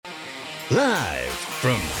Live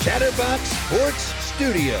from Chatterbox Sports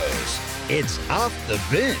Studios, it's Off the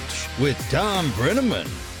Bench with Thom Brenneman.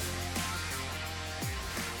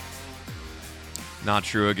 Not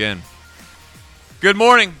true again. Good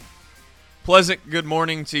morning. Pleasant good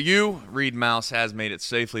morning to you. Reed Mouse has made it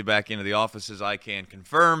safely back into the offices, I can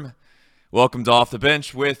confirm. Welcome to Off the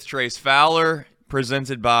Bench with Trace Fowler,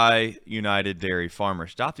 presented by United Dairy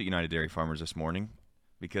Farmers. Stopped at United Dairy Farmers this morning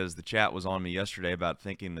because the chat was on me yesterday about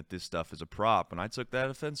thinking that this stuff is a prop, and I took that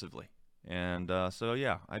offensively. And so,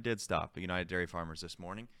 yeah, I did stop at United Dairy Farmers this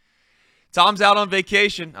morning. Tom's out on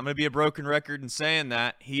vacation. I'm going to be a broken record in saying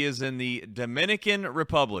that. He is in the Dominican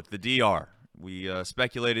Republic, the DR. We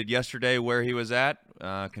speculated yesterday where he was at,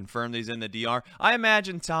 confirmed he's in the DR. I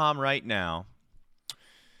imagine Thom right now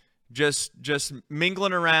just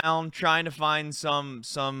mingling around, trying to find some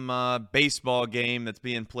baseball game that's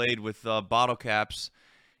being played with bottle caps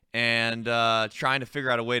and trying to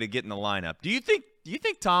figure out a way to get in the lineup. Do you think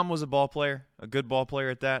Thom was a ball player, a good ball player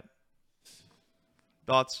at that?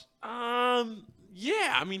 Thoughts?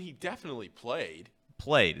 Yeah, I mean, he definitely played.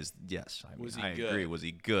 Yes. Was he I good? agree. Was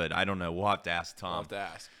he good? I don't know. We'll have to ask Thom.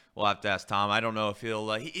 We'll have to ask Thom. I don't know if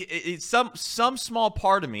he'll some small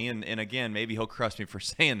part of me, and again, maybe he'll crush me for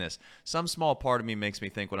saying this. Some small part of me makes me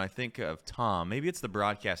think when I think of Thom, maybe it's the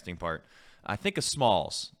broadcasting part. I think of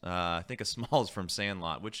Smalls. I think of Smalls from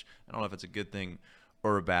Sandlot, which I don't know if it's a good thing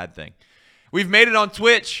or a bad thing. We've made it on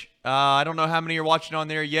Twitch. I don't know how many are watching on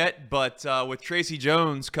there yet, but with Tracy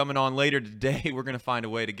Jones coming on later today, we're going to find a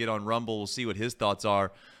way to get on Rumble. We'll see what his thoughts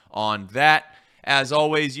are on that. As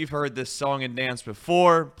always, you've heard this song and dance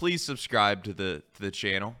before. Please subscribe to the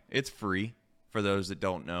channel. It's free for those that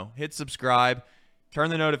don't know. Hit subscribe. Turn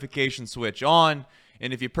the notification switch on.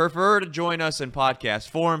 And if you prefer to join us in podcast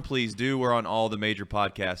form, please do. We're on all the major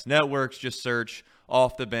podcast networks. Just search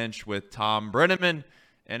Off the Bench with Thom Brenneman.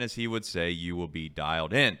 And as he would say, you will be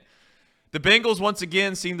dialed in. The Bengals, once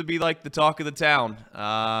again, seem to be like the talk of the town.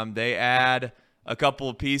 They add a couple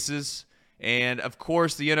of pieces. And, of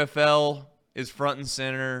course, the NFL is front and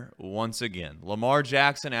center once again. Lamar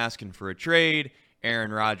Jackson asking for a trade.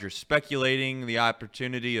 Aaron Rodgers speculating the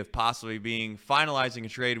opportunity of possibly finalizing a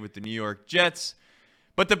trade with the New York Jets.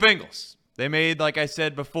 But the Bengals, they made, like I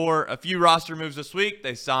said before, a few roster moves this week.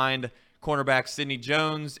 They signed cornerback Tracy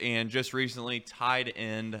Jones and just recently tight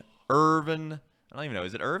end Irv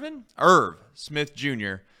Smith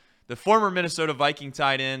Jr., the former Minnesota Viking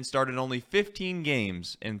tight end, started only 15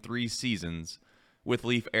 games in 3 seasons with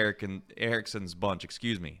Leif Erickson's bunch.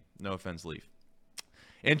 No offense, Leif.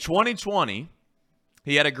 In 2020,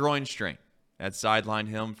 he had a groin strain that sidelined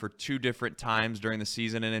him for 2 different times during the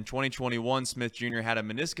season. And in 2021, Smith Jr. had a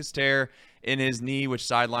meniscus tear in his knee, which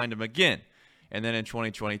sidelined him again. And then in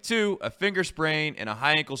 2022, a finger sprain and a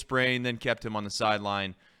high ankle sprain then kept him on the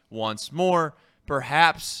sideline once more.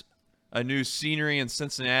 Perhaps a new scenery in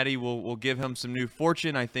Cincinnati will give him some new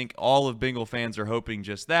fortune. I think all of Bengal fans are hoping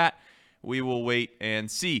just that. We will wait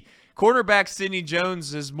and see. Quarterback Tracy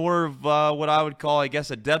Jones is more of what I would call, I guess,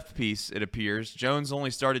 a depth piece, it appears. Jones only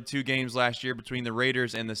started 2 games last year between the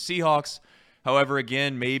Raiders and the Seahawks. However,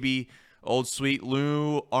 again, maybe old sweet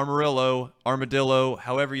Lou Armadillo,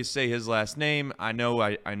 however you say his last name. I know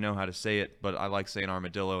how to say it, but I like saying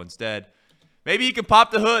Armadillo instead. Maybe he can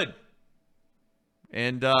pop the hood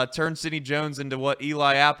and turn Tracy Jones into what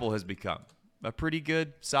Eli Apple has become, a pretty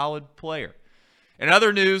good, solid player. In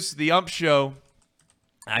other news, the Ump Show,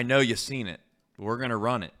 I know you've seen it. We're going to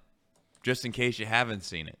run it, just in case you haven't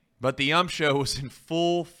seen it. But the Ump Show was in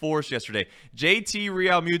full force yesterday. JT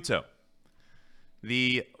Realmuto,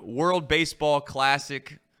 the World Baseball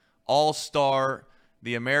Classic All-Star,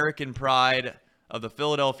 the American pride of the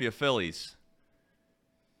Philadelphia Phillies,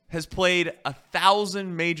 has played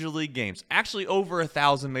 1,000 Major League games, actually over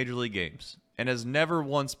 1,000 Major League games, and has never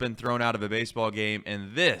once been thrown out of a baseball game.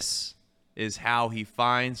 And this is how he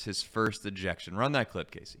finds his first ejection. Run that clip,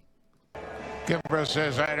 Casey. Kimbrough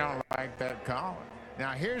says, I don't like that call.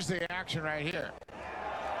 Now, here's the action right here.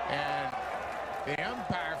 And the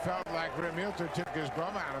umpire felt like Realmuto took his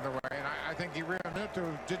glove out of the way. And I think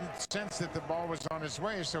Realmuto didn't sense that the ball was on its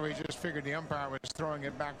way, so he just figured the umpire was throwing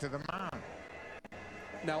it back to the mound.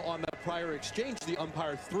 Now, on the prior exchange, the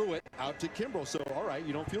umpire threw it out to Kimbrough. So, all right,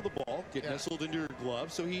 you don't feel the ball get nestled into your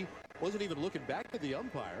glove. So he wasn't even looking back at the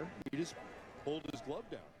umpire. He just pulled his glove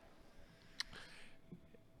down.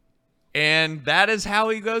 And that is how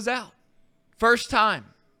he goes out. First time.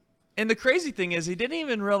 And the crazy thing is he didn't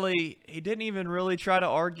even really try to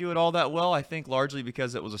argue it all that well. I think largely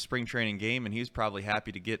because it was a spring training game and he was probably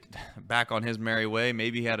happy to get back on his merry way.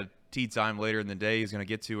 Maybe he had a tee time later in the day he's going to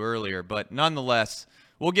get to earlier. But nonetheless,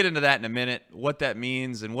 we'll get into that in a minute, what that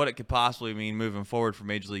means and what it could possibly mean moving forward for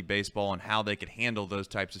Major League Baseball and how they could handle those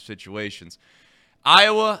types of situations.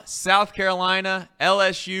 Iowa, South Carolina,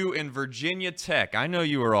 LSU, and Virginia Tech. I know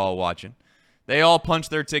you were all watching. They all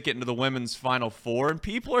punched their ticket into the women's Final Four, and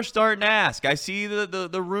people are starting to ask. I see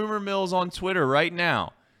the rumor mills on Twitter right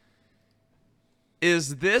now.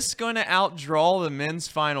 Is this going to outdraw the men's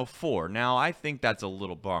Final Four? Now, I think that's a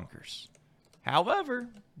little bonkers. However,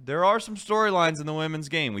 there are some storylines in the women's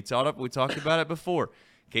game. We talked about it before.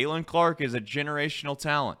 Caitlin Clark is a generational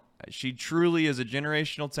talent. She truly is a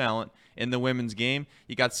generational talent in the women's game.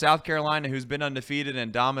 You got South Carolina, who's been undefeated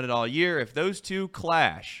and dominant all year. If those two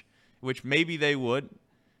clash, which maybe they would,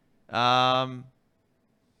 perhaps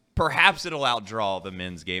it'll outdraw the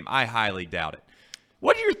men's game. I highly doubt it.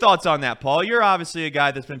 What are your thoughts on that, Paul? You're obviously a guy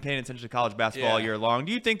that's been paying attention to college basketball all year long.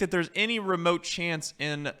 Do you think that there's any remote chance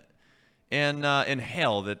in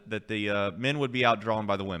hell that the men would be outdrawn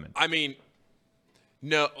by the women? I mean,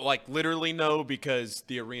 no, like literally no, because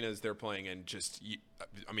the arenas they're playing in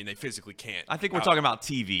they physically can't. I think we're talking about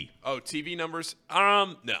TV. Oh, TV numbers?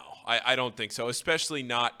 No, I don't think so, especially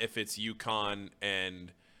not if it's UConn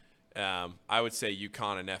and I would say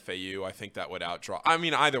UConn and FAU. I think that would outdraw. I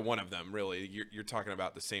mean, either one of them, really. You're talking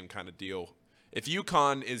about the same kind of deal. If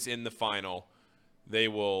UConn is in the final, they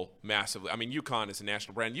will massively – I mean, UConn is a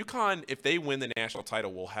national brand. UConn, if they win the national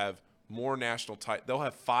title, will have more national – they'll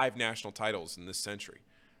have 5 national titles in this century.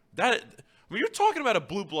 You're talking about a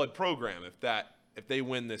blue blood program if they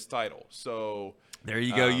win this title. So there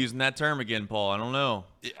you go, using that term again, Paul. I don't know.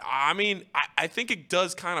 I mean, I think it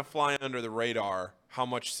does kind of fly under the radar how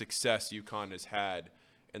much success UConn has had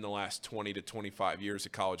in the last 20 to 25 years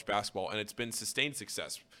of college basketball, and it's been sustained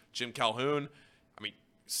success. Jim Calhoun, I mean,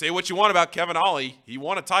 say what you want about Kevin Ollie. He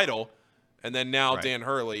won a title, and then now Right. Dan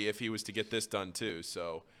Hurley, if he was to get this done too.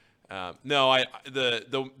 So,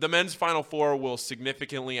 the men's Final Four will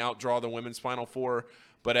significantly outdraw the women's Final Four.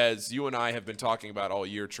 But as you and I have been talking about all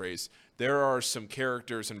year, Trace, there are some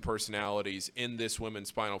characters and personalities in this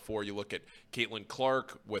women's Final Four. You look at Caitlin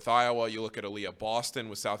Clark with Iowa. You look at Aaliyah Boston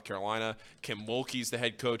with South Carolina. Kim Mulkey's the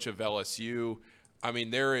head coach of LSU. I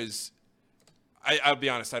mean, there is – I'll be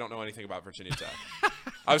honest, I don't know anything about Virginia Tech.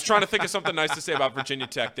 I was trying to think of something nice to say about Virginia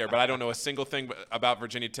Tech there, but I don't know a single thing about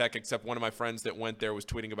Virginia Tech except one of my friends that went there was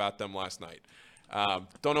tweeting about them last night.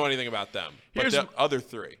 Don't know anything about them. But the other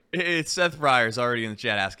 3. It's Seth Breyer's already in the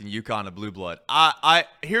chat asking UConn a blue blood.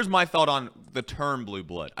 Here's my thought on the term blue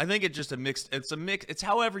blood. I think it's just a mix. It's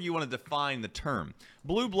however you want to define the term.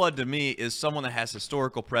 Blue blood to me is someone that has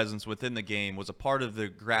historical presence within the game, was a part of the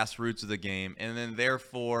grassroots of the game, and then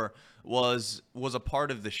therefore was a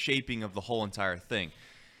part of the shaping of the whole entire thing.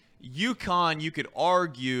 UConn, you could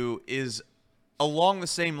argue, is along the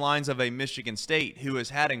same lines of a Michigan State who has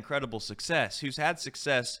had incredible success, who's had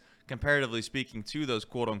success, comparatively speaking, to those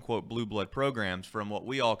quote-unquote blue blood programs from what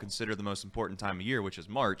we all consider the most important time of year, which is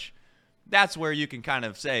March. That's where you can kind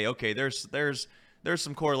of say, okay, there's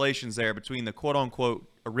some correlations there between the quote-unquote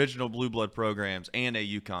original blue blood programs and a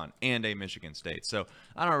UConn and a Michigan State. So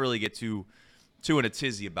I don't really get too in a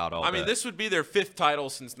tizzy about all that. I mean, this would be their 5th title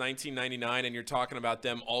since 1999, and you're talking about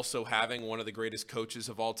them also having one of the greatest coaches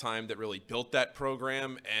of all time that really built that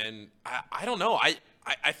program. And I don't know.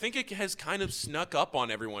 I think it has kind of snuck up on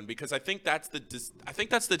everyone because I think that's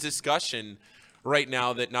the discussion right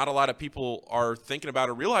now that not a lot of people are thinking about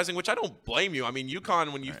or realizing, which I don't blame you. I mean,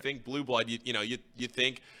 UConn, when you think blue blood, you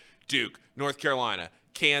think Duke, North Carolina,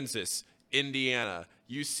 Kansas, Indiana,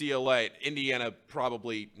 UCLA, Indiana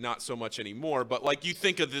probably not so much anymore, but like you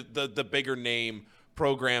think of the bigger name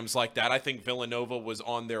programs like that. I think Villanova was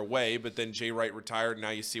on their way, but then Jay Wright retired. Now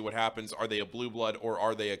you see what happens. Are they a blue blood or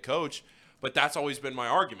are they a coach? But that's always been my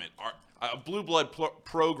argument. A blue blood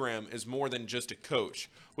program is more than just a coach,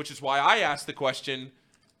 which is why I asked the question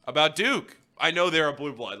about Duke. I know they're a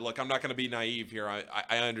blue blood. Look, I'm not going to be naive here.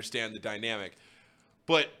 I understand the dynamic.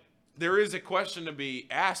 But there is a question to be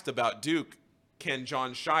asked about Duke. Can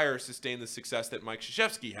John Shire sustain the success that Mike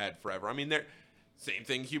Krzyzewski had forever? I mean, same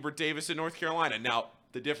thing, Hubert Davis in North Carolina. Now,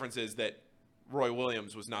 the difference is that Roy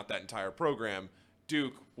Williams was not that entire program.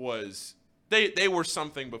 Duke was – they were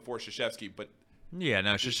something before Krzyzewski, but – yeah,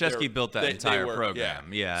 no, Krzyzewski built that entire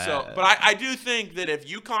program. Yeah. So, but I do think that if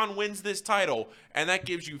UConn wins this title and that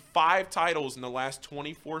gives you 5 titles in the last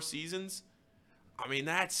 24 seasons, I mean,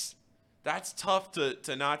 that's tough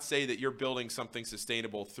to not say that you're building something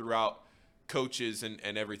sustainable throughout – coaches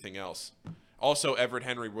and everything else. Also, Everett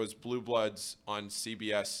Henry was Blue Bloods on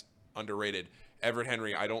CBS, underrated. Everett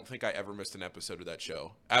Henry, I don't think I ever missed an episode of that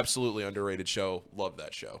show. Absolutely underrated show. Love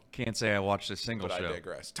that show. Can't say I watched a single but show. I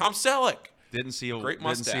digress. Tom Selleck. Didn't see a Great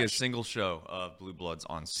didn't see a mustache. single show of Blue Bloods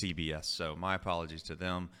on CBS. So my apologies to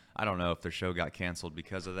them. I don't know if their show got canceled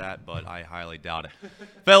because of that, but I highly doubt it.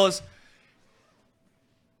 Fellas,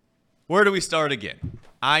 where do we start again?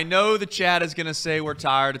 I know the chat is going to say we're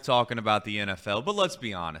tired of talking about the NFL, but let's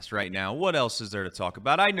be honest right now. What else is there to talk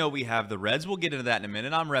about? I know we have the Reds. We'll get into that in a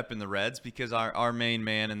minute. I'm repping the Reds because our main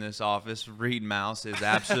man in this office, Reed Mouse, has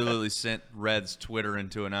absolutely sent Reds Twitter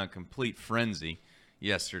into a complete frenzy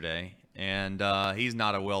yesterday, and he's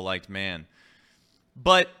not a well-liked man.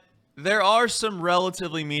 But there are some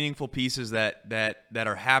relatively meaningful pieces that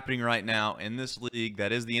are happening right now in this league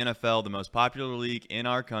that is the NFL, the most popular league in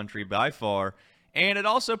our country by far. And it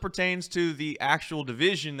also pertains to the actual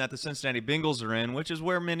division that the Cincinnati Bengals are in, which is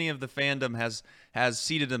where many of the fandom has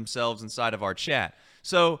seated themselves inside of our chat.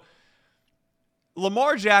 So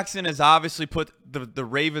Lamar Jackson has obviously put the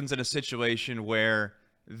Ravens in a situation where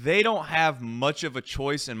they don't have much of a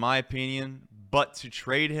choice, in my opinion, but to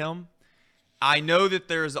trade him. I know that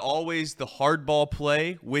there's always the hardball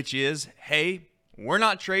play, which is, hey, we're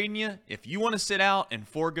not trading you. If you want to sit out and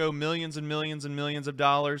forego millions and millions and millions of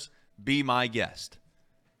dollars, be my guest.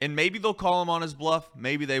 And maybe they'll call him on his bluff.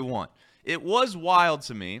 Maybe they won't. It was wild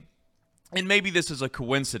to me, and maybe this is a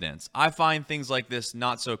coincidence. I find things like this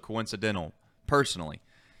not so coincidental, personally,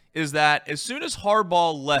 is that as soon as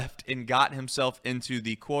Harbaugh left and got himself into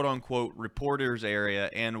the quote-unquote reporters area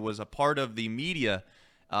and was a part of the media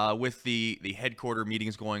with the headquarter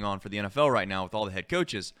meetings going on for the NFL right now with all the head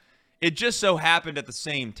coaches, it just so happened at the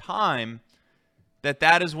same time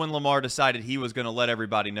that is when Lamar decided he was going to let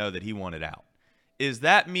everybody know that he wanted out. Is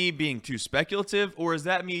that me being too speculative, or is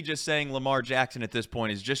that me just saying Lamar Jackson at this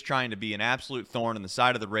point is just trying to be an absolute thorn in the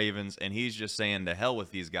side of the Ravens, and he's just saying, to hell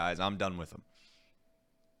with these guys, I'm done with them?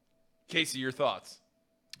 Casey, your thoughts?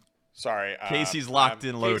 Sorry. Casey's locked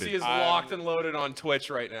and loaded. Casey is locked and loaded on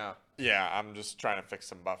Twitch right now. Yeah, I'm just trying to fix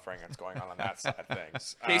some buffering that's going on that side of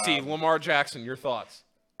things. Casey, Lamar Jackson, your thoughts?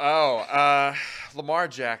 Lamar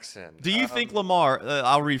Jackson. Do you think Lamar,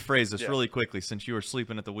 I'll rephrase this Yeah. really quickly since you were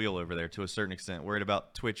sleeping at the wheel over there to a certain extent, worried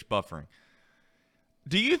about Twitch buffering.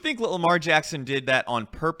 Do you think Lamar Jackson did that on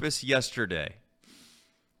purpose yesterday?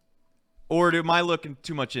 Or am I looking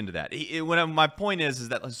too much into that? My point is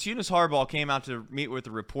that as soon as Harbaugh came out to meet with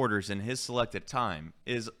the reporters in his selected time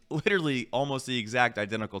is literally almost the exact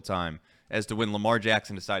identical time as to when Lamar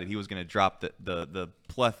Jackson decided he was going to drop the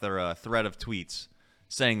plethora thread of tweets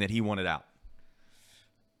saying that he wanted out.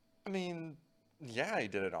 I mean, yeah, he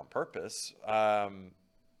did it on purpose. I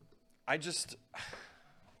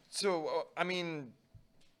mean,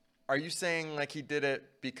 are you saying like he did it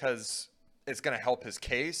because it's going to help his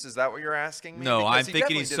case? Is that what you're asking me? No, Because I'm he thinking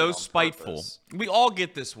definitely he's did so it on spiteful. purpose. We all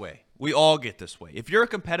get this way. If you're a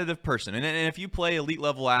competitive person, and if you play elite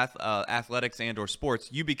level athletics and or sports,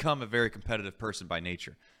 you become a very competitive person by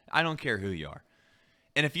nature. I don't care who you are.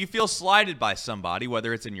 And if you feel slighted by somebody,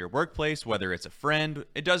 whether it's in your workplace, whether it's a friend,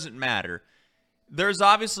 it doesn't matter. There's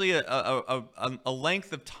obviously a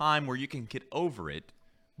length of time where you can get over it,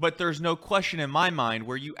 but there's no question in my mind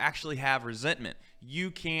where you actually have resentment.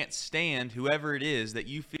 You can't stand whoever it is that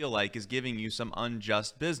you feel like is giving you some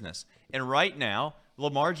unjust business. And right now,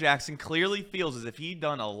 Lamar Jackson clearly feels as if he'd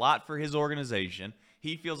done a lot for his organization.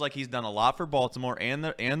 He feels like he's done a lot for Baltimore and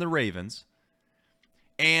the Ravens.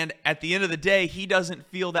 And at the end of the day, he doesn't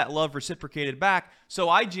feel that love reciprocated back. So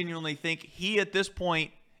I genuinely think he, at this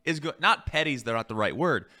point, is not petty's not the right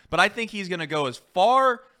word, but I think he's going to go as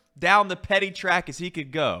far down the petty track as he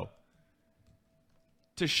could go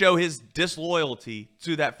to show his disloyalty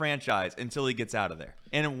to that franchise until he gets out of there.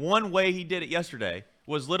 And one way he did it yesterday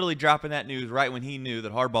was literally dropping that news right when he knew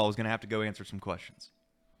that Harbaugh was going to have to go answer some questions.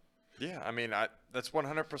 Yeah, I mean, that's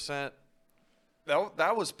 100%.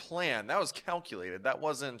 That was planned. That was calculated. That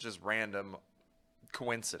wasn't just random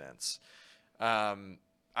coincidence. I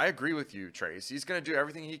agree with you, Trace. He's going to do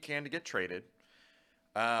everything he can to get traded.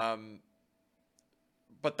 But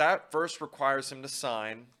that first requires him to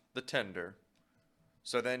sign the tender.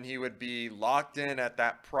 So then he would be locked in at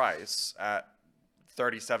that price at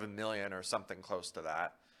 $37 million or something close to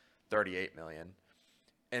that, $38 million.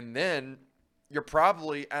 And then you're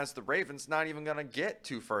probably, as the Ravens, not even going to get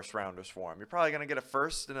 2 first-rounders for him. You're probably going to get a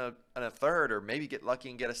first and a third, or maybe get lucky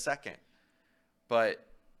and get a second. But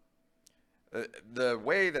the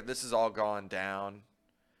way that this has all gone down,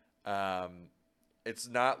 it's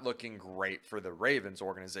not looking great for the Ravens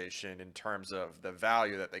organization in terms of the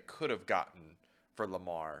value that they could have gotten for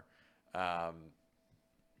Lamar.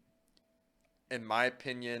 In my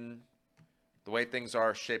opinion, the way things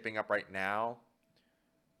are shaping up right now,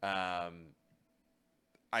 I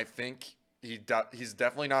think he's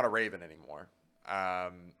definitely not a Raven anymore.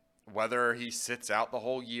 whether he sits out the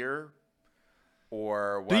whole year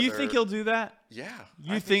or whether... Do you think he'll do that? Yeah.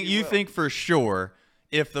 You think for sure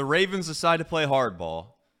if the Ravens decide to play hardball,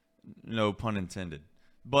 no pun intended,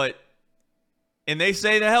 and they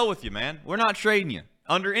say to hell with you, man, we're not trading you.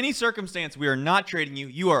 Under any circumstance, we are not trading you.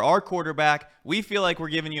 You are our quarterback. We feel like we're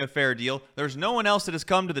giving you a fair deal. There's no one else that has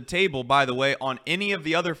come to the table, by the way, on any of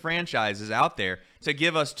the other franchises out there to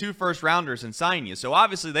give us 2 first-rounders and sign you. So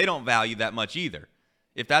obviously they don't value that much either.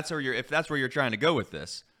 If that's where you're trying to go with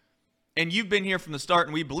this. And you've been here from the start,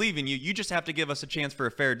 and we believe in you. You just have to give us a chance for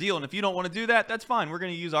a fair deal. And if you don't want to do that, that's fine. We're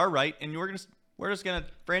going to use our right, and we're just going to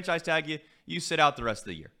franchise tag you. You sit out the rest of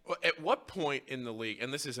the year. Well, at what point in the league,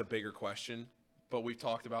 and this is a bigger question, but we've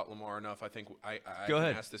talked about Lamar enough, I think I can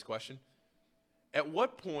ask this question. At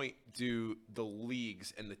what point do the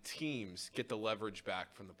leagues and the teams get the leverage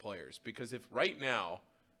back from the players? Because if right now,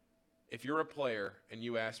 if you're a player and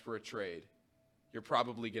you ask for a trade, you're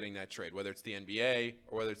probably getting that trade, whether it's the NBA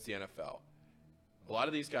or whether it's the NFL. A lot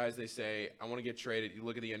of these guys, they say, I want to get traded. You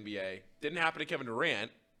look at the NBA. Didn't happen to Kevin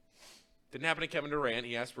Durant.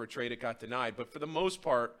 He asked for a trade. It got denied. But for the most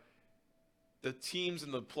part, the teams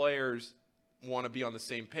and the players want to be on the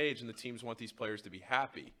same page, and the teams want these players to be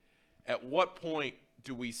happy. At what point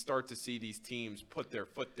do we start to see these teams put their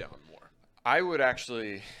foot down more? I would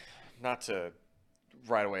actually, not to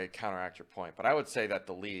right away counteract your point, but I would say that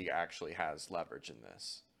the league actually has leverage in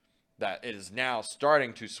this. That it is now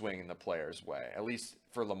starting to swing in the players' way, at least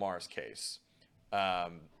for Lamar's case.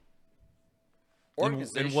 In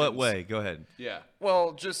what way? Go ahead. Yeah.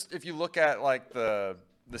 Well, just if you look at like the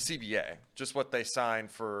CBA, just what they signed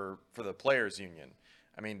for the players union.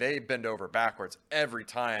 I mean, they bend over backwards every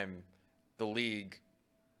time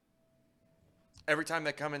every time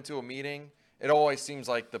they come into a meeting. It always seems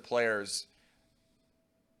like the players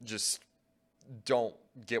just don't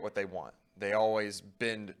get what they want. They always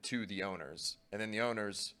bend to the owners, and then the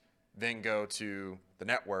owners then go to the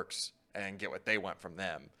networks and get what they want from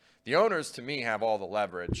them. The owners, to me, have all the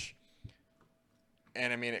leverage.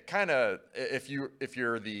 And I mean, it kind of, if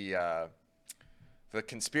you're the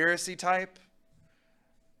conspiracy type,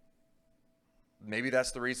 maybe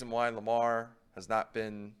that's the reason why Lamar has not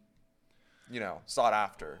been, sought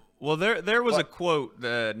after. Well, there was a quote,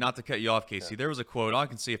 not to cut you off, Casey. Yeah. There was a quote. I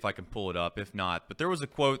can see if I can pull it up. If not, but there was a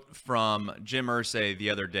quote from Jim Irsay the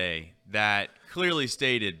other day that clearly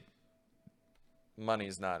stated,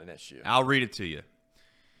 money's not an issue. I'll read it to you.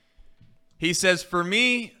 He says, for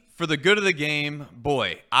me, for the good of the game,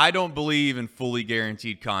 boy, I don't believe in fully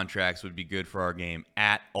guaranteed contracts would be good for our game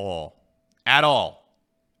at all. At all,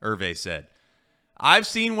 Irve said. I've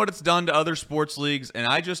seen what it's done to other sports leagues, and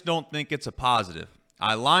I just don't think it's a positive.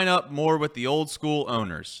 I line up more with the old school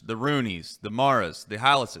owners, the Rooneys, the Maras, the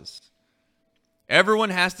Hallises. Everyone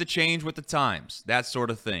has to change with the times, that sort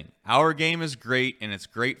of thing. Our game is great, and it's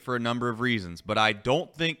great for a number of reasons, but I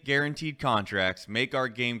don't think guaranteed contracts make our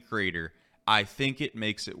game greater. I think it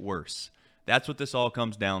makes it worse. That's what this all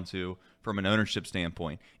comes down to from an ownership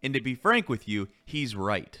standpoint. And to be frank with you, he's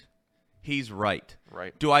right. He's right.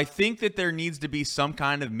 Right. Do I think that there needs to be some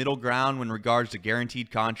kind of middle ground in regards to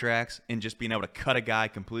guaranteed contracts and just being able to cut a guy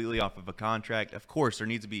completely off of a contract? Of course, there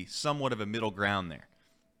needs to be somewhat of a middle ground there.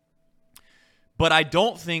 But I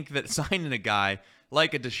don't think that signing a guy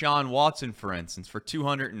like a Deshaun Watson, for instance, for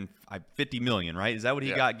 $250 million, right? Is that what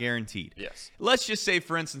he got guaranteed? Yes. Let's just say,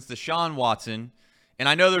 for instance, Deshaun Watson, and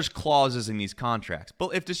I know there's clauses in these contracts,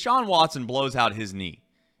 but if Deshaun Watson blows out his knee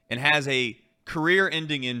and has a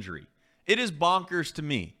career-ending injury, it is bonkers to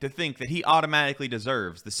me to think that he automatically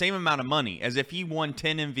deserves the same amount of money as if he won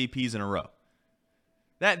 10 MVPs in a row.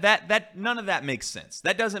 That none of that makes sense.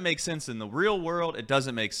 That doesn't make sense in the real world. It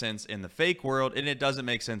doesn't make sense in the fake world, and it doesn't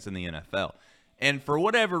make sense in the NFL. And for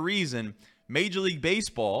whatever reason, Major League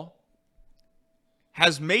Baseball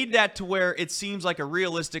has made that to where it seems like a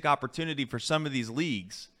realistic opportunity for some of these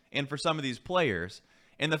leagues and for some of these players.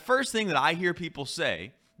 And the first thing that I hear people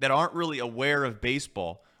say that aren't really aware of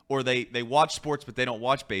baseball, or they watch sports but they don't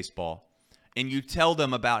watch baseball, and you tell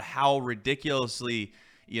them about how ridiculously,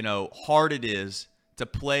 hard it is to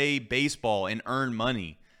play baseball and earn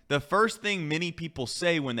money, the first thing many people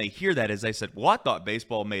say when they hear that is they said, well, I thought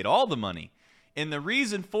baseball made all the money. And the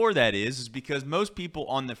reason for that is because most people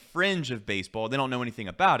on the fringe of baseball, they don't know anything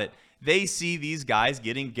about it. They see these guys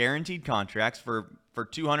getting guaranteed contracts for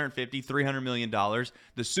 $250, $300 million,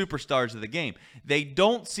 the superstars of the game. They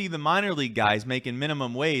don't see the minor league guys making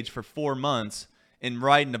minimum wage for 4 months and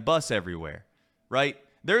riding a bus everywhere, right?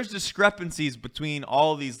 There's discrepancies between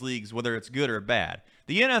all these leagues, whether it's good or bad.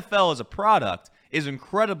 The NFL as a product is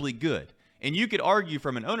incredibly good. And you could argue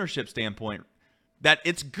from an ownership standpoint, That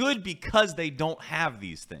it's good because they don't have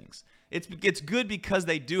these things. It's good because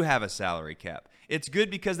they do have a salary cap. It's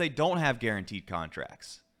good because they don't have guaranteed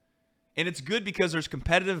contracts. And it's good because there's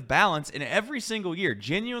competitive balance in every single year.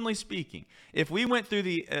 Genuinely speaking, if we went through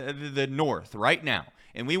the North right now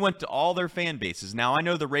and we went to all their fan bases, now I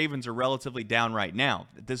know the Ravens are relatively down right now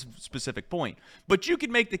at this specific point, but you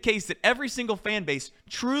could make the case that every single fan base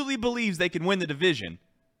truly believes they can win the division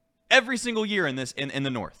every single year in the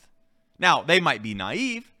North. Now, they might be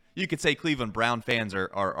naive. You could say Cleveland Brown fans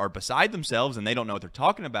are beside themselves and they don't know what they're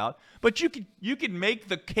talking about, but you could make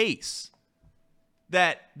the case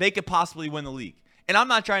that they could possibly win the league. And I'm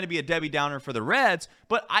not trying to be a Debbie Downer for the Reds,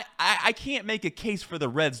 but I can't make a case for the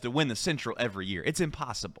Reds to win the Central every year. It's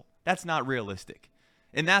impossible. That's not realistic.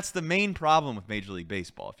 And that's the main problem with Major League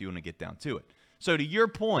Baseball, if you want to get down to it. So to your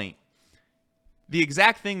point, the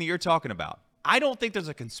exact thing that you're talking about, I don't think there's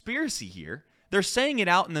a conspiracy here. They're saying it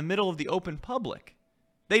out in the middle of the open public.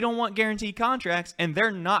 They don't want guaranteed contracts, and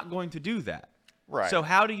they're not going to do that. Right. So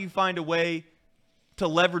how do you find a way to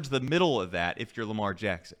leverage the middle of that if you're Lamar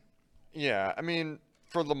Jackson? Yeah, I mean,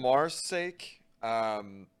 for Lamar's sake, I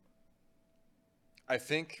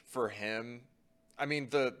think for him, I mean,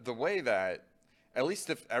 the way that, at least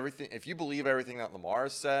if you believe everything that Lamar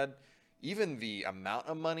said, even the amount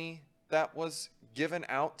of money that was given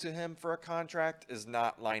out to him for a contract is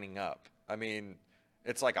not lining up. I mean,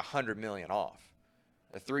 it's like $100 million off.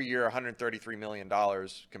 A 3-year, $133 million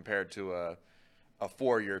compared to a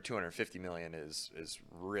 4-year, $250 million is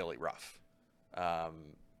really rough. I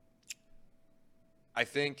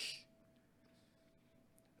think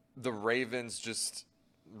the Ravens just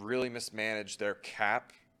really mismanaged their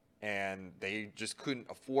cap, and they just couldn't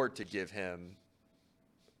afford to give him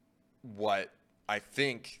what I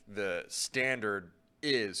think the standard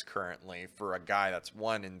is currently for a guy that's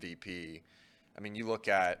won MVP. I mean, you look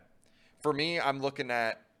at, for me, I'm looking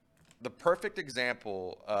at the perfect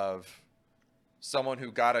example of someone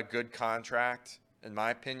who got a good contract, in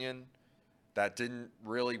my opinion, that didn't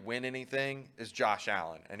really win anything is Josh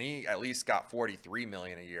Allen. And he at least got $43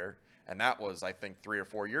 million a year. And that was, I think, 3 or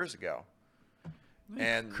 4 years ago.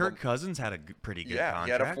 And Kirk Cousins had a pretty good contract.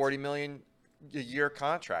 Yeah, he had a $40 million a year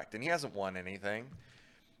contract, and he hasn't won anything.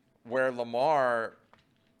 Where Lamar,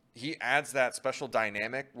 he adds that special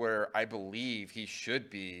dynamic where I believe he should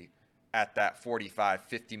be at that 45,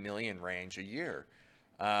 50 million range a year.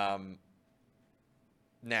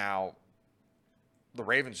 Now, the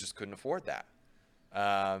Ravens just couldn't afford that.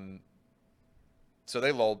 So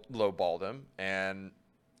they lowballed him, and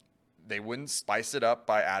they wouldn't spice it up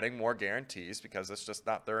by adding more guarantees because it's just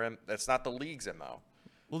not that's not the league's MO.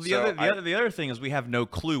 Well, the other thing is we have no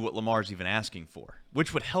clue what Lamar's even asking for,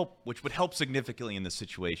 which would help significantly in this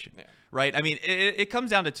situation, right? I mean, it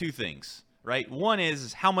comes down to two things, right? One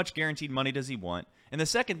is how much guaranteed money does he want, and the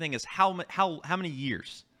second thing is how many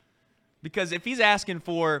years, because if he's asking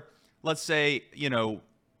for, let's say,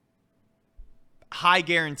 high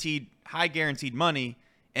guaranteed money,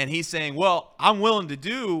 and he's saying, well, I'm willing to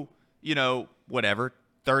do, whatever,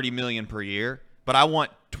 $30 million per year, but I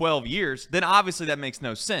want 12 years, then obviously that makes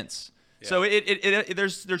no sense. Yeah. So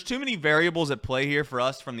there's too many variables at play here for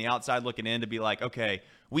us from the outside looking in to be like, okay,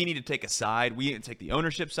 we need to take a side. We need to take the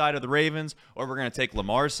ownership side of the Ravens, or we're going to take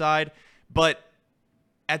Lamar's side. But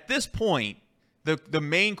at this point, the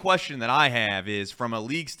main question that I have is from a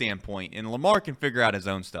league standpoint, and Lamar can figure out his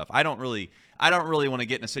own stuff. I don't really want to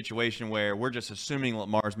get in a situation where we're just assuming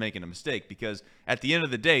Lamar's making a mistake, because at the end of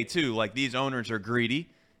the day, too, like, these owners are greedy.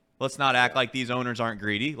 Let's not act like these owners aren't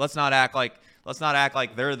greedy. Let's not act like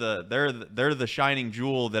they're the shining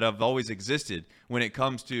jewel that have always existed when it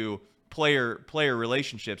comes to player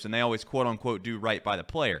relationships, and they always quote unquote do right by the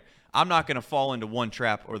player. I'm not going to fall into one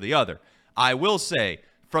trap or the other. I will say,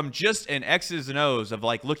 from just an X's and O's of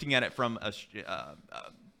like looking at it from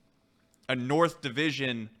a North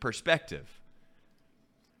Division perspective,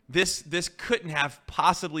 this couldn't have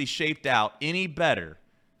possibly shaped out any better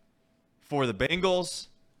for the Bengals.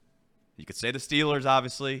 You could say the Steelers,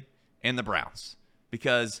 obviously, and the Browns.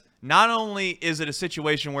 Because not only is it a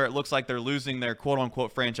situation where it looks like they're losing their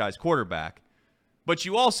quote-unquote franchise quarterback, but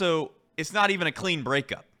it's not even a clean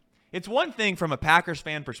breakup. It's one thing from a Packers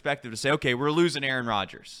fan perspective to say, okay, we're losing Aaron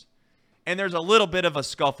Rodgers. And there's a little bit of a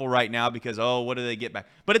scuffle right now because, what do they get back?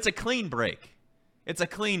 But it's a clean break. It's a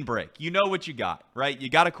clean break. You know what you got, right? You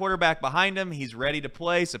got a quarterback behind him. He's ready to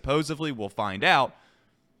play. Supposedly, we'll find out.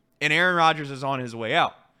 And Aaron Rodgers is on his way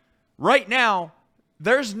out. Right now,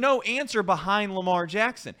 there's no answer behind Lamar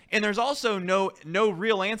Jackson. And there's also no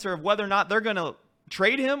real answer of whether or not they're going to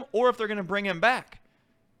trade him or if they're going to bring him back.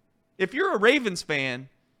 If you're a Ravens fan,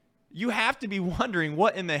 you have to be wondering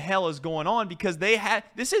what in the hell is going on, because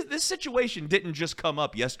this situation didn't just come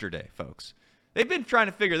up yesterday, folks. They've been trying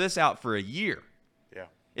to figure this out for a year. Yeah.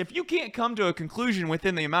 If you can't come to a conclusion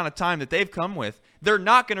within the amount of time that they've come with, they're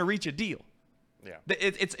not going to reach a deal. Yeah.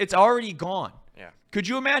 It's already gone. Yeah. Could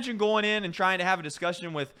you imagine going in and trying to have a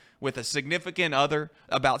discussion with a significant other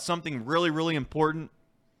about something really, really important,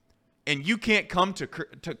 and you can't come to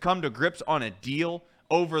grips on a deal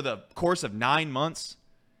over the course of 9 months?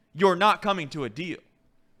 You're not coming to a deal.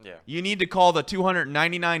 Yeah. You need to call the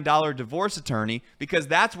 $299 divorce attorney, because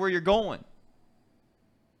that's where you're going.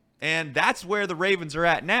 And that's where the Ravens are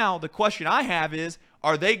at now. The question I have is,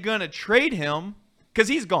 are they going to trade him? Because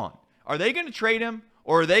he's gone. Are they going to trade him,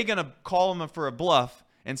 or are they going to call him for a bluff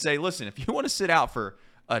and say, listen, if you want to sit out for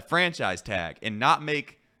a franchise tag and not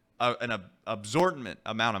make an absorbent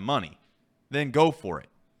amount of money, then go for it.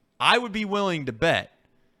 I would be willing to bet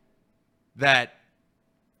that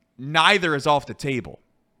neither is off the table,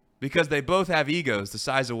 because they both have egos the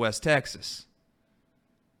size of West Texas.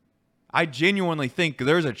 I genuinely think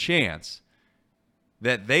there's a chance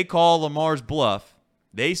that they call Lamar's bluff.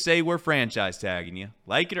 They say, we're franchise tagging you.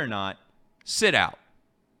 Like it or not, sit out.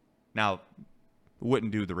 Now, it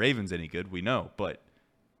wouldn't do the Ravens any good, we know. But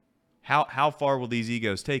how far will these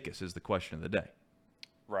egos take us is the question of the day.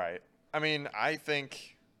 Right. I mean, I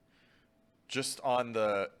think just on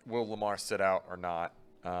the will Lamar sit out or not,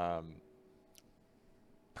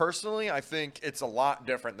 personally, I think it's a lot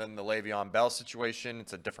different than the Le'Veon Bell situation.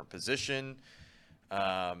 It's a different position,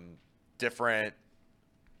 different.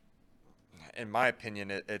 In my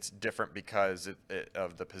opinion, it's different because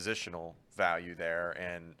of the positional value there.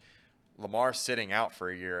 And Lamar sitting out for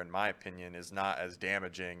a year, in my opinion, is not as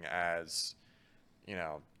damaging as,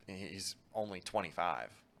 he's only 25.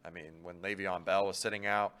 I mean, when Le'Veon Bell was sitting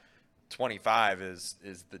out, 25 is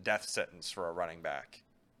the death sentence for a running back.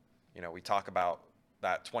 We talk about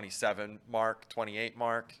that 27 mark, 28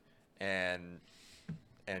 mark, and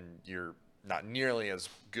you're not nearly as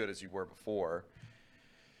good as you were before.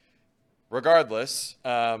 Regardless,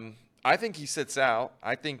 I think he sits out.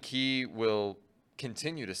 I think he will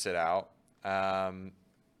continue to sit out.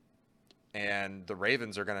 And the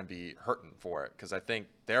Ravens are going to be hurting for it, because I think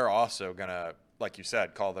they're also going to, like you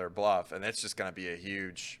said, call their bluff. And it's just going to be a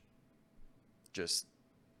huge just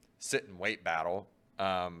sit and wait battle.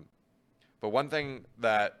 But one thing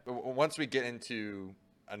that once we get into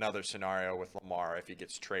another scenario with Lamar, if he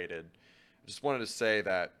gets traded, I just wanted to say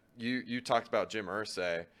that you talked about Jim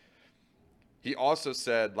Irsay. He also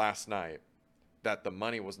said last night that the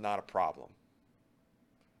money was not a problem.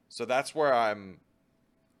 So that's where I'm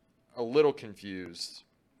a little confused.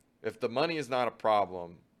 If the money is not a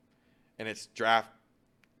problem and it's draft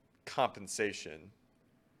compensation,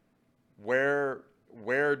 where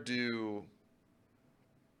do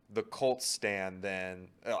the Colts stand then?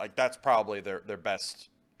 Like, that's probably their best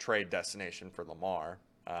trade destination for Lamar.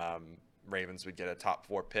 Ravens would get a top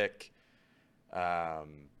 4 pick.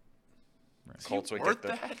 Colts would get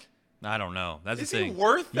that? I don't know. That's Is the thing. he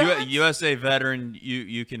worth that? USA veteran,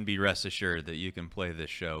 you can be rest assured that you can play this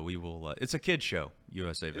show. We will. It's a kid show.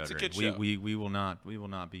 USA veteran. It's a kid show. We will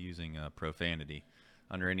not be using profanity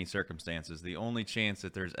under any circumstances. The only chance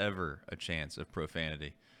that there's ever a chance of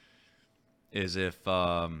profanity is if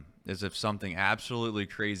something absolutely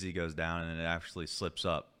crazy goes down and it actually slips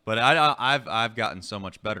up. But I've gotten so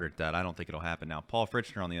much better at that. I don't think it'll happen now. Paul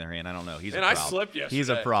Fritchner, on the other hand, I don't know. He's a problem. I slipped yesterday. He's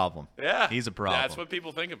a problem. Yeah, he's a problem. That's what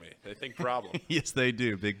people think of me. They think problem. Yes, they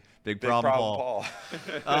do. Big problem Paul.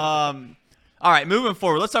 All right, moving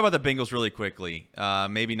forward. Let's talk about the Bengals really quickly.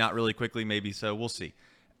 Maybe not really quickly. Maybe so. We'll see.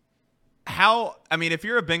 If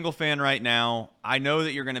you're a Bengal fan right now, I know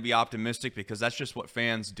that you're going to be optimistic because that's just what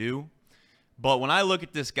fans do. But when I look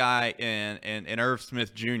at this guy and Irv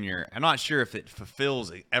Smith Jr., I'm not sure if it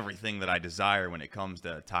fulfills everything that I desire when it comes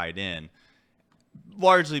to tight end.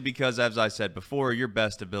 Largely because, as I said before, your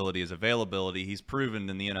best ability is availability. He's proven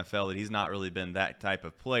in the NFL that he's not really been that type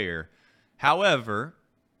of player. However,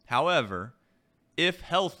 if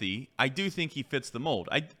healthy, I do think he fits the mold.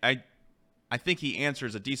 I think he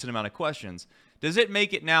answers a decent amount of questions. Does it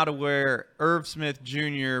make it now to where Irv Smith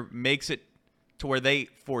Jr. makes it to where they,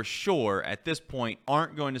 for sure, at this point,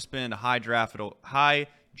 aren't going to spend a high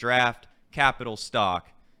draft capital stock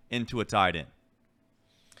into a tight end?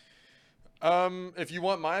 If you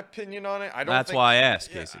want my opinion on it, That's why I asked,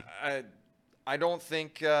 Casey. I don't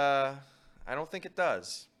think it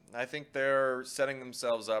does. I think they're setting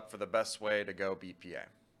themselves up for the best way to go BPA.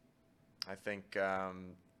 I think the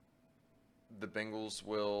Bengals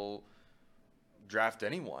will draft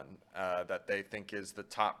anyone that they think is the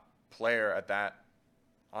top player at that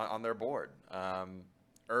on their board.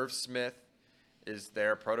 Irv Smith is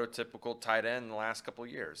their prototypical tight end in the last couple of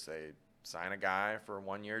years. They sign a guy for a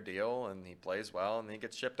 1-year deal, and he plays well, and then he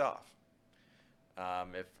gets shipped off.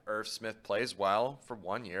 If Irv Smith plays well for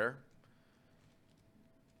 1 year,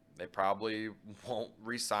 they probably won't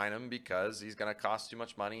re-sign him because he's going to cost too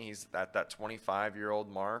much money. He's at that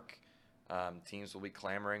 25-year-old mark. Teams will be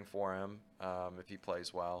clamoring for him if he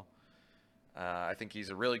plays well. I think he's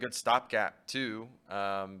a really good stopgap, too.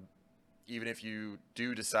 Even if you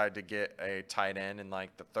do decide to get a tight end in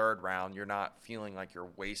like the 3rd round, you're not feeling like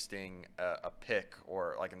you're wasting a pick,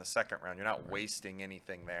 or like in the 2nd round, you're not wasting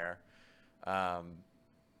anything there. But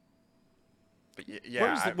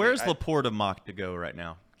yeah, where's Laporta mocked to go right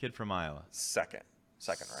now? Kid from Iowa. Second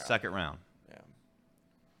round. 2nd round.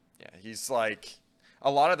 Yeah, he's like a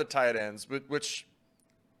lot of the tight ends, which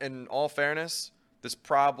in all fairness, this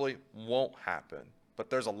probably won't happen. But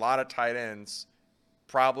there's a lot of tight ends,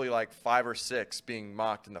 probably like 5 or 6 being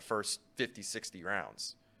mocked in the first 50, 60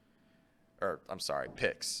 rounds. Or, I'm sorry,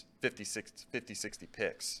 picks. 50, 60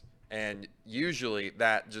 picks. And usually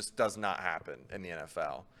that just does not happen in the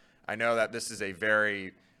NFL. I know that this is a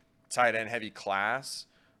very tight end heavy class,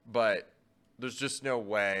 but there's just no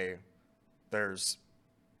way there's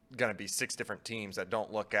going to be 6 different teams that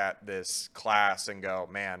don't look at this class and go,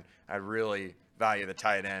 man, I really value the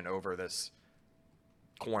tight end over this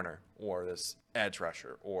corner or this edge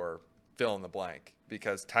rusher or fill in the blank,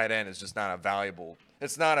 because tight end is just not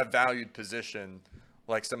it's not a valued position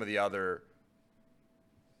like some of the other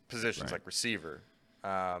positions, like receiver.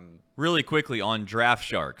 Really quickly on Draft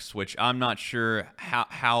Sharks, which I'm not sure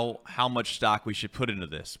how much stock we should put into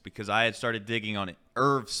this, because I had started digging on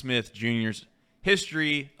Irv Smith Jr.'s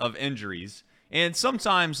history of injuries. And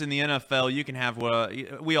sometimes in the NFL, you can have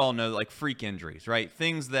what we all know, like freak injuries, right?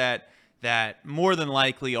 Things that more than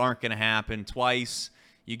likely aren't going to happen twice.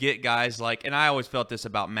 You get guys like, and I always felt this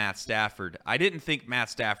about Matt Stafford. I didn't think Matt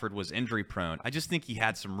Stafford was injury prone. I just think he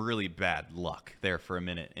had some really bad luck there for a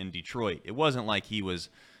minute in Detroit. It wasn't like he was,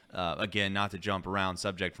 again, not to jump around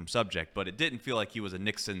subject from subject, but it didn't feel like he was a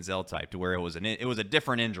Nick Senzel type to where it was a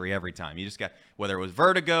different injury every time. You just got, whether it was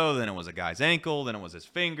vertigo, then it was a guy's ankle, then it was his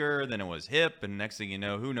finger, then it was hip, and next thing you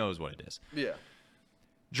know, who knows what it is. Yeah.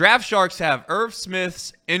 Draft Sharks have Irv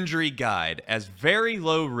Smith's injury guide as very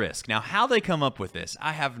low risk. Now, how they come up with this,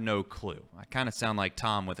 I have no clue. I kind of sound like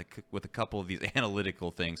Thom with a couple of these analytical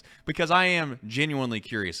things, because I am genuinely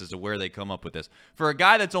curious as to where they come up with this. For a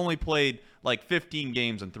guy that's only played like 15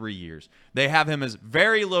 games in 3 years, they have him as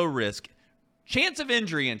very low risk. Chance of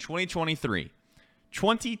injury in 2023,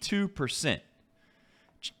 22%.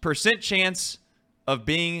 Percent chance of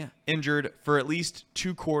being injured for at least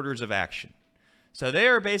 2 quarters of action. So they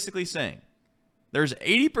are basically saying there's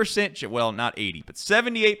 80%, well, not 80, but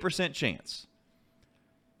 78% chance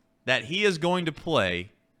that he is going to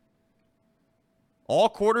play all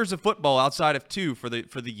quarters of football outside of 2 for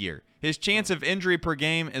the year. His chance of injury per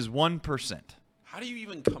game is 1%. How do you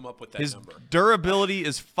even come up with that His number? durability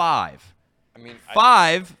is 5. I mean,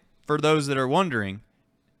 5, for those that are wondering,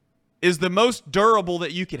 is the most durable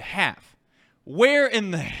that you could have. Where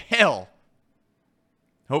in the hell?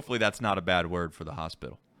 Hopefully that's not a bad word for the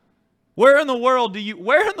hospital. Where in the world do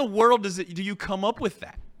you come up with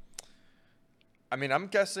that? I mean, I'm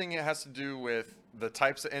guessing it has to do with the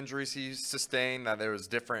types of injuries he sustained, that there was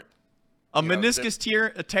different. A meniscus tear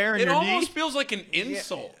in It your knee? almost feels like an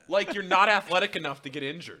insult. Like you're not athletic enough to get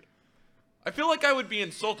injured. I feel like I would be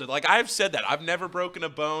insulted. Like I've said that. I've never broken a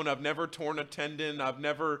bone. I've never torn a tendon. I've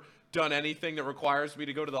never done anything that requires me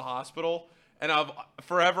to go to the hospital. And I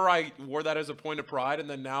wore that as a point of pride, and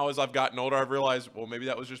then now as I've gotten older, I've realized, well, maybe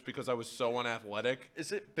that was just because I was so unathletic.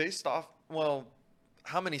 Is it based off, well,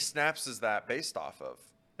 how many snaps is that based off of?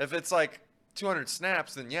 If it's like 200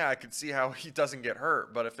 snaps, then yeah, I could see how he doesn't get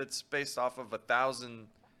hurt. But if it's based off of 1,000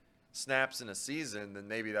 snaps in a season, then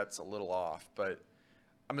maybe that's a little off. But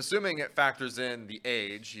I'm assuming it factors in the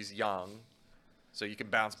age. He's young, so you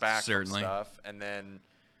can bounce back from stuff. And then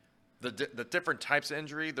the different types of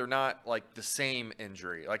injury, they're not like the same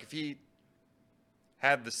injury. Like if he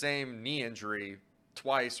had the same knee injury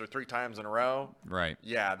twice or 3 times in a row, right?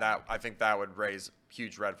 Yeah, I think that would raise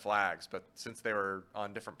huge red flags. But since they were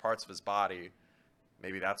on different parts of his body,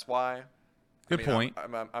 maybe that's why. Good point.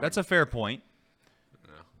 I'm that's a fair point.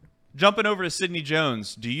 Jumping over to Sidney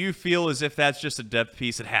Jones, do you feel as if that's just a depth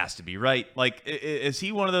piece? It has to be, right? Like, is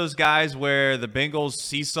he one of those guys where the Bengals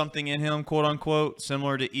see something in him, quote unquote,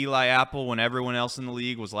 similar to Eli Apple when everyone else in the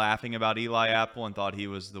league was laughing about Eli Apple and thought he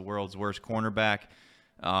was the world's worst cornerback?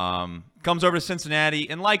 Comes over to Cincinnati,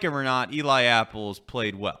 and like him or not, Eli Apple's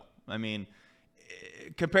played well. I mean,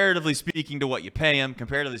 comparatively speaking to what you pay him,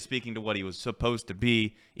 comparatively speaking to what he was supposed to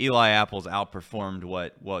be, Eli Apple's outperformed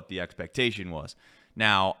what the expectation was.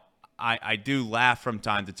 Now, I do laugh from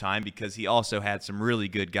time to time because he also had some really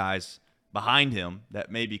good guys behind him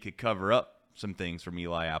that maybe could cover up some things from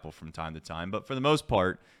Eli Apple from time to time. But for the most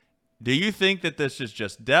part, do you think that this is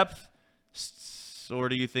just depth, or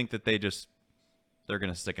do you think that they're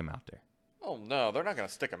going to stick him out there? Oh, no, they're not going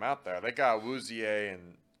to stick him out there. They got Wouzier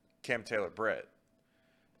and Cam Taylor-Britt.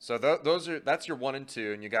 So that's your 1 and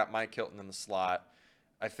 2, and you got Mike Hilton in the slot.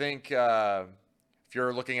 I think if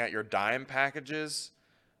you're looking at your dime packages,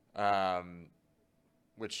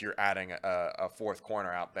 which you're adding a fourth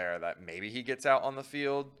corner out there that maybe he gets out on the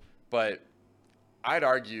field, but I'd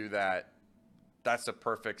argue that that's a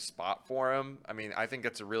perfect spot for him. I mean, I think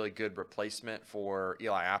it's a really good replacement for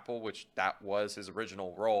Eli Apple, which that was his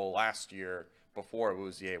original role last year before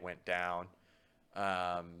Wouzier went down.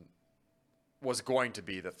 Was going to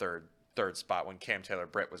be the third spot when Cam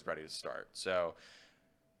Taylor-Britt was ready to start. So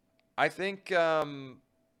I think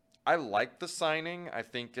I like the signing. I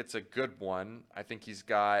think it's a good one. I think he's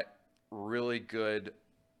got really good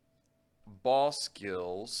ball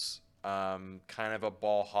skills, kind of a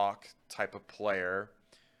ball hawk type of player,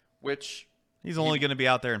 which he's only going to be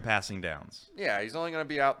out there in passing downs. Yeah, he's only going to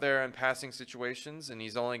be out there in passing situations, and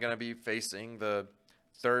he's only going to be facing the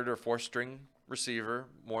third or fourth string receiver,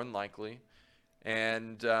 more than likely.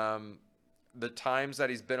 And the times that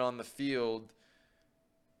he's been on the field,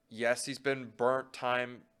 yes, he's been burnt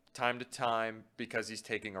time to time because he's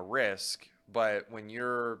taking a risk. But when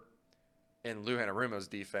you're in Lou Anarumo's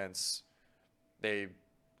defense, they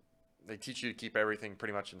teach you to keep everything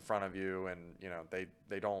pretty much in front of you, and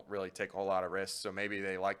they don't really take a whole lot of risks. So maybe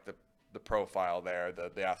they like the profile there,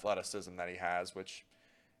 the athleticism that he has, which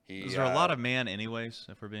he. Is there a lot of man, anyways?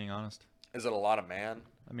 If we're being honest. Is it a lot of man?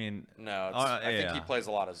 I mean, no. I think he plays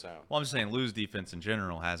a lot of zone. Well, I'm just saying Lou's defense in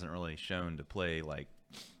general hasn't really shown to play like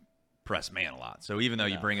press man a lot. So even though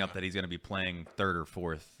you bring up that he's going to be playing third or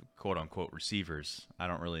fourth quote unquote receivers, I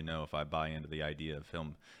don't really know if I buy into the idea of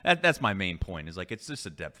him. That's my main point. Is like it's just a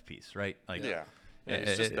depth piece, right? Like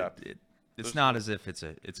it's just depth. It's not as if it's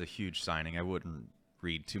a huge signing. I wouldn't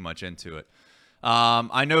read too much into it.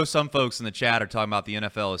 I know some folks in the chat are talking about the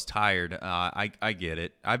NFL is tired. I get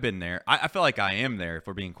it. I've been there. I feel like I am there, if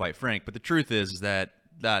we're being quite frank. But the truth is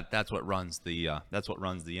that's what runs the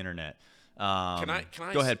internet. Can I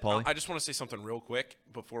go ahead, Paulie? I just want to say something real quick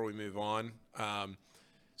before we move on.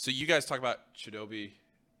 So you guys talk about Chidobe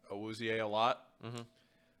Awuzie a lot. Mm-hmm.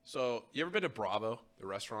 So you ever been to Bravo, the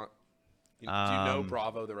restaurant? Do you know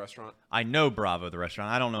Bravo, the restaurant? I know Bravo, the restaurant.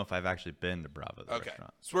 I don't know if I've actually been to Bravo, the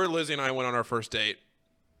restaurant. It's where Lizzie and I went on our first date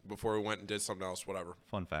before we went and did something else, whatever.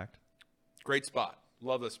 Fun fact. Great spot.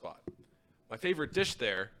 Love this spot. My favorite dish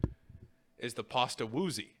there is the pasta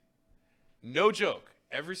woozy. No joke.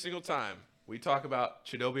 Every single time we talk about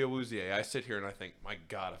Chidobe Awuzie, I sit here and I think, my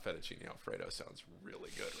God, a fettuccine Alfredo sounds really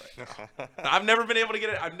good right now. I've never been able to get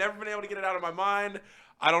it out of my mind.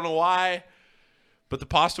 I don't know why. But the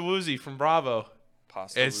pasta woozy from Bravo,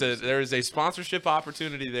 there is a sponsorship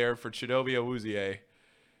opportunity there for Chidobe Awuzie,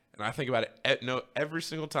 and I think about it every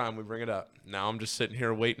single time we bring it up. Now I'm just sitting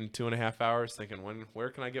here waiting 2.5 hours, thinking, where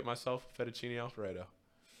can I get myself a fettuccine Alfredo?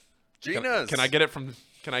 Gina's. Can I get it from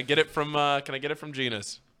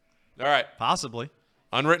Gina's? All right, possibly.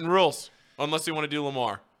 Unwritten rules, unless you want to do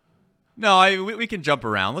Lamar. No, we can jump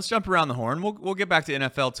around. Let's jump around the horn. We'll get back to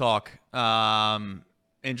NFL talk.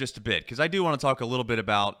 In just a bit, because I do want to talk a little bit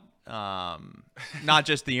about not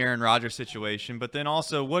just the Aaron Rodgers situation, but then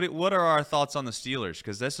also what are our thoughts on the Steelers?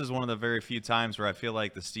 Because this is one of the very few times where I feel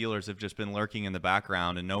like the Steelers have just been lurking in the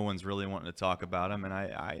background and no one's really wanting to talk about them. And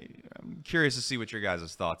I'm curious to see what your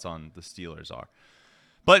guys' thoughts on the Steelers are.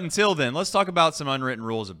 But until then, let's talk about some unwritten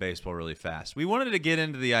rules of baseball really fast. We wanted to get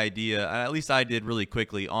into the idea, at least I did really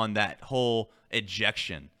quickly, on that whole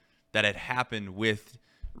ejection that had happened with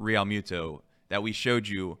Real Muto that we showed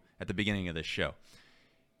you at the beginning of this show.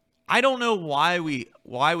 I don't know why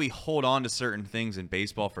we hold on to certain things in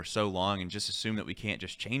baseball for so long and just assume that we can't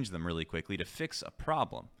just change them really quickly to fix a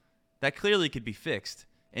problem that clearly could be fixed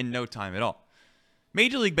in no time at all.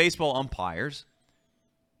 Major League Baseball umpires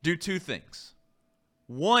do two things.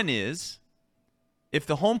 One is if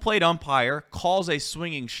the home plate umpire calls a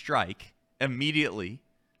swinging strike immediately,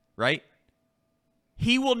 right?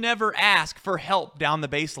 He will never ask for help down the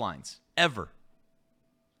baselines, ever.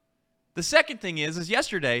 The second thing is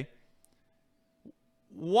yesterday,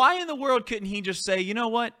 why in the world couldn't he just say, you know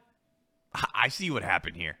what? I see what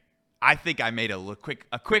happened here. I think I made a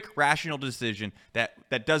quick rational decision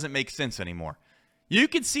that doesn't make sense anymore. You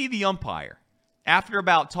could see the umpire after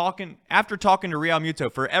talking to Real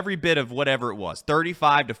Muto for every bit of whatever it was,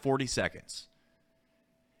 35 to 40 seconds,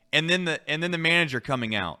 and then the manager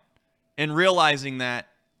coming out and realizing that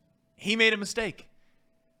he made a mistake.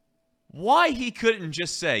 Why he couldn't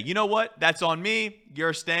just say, you know what, that's on me,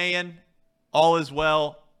 you're staying, all is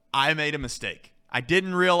well, I made a mistake. I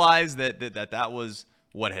didn't realize that was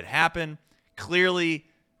what had happened. Clearly,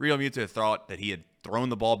 Real Muto thought that he had thrown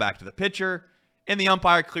the ball back to the pitcher, and the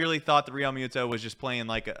umpire clearly thought that Real Muto was just playing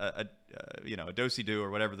like a do-si-do or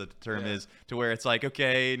whatever the term is, to where it's like,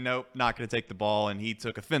 okay, nope, not going to take the ball, and he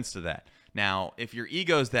took offense to that. Now, if your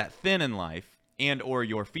ego's that thin in life, and or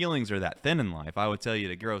your feelings are that thin in life, I would tell you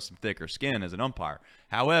to grow some thicker skin as an umpire.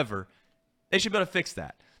 However, they should be able to fix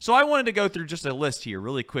that. So I wanted to go through just a list here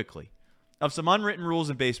really quickly of some unwritten rules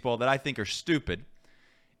in baseball that I think are stupid.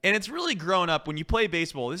 And it's really grown up when you play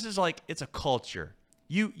baseball. This is like, it's a culture.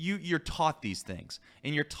 You're taught these things,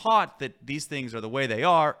 and you're taught that these things are the way they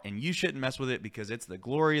are, and you shouldn't mess with it because it's the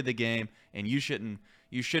glory of the game, and you shouldn't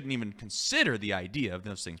even consider the idea of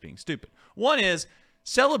those things being stupid. One is,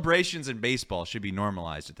 celebrations in baseball should be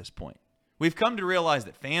normalized at this point. We've come to realize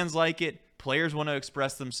that fans like it, players want to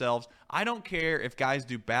express themselves. I don't care if guys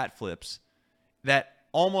do bat flips that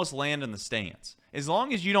almost land in the stands. As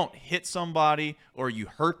long as you don't hit somebody or you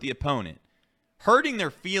hurt the opponent, hurting their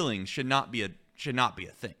feelings should not be a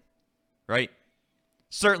thing, right?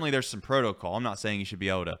 Certainly there's some protocol. I'm not saying you should be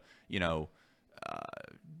able to,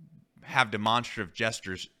 have demonstrative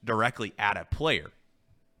gestures directly at a player.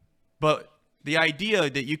 But the idea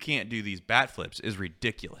that you can't do these bat flips is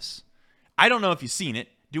ridiculous. I don't know if you've seen it.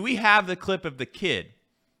 Do we have the clip of the kid?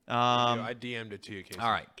 I DM'd it to you, Casey.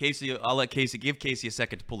 All right, Casey, I'll let give Casey a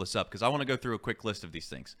second to pull this up because I want to go through a quick list of these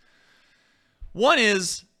things. One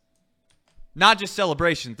is not just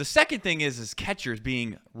celebrations. The second thing is catchers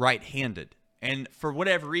being right-handed. And for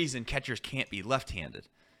whatever reason, catchers can't be left-handed.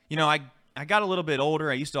 I got a little bit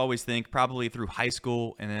older. I used to always think, probably through high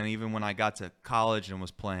school, and then even when I got to college and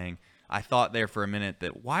was playing, I thought there for a minute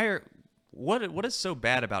that what is so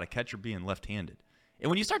bad about a catcher being left-handed? And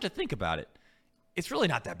when you start to think about it, it's really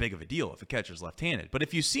not that big of a deal if a catcher's left-handed. But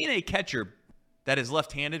if you've seen a catcher that is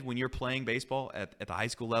left-handed when you're playing baseball at the high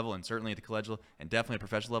school level and certainly at the collegiate level and definitely at the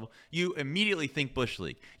professional level, you immediately think Bush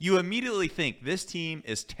League. You immediately think this team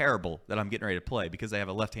is terrible that I'm getting ready to play because they have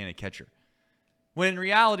a left-handed catcher. When in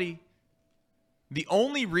reality, the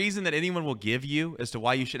only reason that anyone will give you as to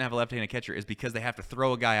why you shouldn't have a left-handed catcher is because they have to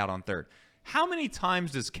throw a guy out on third. How many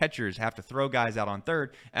times does catchers have to throw guys out on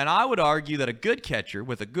third? And I would argue that a good catcher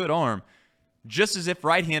with a good arm, just as if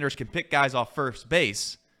right-handers can pick guys off first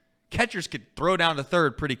base, catchers could throw down to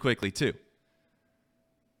third pretty quickly too.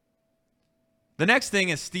 The next thing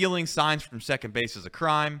is stealing signs from second base is a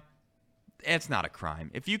crime. It's not a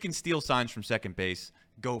crime. If you can steal signs from second base,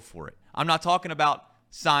 go for it. I'm not talking about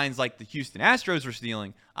signs like the Houston Astros were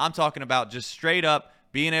stealing. I'm talking about just straight up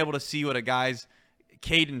being able to see what a guy's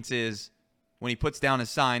cadence is when he puts down his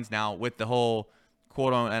signs now with the whole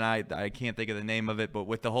quote on, and I can't think of the name of it, but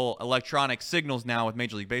with the whole electronic signals now with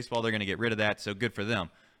Major League Baseball, they're going to get rid of that, so good for them.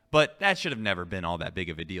 But that should have never been all that big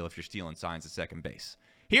of a deal if you're stealing signs at second base.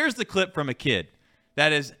 Here's the clip from a kid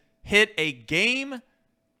that has hit a game.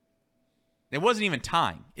 It wasn't even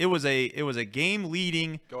tying. It was a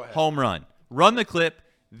game-leading home run. Run the clip.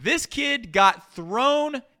 This kid got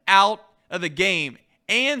thrown out of the game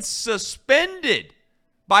and suspended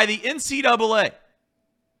by the NCAA.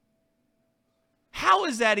 How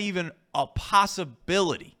is that even a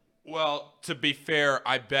possibility? Well, to be fair,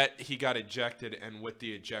 I bet he got ejected, and with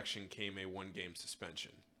the ejection came a one-game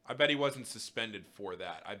suspension. I bet he wasn't suspended for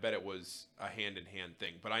that. I bet it was a hand-in-hand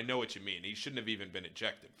thing. But I know what you mean. He shouldn't have even been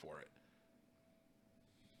ejected for it.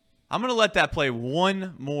 I'm going to let that play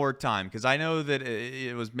one more time because I know that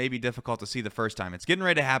it was maybe difficult to see the first time. It's getting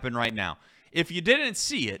ready to happen right now. If you didn't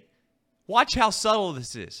see it, watch how subtle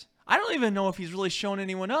this is. I don't even know if he's really showing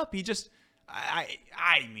anyone up. He just,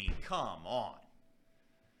 I mean, come on.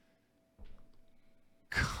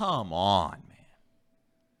 Come on, man.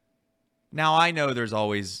 Now, I know there's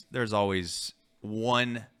always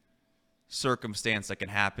one circumstance that can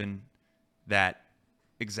happen that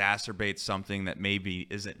exacerbates something that maybe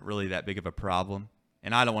isn't really that big of a problem.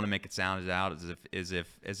 And I don't want to make it sound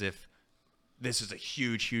as if this is a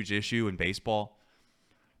huge issue in baseball.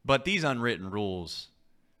 But these unwritten rules,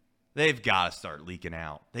 they've got to start leaking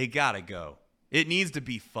out. They got to go. It needs to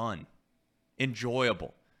be fun,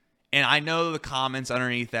 enjoyable. And I know the comments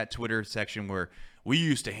underneath that Twitter section where we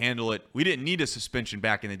used to handle it. We didn't need a suspension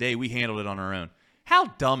back in the day. We handled it on our own. How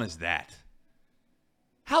dumb is that?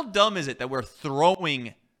 How dumb is it that we're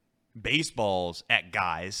throwing baseballs at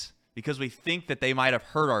guys because we think that they might have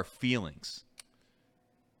hurt our feelings?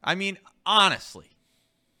 I mean, honestly,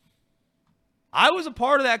 I was a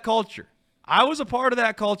part of that culture. I was a part of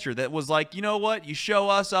that culture that was like, you know what? You show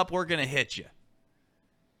us up, we're going to hit you.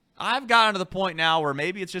 I've gotten to the point now where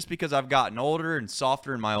maybe it's just because I've gotten older and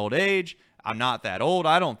softer in my old age. I'm not that old,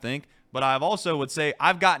 I don't think. But I've also would say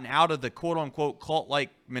I've gotten out of the quote-unquote cult-like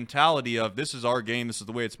mentality of this is our game, this is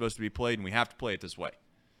the way it's supposed to be played, and we have to play it this way.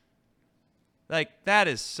 Like, that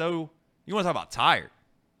is so – you want to talk about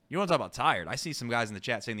tired. I see some guys in the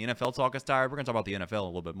chat saying the NFL talk is tired. We're going to talk about the NFL a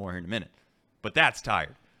little bit more here in a minute. But that's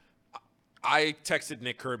tired. I texted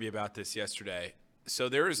Nick Kirby about this yesterday. So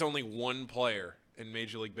there is only one player in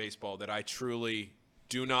Major League Baseball that I truly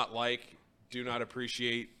do not like, do not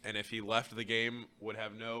appreciate, and if he left the game would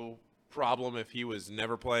have no problem if he was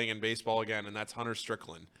never playing in baseball again, and that's Hunter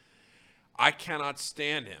Strickland. I cannot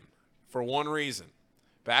stand him for one reason.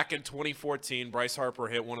 Back in 2014, Bryce Harper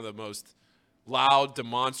hit one of the most loud,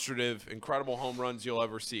 demonstrative, incredible home runs you'll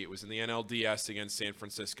ever see. It was in the NLDS against San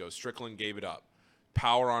Francisco. Strickland gave it up.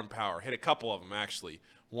 Power on power. Hit a couple of them, actually.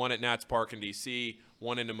 One at Nats Park in D.C.,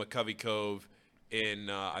 one into McCovey Cove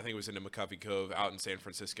I think it was into McCovey Cove out in San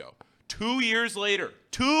Francisco. 2 years later,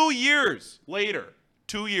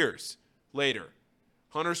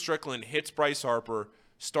 Hunter Strickland hits Bryce Harper,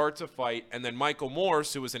 starts a fight, and then Michael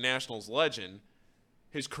Morse, who was a Nationals legend,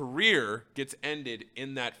 his career gets ended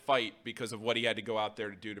in that fight because of what he had to go out there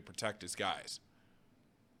to do to protect his guys.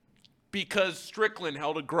 Because Strickland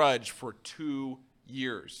held a grudge for 2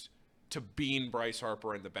 years to bean Bryce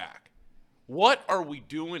Harper in the back. What are we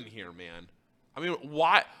doing here, man? I mean,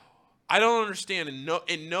 why? I don't understand.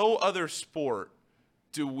 In no other sport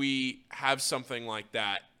do we have something like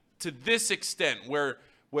that to this extent where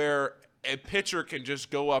a pitcher can just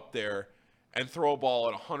go up there and throw a ball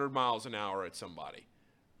at 100 miles an hour at somebody.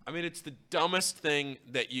 I mean, it's the dumbest thing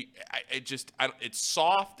that it's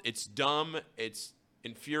soft, it's dumb, it's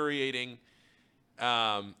infuriating.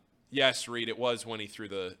 Yes, Reed, it was when he threw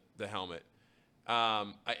the helmet.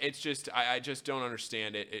 I just don't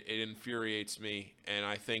understand it. It infuriates me, and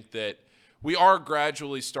I think that we are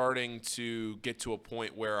gradually starting to get to a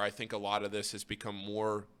point where I think a lot of this has become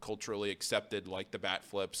more culturally accepted, like the bat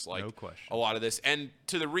flips, like no question. A lot of this. And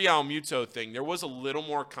to the Real Muto thing, there was a little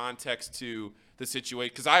more context to the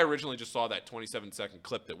situation, because I originally just saw that 27-second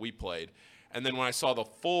clip that we played, and then when I saw the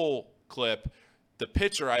full clip, the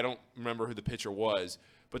pitcher, I don't remember who the pitcher was,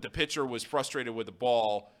 but the pitcher was frustrated with the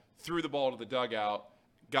ball, threw the ball to the dugout,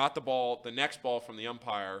 got the next ball from the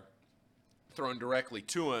umpire thrown directly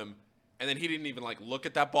to him, and then he didn't even look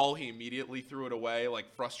at that ball. He immediately threw it away,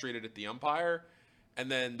 frustrated at the umpire.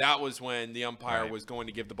 And then that was when the umpire was going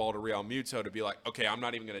to give the ball to Real Muto to be like, okay, I'm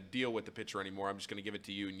not even going to deal with the pitcher anymore. I'm just going to give it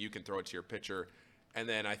to you, and you can throw it to your pitcher. And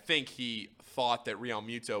then I think he thought that Real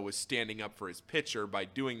Muto was standing up for his pitcher by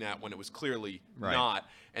doing that when it was clearly not.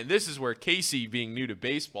 And this is where Casey, being new to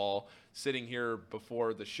baseball, sitting here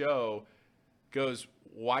before the show, goes,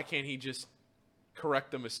 why can't he just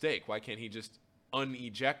correct the mistake? Why can't he just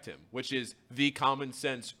uneject him, which is the common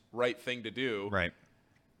sense right thing to do. Right.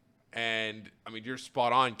 And I mean, you're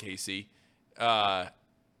spot on, Casey. So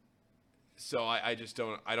I just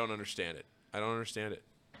don't understand it. I don't understand it.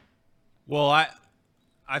 Well, I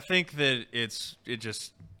think that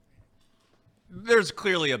there's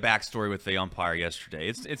clearly a backstory with the umpire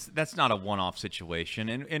yesterday. That's not a one-off situation.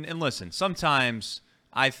 And listen, sometimes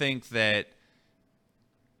I think that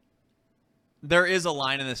there is a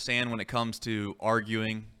line in the sand when it comes to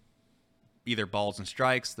arguing either balls and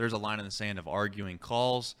strikes. There's a line in the sand of arguing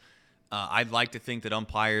calls. I'd like to think that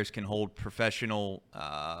umpires can hold a professional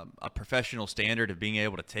standard of being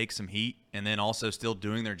able to take some heat and then also still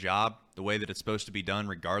doing their job the way that it's supposed to be done,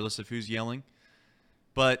 regardless of who's yelling.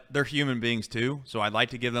 But they're human beings too, so I'd like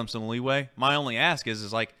to give them some leeway. My only ask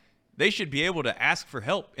is they should be able to ask for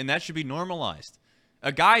help, and that should be normalized.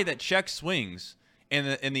 A guy that checks swings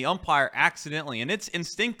and the umpire accidentally, and it's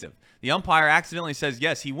instinctive, the umpire accidentally says,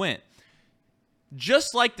 yes, he went.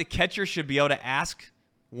 Just like the catcher should be able to ask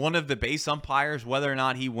one of the base umpires whether or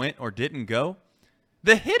not he went or didn't go,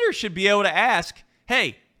 the hitter should be able to ask,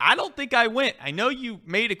 hey, I don't think I went. I know you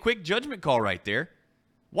made a quick judgment call right there.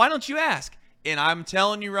 Why don't you ask? And I'm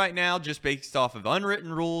telling you right now, just based off of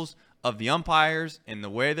unwritten rules of the umpires and the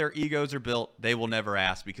way their egos are built, they will never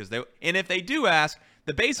ask and if they do ask,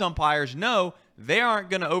 the base umpires know they aren't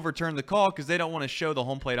going to overturn the call because they don't want to show the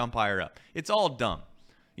home plate umpire up. It's all dumb.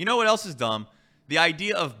 You know what else is dumb? The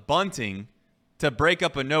idea of bunting to break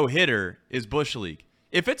up a no-hitter is Bush League.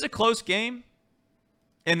 If it's a close game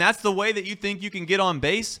and that's the way that you think you can get on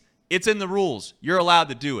base, it's in the rules. You're allowed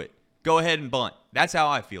to do it. Go ahead and bunt. That's how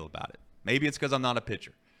I feel about it. Maybe it's because I'm not a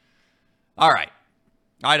pitcher. All right.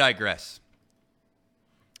 I digress.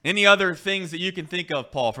 Any other things that you can think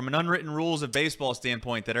of, Paul, from an unwritten rules of baseball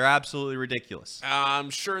standpoint that are absolutely ridiculous? I'm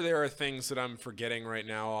sure there are things that I'm forgetting right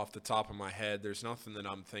now off the top of my head. There's nothing that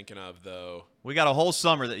I'm thinking of, though. We got a whole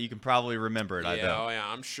summer that you can probably remember it, I bet. Oh, yeah,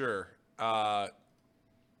 I'm sure.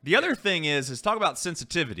 The other thing is talk about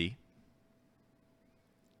sensitivity.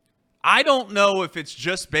 I don't know if it's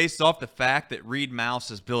just based off the fact that Reed Mouse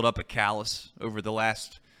has built up a callus over the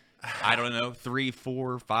last, 3,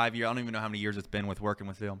 4, 5 years. I don't even know how many years it's been with working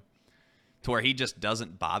with him, to where he just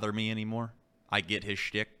doesn't bother me anymore. I get his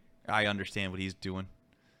shtick. I understand what he's doing.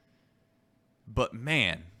 But,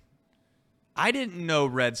 man, I didn't know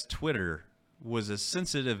Red's Twitter was as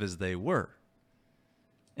sensitive as they were.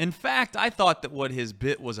 In fact, I thought that what his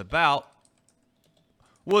bit was about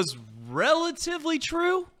was relatively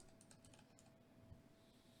true.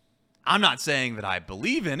 I'm not saying that I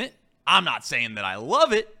believe in it. I'm not saying that I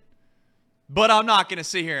love it. But I'm not going to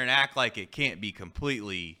sit here and act like it can't be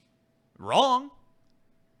completely wrong.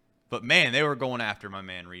 But, man, they were going after my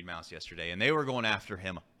man Reed Mouse yesterday, and they were going after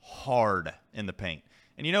him hard in the paint.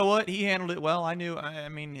 And you know what? He handled it well. I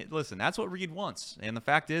mean, listen, that's what Reed wants. And the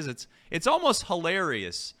fact is, it's almost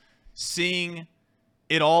hilarious seeing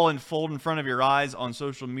it all unfold in front of your eyes on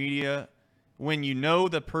social media when you know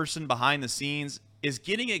the person behind the scenes is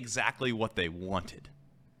getting exactly what they wanted.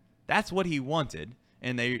 That's what he wanted,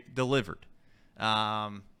 and they delivered.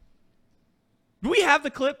 Do we have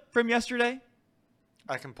the clip from yesterday?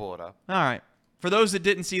 I can pull it up. All right. For those that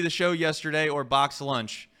didn't see the show yesterday or box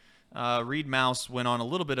lunch, Reed Mouse went on a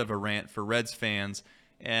little bit of a rant for Reds fans,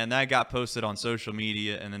 and that got posted on social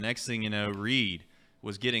media. And the next thing you know, Reed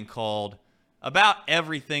was getting called about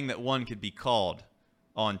everything that one could be called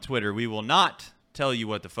on Twitter. We will not tell you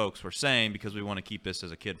what the folks were saying because we want to keep this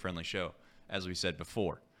as a kid-friendly show, as we said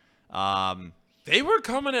before. They were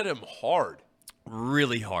coming at him hard.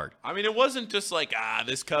 Really hard. I mean, it wasn't just like,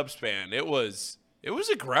 this Cubs fan. It was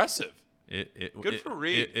aggressive. Good for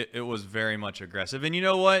Reed. It was very much aggressive. And you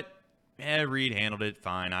know what? Reed handled it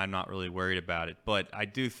fine. I'm not really worried about it. But I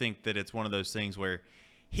do think that it's one of those things where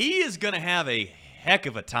he is going to have a heck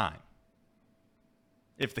of a time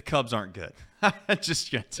if the Cubs aren't good. I'm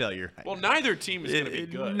just going to tell you right Well, now. neither team is going to be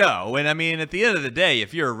good. No. And I mean, at the end of the day,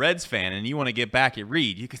 if you're a Reds fan and you want to get back at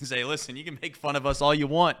Reed, you can say, listen, you can make fun of us all you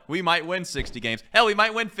want. We might win 60 games. Hell, we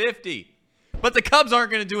might win 50. But the Cubs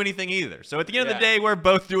aren't going to do anything either. So at the end of the day, we're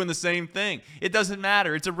both doing the same thing. It doesn't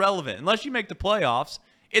matter. It's irrelevant. Unless you make the playoffs,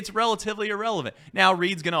 it's relatively irrelevant. Now,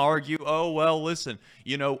 Reed's going to argue, oh, well, listen,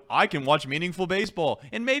 I can watch meaningful baseball.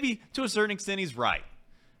 And maybe to a certain extent he's right.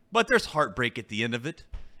 But there's heartbreak at the end of it.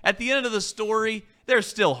 At the end of the story, there's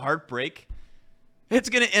still heartbreak. It's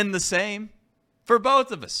going to end the same for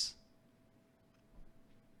both of us.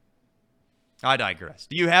 I digress.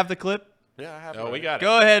 Do you have the clip? Yeah, I have No, it. we got it.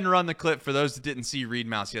 Go ahead and run the clip for those that didn't see Reed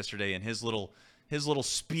Mouse yesterday and his little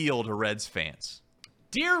spiel to Reds fans.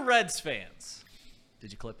 Dear Reds fans,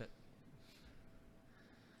 did you clip it?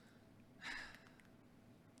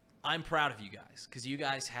 I'm proud of you guys because you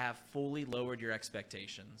guys have fully lowered your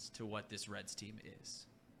expectations to what this Reds team is.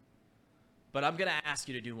 But I'm going to ask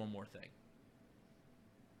you to do one more thing.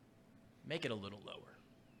 Make it a little lower.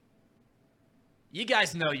 You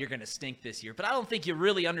guys know you're going to stink this year, but I don't think you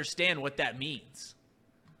really understand what that means.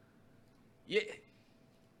 You're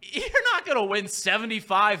not going to win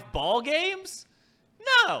 75 ball games?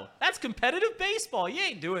 No, that's competitive baseball. You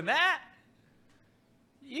ain't doing that.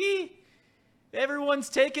 Everyone's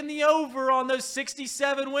taking the over on those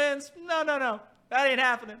 67 wins. No. That ain't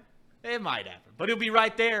happening. It might happen, but it'll be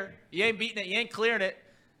right there. You ain't beating it. You ain't clearing it.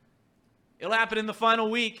 It'll happen in the final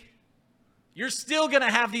week. You're still going to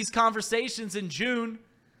have these conversations in June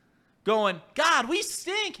going, God, we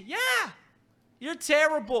stink. Yeah, you're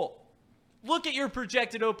terrible. Look at your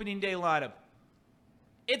projected opening day lineup.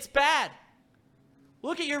 It's bad.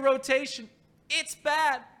 Look at your rotation. It's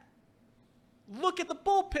bad. Look at the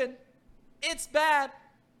bullpen. It's bad.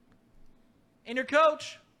 And your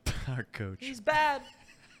coach. Our coach. He's bad.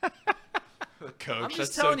 Coach, I'm just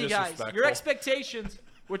that's telling so you guys, disrespectful. your expectations,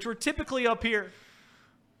 which were typically up here,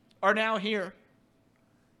 are now here.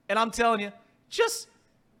 And I'm telling you, just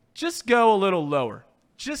go a little lower.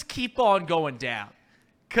 Just keep on going down.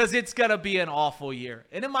 Because it's going to be an awful year.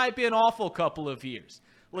 And it might be an awful couple of years.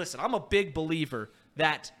 Listen, I'm a big believer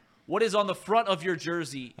that what is on the front of your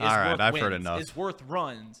jersey is worth I've wins, heard enough. is worth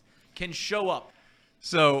runs, can show up.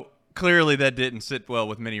 So clearly that didn't sit well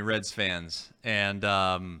with many Reds fans. And,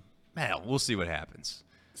 we'll see what happens.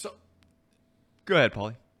 So Go ahead,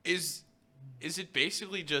 Paulie. is it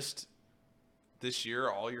basically just this year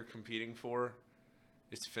all you're competing for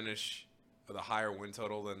is to finish with a higher win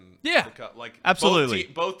total than Yeah, the Cubs? Like absolutely.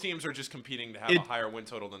 Both teams are just competing to have a higher win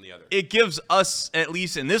total than the other. It gives us, at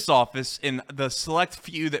least in this office, in the select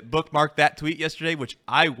few that bookmarked that tweet yesterday, which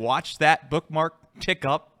I watched that bookmark tick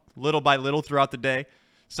up little by little throughout the day.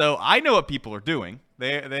 So I know what people are doing.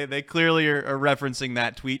 They clearly are referencing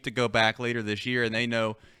that tweet to go back later this year, and they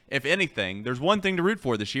know, if anything, there's one thing to root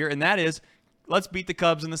for this year, and that is let's beat the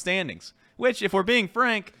Cubs in the standings. Which, if we're being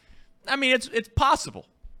frank, I mean it's possible.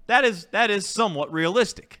 That is somewhat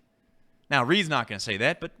realistic. Now, Reed's not going to say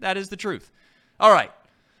that, but that is the truth. All right.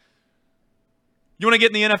 You want to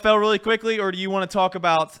get in the NFL really quickly, or do you want to talk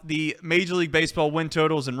about the Major League Baseball win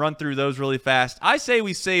totals and run through those really fast? I say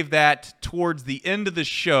we save that towards the end of the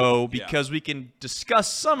show because we can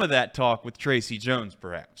discuss some of that talk with Tracy Jones,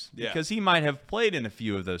 perhaps, because he might have played in a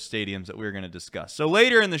few of those stadiums that we're going to discuss. So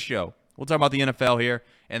later in the show, we'll talk about the NFL here,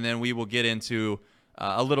 and then we will get into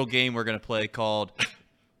a little game we're going to play called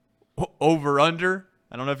Over-Under.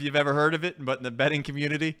 I don't know if you've ever heard of it, but in the betting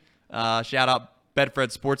community, shout out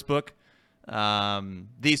Betfred Sportsbook.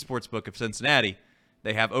 The Sportsbook of Cincinnati.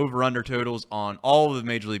 They have over-under totals on all of the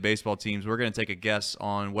Major League Baseball teams. We're going to take a guess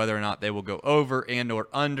on whether or not they will go over and or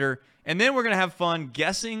under. And then we're going to have fun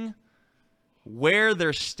guessing where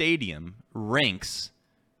their stadium ranks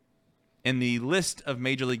in the list of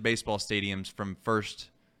Major League Baseball stadiums from first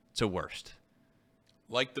to worst.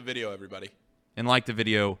 Like the video, everybody. And like the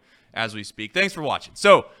video as we speak. Thanks for watching.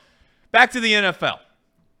 So, back to the NFL.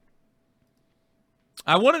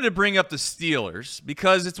 I wanted to bring up the Steelers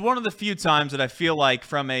because it's one of the few times that I feel like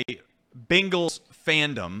from a Bengals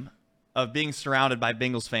fandom of being surrounded by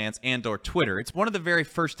Bengals fans and or Twitter, it's one of the very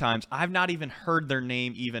first times I've not even heard their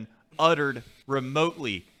name even uttered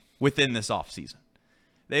remotely within this offseason.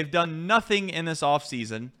 They've done nothing in this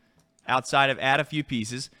offseason outside of add a few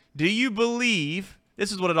pieces. Do you believe,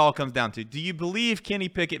 this is what it all comes down to, do you believe Kenny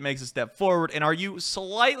Pickett makes a step forward, and are you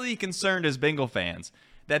slightly concerned as Bengal fans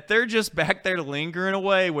that they're just back there lingering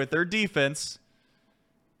away with their defense,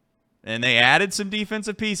 and they added some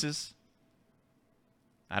defensive pieces?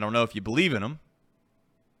 I don't know if you believe in them,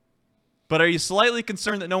 but are you slightly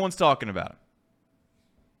concerned that no one's talking about them?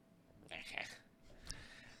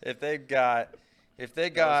 If they got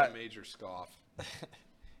That was a major scoff.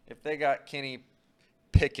 if they got Kenny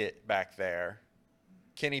Pickett back there,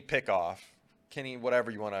 Kenny Pickoff, Kenny whatever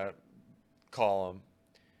you want to call him,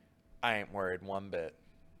 I ain't worried one bit.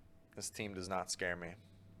 This team does not scare me.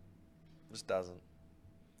 Just doesn't.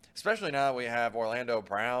 Especially now that we have Orlando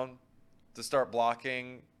Brown to start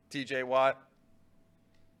blocking TJ Watt.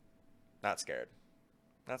 Not scared.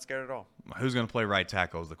 Not scared at all. Who's going to play right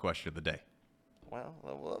tackle is the question of the day.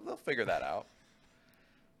 Well, they'll figure that out.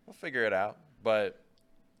 We'll figure it out. But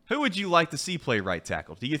who would you like to see play right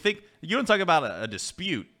tackle? Do you think – you don't talk about a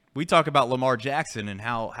dispute. We talk about Lamar Jackson and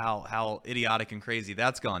how idiotic and crazy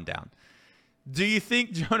that's gone down. Do you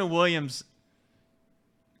think Jonah Williams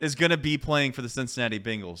is going to be playing for the Cincinnati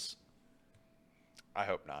Bengals? I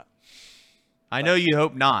hope not. I know you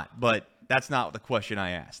hope not, but that's not the question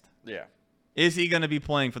I asked. Yeah. Is he going to be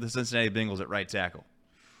playing for the Cincinnati Bengals at right tackle?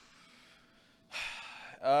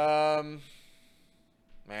 Man,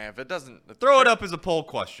 if it doesn't... Throw it up as a poll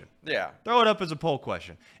question. Yeah. Throw it up as a poll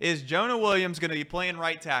question. Is Jonah Williams going to be playing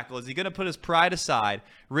right tackle? Is he going to put his pride aside,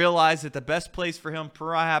 realize that the best place for him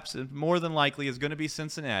perhaps more than likely is going to be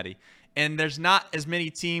Cincinnati, and there's not as many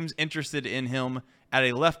teams interested in him at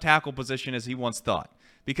a left tackle position as he once thought?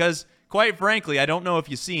 Because, quite frankly, I don't know if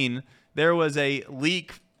you've seen, there was a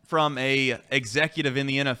leak from a executive in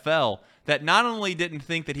the NFL that not only didn't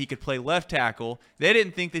think that he could play left tackle, they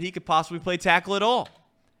didn't think that he could possibly play tackle at all.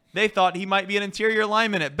 They thought he might be an interior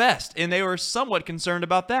lineman at best, and they were somewhat concerned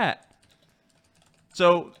about that.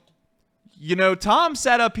 So, you know, Thom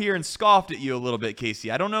sat up here and scoffed at you a little bit,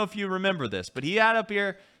 Casey. I don't know if you remember this, but he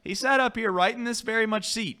sat up here right in this very much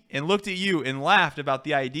seat and looked at you and laughed about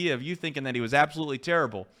the idea of you thinking that he was absolutely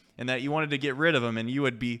terrible and that you wanted to get rid of him, and you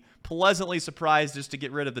would be pleasantly surprised just to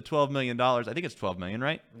get rid of the $12 million. I think it's $12 million,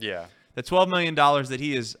 right? Yeah. The $12 million that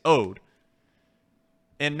he is owed.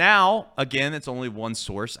 And now, again, it's only one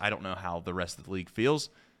source. I don't know how the rest of the league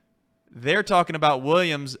feels. They're talking about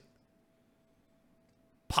Williams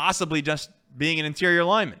possibly just being an interior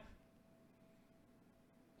lineman.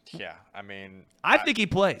 Yeah, I mean... I think he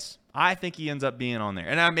plays. I think he ends up being on there.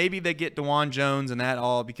 And maybe they get DeJuan Jones and that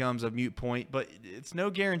all becomes a moot point, but it's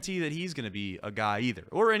no guarantee that he's going to be a guy either.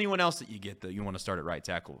 Or anyone else that you get that you want to start at right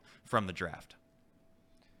tackle from the draft.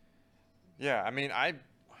 Yeah, I mean, I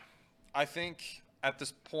think... at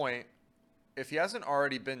this point, if he hasn't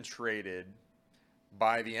already been traded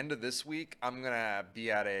by the end of this week, I'm going to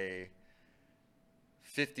be at a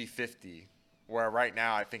 50-50 where right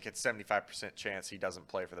now I think it's 75% chance he doesn't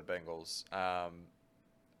play for the Bengals.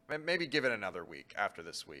 Maybe give it another week after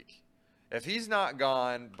this week. If he's not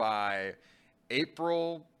gone by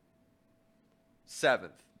April 7th,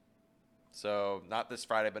 so not this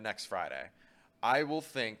Friday but next Friday, I will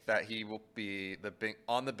think that he will be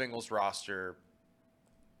on the Bengals roster.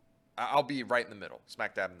 I'll be right in the middle,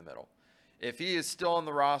 smack dab in the middle. If he is still on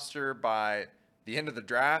the roster by the end of the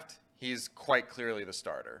draft, he's quite clearly the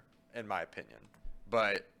starter, in my opinion.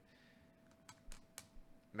 But,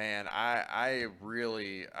 man, I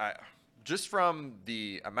really just from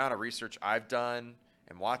the amount of research I've done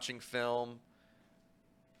and watching film,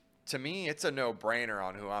 to me, it's a no-brainer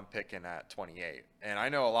on who I'm picking at 28. And I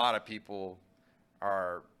know a lot of people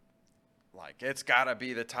are like, it's got to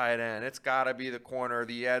be the tight end. It's got to be the corner,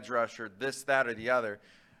 the edge rusher, this, that, or the other.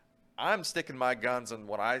 I'm sticking my guns on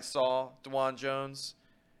what I saw, DeJuan Jones.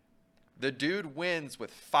 The dude wins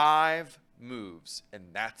with 5 moves, and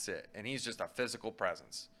that's it. And he's just a physical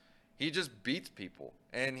presence. He just beats people.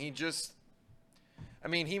 And he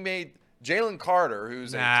made Jalen Carter,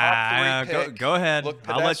 who's a top 3 pick. Go ahead. Look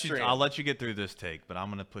I'll pedestrian. let you get through this take, but I'm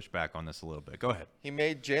going to push back on this a little bit. Go ahead. He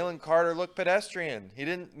made Jalen Carter look pedestrian. He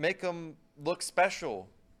didn't make him look special.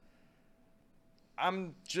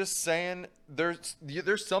 I'm just saying there's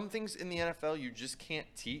some things in the NFL you just can't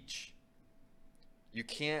teach. You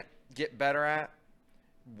can't get better at.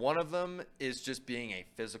 One of them is just being a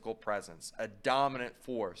physical presence, a dominant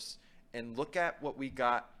force. And look at what we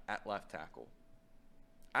got at left tackle.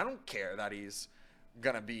 I don't care that he's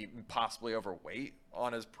going to be possibly overweight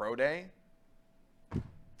on his pro day.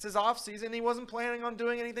 It's his off season. He wasn't planning on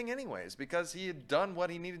doing anything anyways because he had done what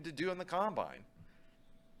he needed to do in the combine.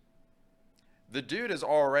 The dude has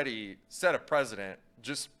already set a precedent,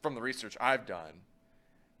 just from the research I've done,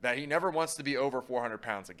 that he never wants to be over 400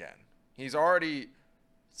 pounds again. He's already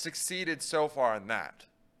succeeded so far in that.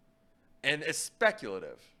 And it's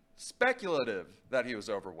speculative that he was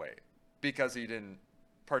overweight because he didn't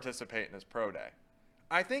participate in his pro day.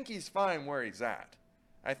 I think he's fine where he's at.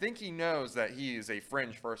 I think he knows that he is a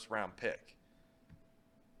fringe first-round pick.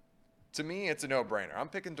 To me, it's a no-brainer. I'm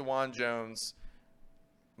picking DeJuan Jones.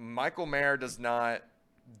 Michael Mayer does not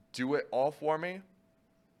do it all for me.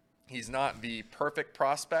 He's not the perfect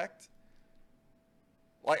prospect.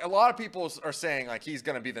 Like, a lot of people are saying, like, he's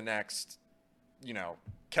going to be the next,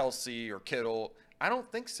 Kelsey or Kittle. I don't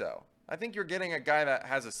think so. I think you're getting a guy that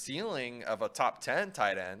has a ceiling of a top 10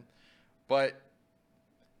 tight end, but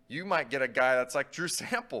you might get a guy that's like Drew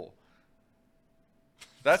Sample.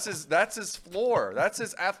 That's his floor. That's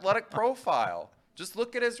his athletic profile. Just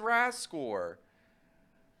look at his RAS score.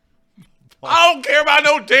 I don't care about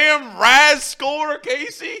no damn RAS score,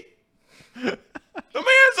 Casey. The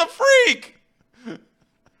man's a freak.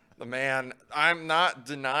 The man, I'm not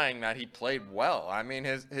denying that he played well. I mean,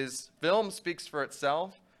 his film speaks for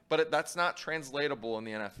itself, but that's not translatable in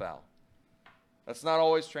the NFL. That's not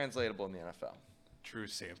always translatable in the NFL. True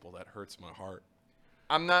Sample, that hurts my heart.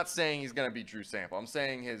 I'm not saying he's going to be Drew Sample. I'm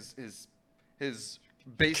saying his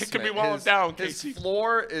basement, Kicking me while I'm down, his Casey.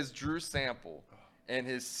 floor is Drew Sample, and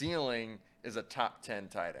his ceiling is a top 10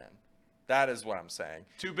 tight end. That is what I'm saying.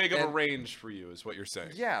 Too big of a range for you is what you're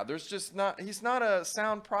saying. Yeah, he's not a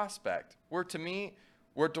sound prospect. Where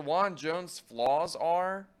DeJuan Jones' flaws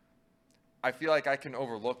are, I feel like I can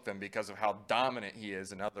overlook them because of how dominant he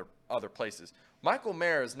is in other places. Michael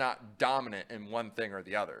Mayer is not dominant in one thing or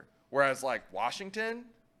the other. Whereas like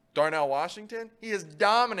Darnell Washington, he is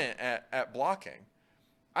dominant at blocking.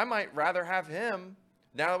 I might rather have him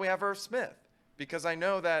now that we have Irv Smith because I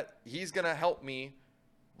know that he's going to help me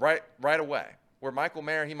right away. Where Michael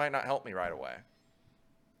Mayer, he might not help me right away.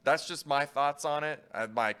 That's just my thoughts on it.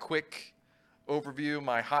 My quick overview,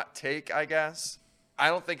 my hot take, I guess. I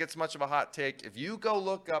don't think it's much of a hot take. If you go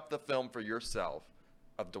look up the film for yourself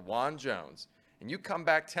of DeJuan Jones and you come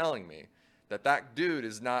back telling me that dude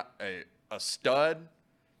is not a stud,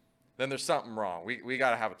 then there's something wrong. We got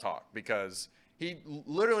to have a talk because he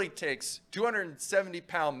literally takes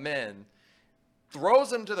 270-pound men, throws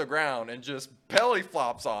them to the ground, and just belly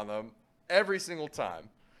flops on them every single time.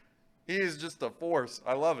 He is just a force.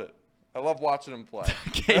 I love it. I love watching him play.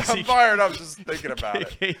 Casey, I'm fired up just thinking about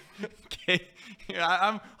it.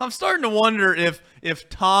 I'm starting to wonder if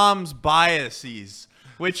Tom's biases,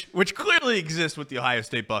 which clearly exist with the Ohio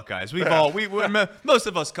State Buckeyes, most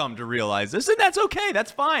of us come to realize this, and that's okay.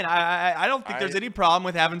 That's fine. I don't think there's any problem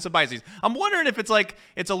with having some biases. I'm wondering if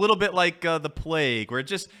it's a little bit like the plague, where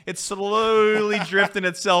it's slowly drifting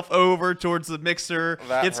itself over towards the mixer.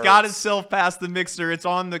 It's got itself past the mixer. It's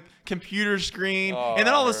on the computer screen, and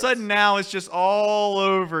then all of a sudden now it's just all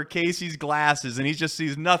over Casey's glasses, and he just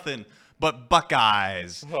sees nothing but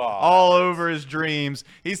Buckeyes Oh, all over his dreams.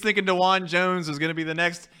 He's thinking DeJuan Jones is going to be the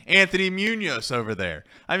next Anthony Munoz over there.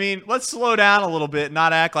 I mean, let's slow down a little bit and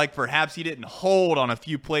not act like perhaps he didn't hold on a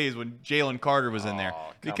few plays when Jalen Carter was in there.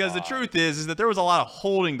 Because the truth is that there was a lot of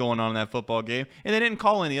holding going on in that football game, and they didn't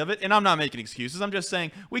call any of it. And I'm not making excuses. I'm just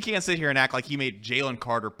saying we can't sit here and act like he made Jalen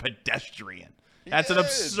Carter pedestrian. That's an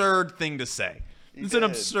absurd thing to say. It's an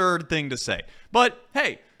absurd thing to say. But,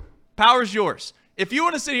 hey, power's yours. If you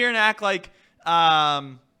want to sit here and act like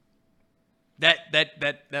that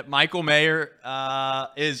Michael Mayer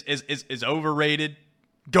is overrated,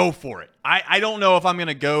 go for it. I don't know if I'm going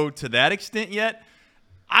to go to that extent yet.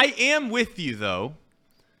 I am with you, though,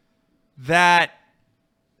 that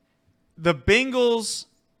the Bengals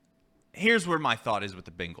 – here's where my thought is with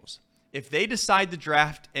the Bengals. If they decide to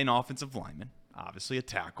draft an offensive lineman, obviously a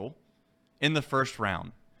tackle, in the first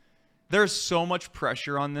round, there's so much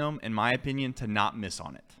pressure on them, in my opinion, to not miss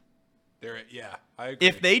on it. I agree.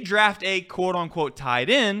 If they draft a quote-unquote tight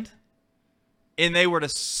end and they were to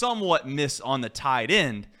somewhat miss on the tight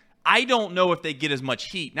end, I don't know if they get as much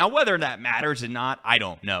heat. Now, whether that matters or not, I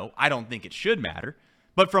don't know. I don't think it should matter.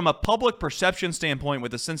 But from a public perception standpoint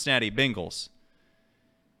with the Cincinnati Bengals,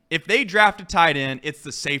 if they draft a tight end, it's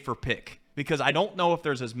the safer pick because I don't know if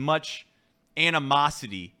there's as much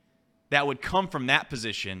animosity that would come from that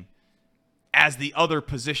position as the other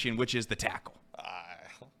position, which is the tackle.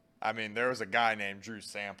 I mean, there was a guy named Drew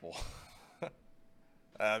Sample.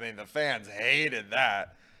 I mean, the fans hated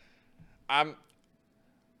that.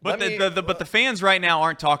 But the fans right now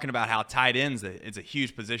aren't talking about how tight ends is a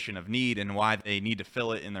huge position of need and why they need to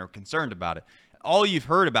fill it, and they're concerned about it. All you've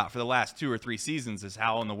heard about for the last 2 or 3 seasons is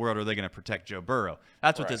how in the world are they going to protect Joe Burrow.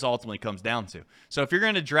 That's what this ultimately comes down to. So if you're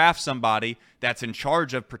going to draft somebody that's in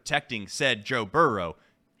charge of protecting said Joe Burrow,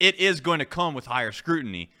 it is going to come with higher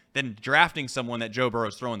scrutiny than drafting someone that Joe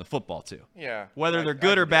Burrow's throwing the football to. Yeah. Whether they're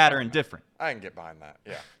good or bad or indifferent. I can get behind that.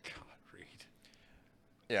 Yeah. God, Reed.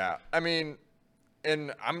 Yeah. I mean,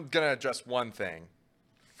 and I'm going to address one thing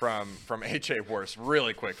from H.A. Worst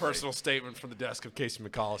really quickly. Personal statement from the desk of Casey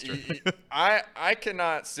McCollister. I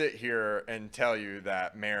cannot sit here and tell you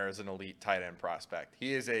that Mayer is an elite tight end prospect.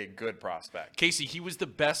 He is a good prospect. Casey, he was the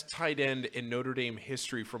best tight end in Notre Dame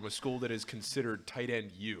history from a school that is considered tight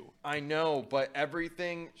end U. I know, but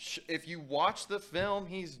everything, if you watch the film,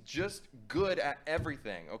 he's just good at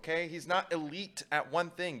everything, okay? He's not elite at one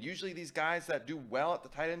thing. Usually these guys that do well at the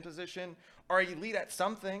tight end position are elite at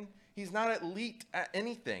something. He's not elite at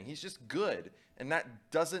anything. He's just good, and that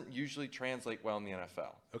doesn't usually translate well in the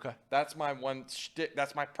NFL. Okay. That's my one shtick.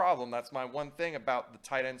 That's my problem. That's my one thing about the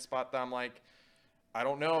tight end spot that I'm like, I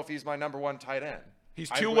don't know if he's my number one tight end. He's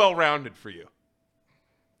too well-rounded for you.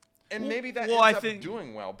 And maybe that ends up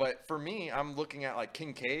doing well. But for me, I'm looking at like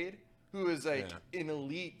Kincaid, who is like an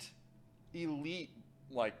elite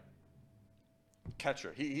like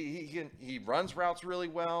catcher. He runs routes really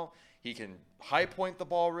well. He can high point the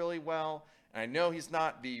ball really well. And I know he's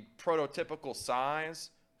not the prototypical size,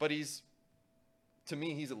 but to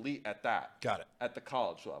me, he's elite at that. Got it. At the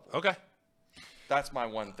college level. Okay. That's my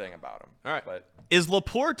one thing about him. All right. But is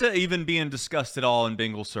Laporta even being discussed at all in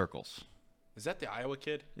Bengal circles? Is that the Iowa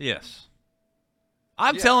kid? Yes.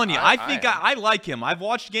 I'm telling you, I like him. I've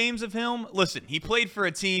watched games of him. Listen, he played for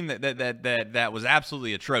a team that was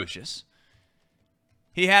absolutely atrocious.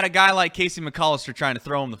 He had a guy like Casey McCollister trying to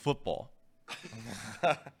throw him the football.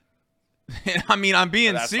 I mean, I'm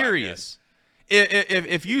being serious.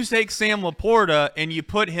 If you take Sam Laporta and you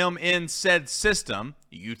put him in said system,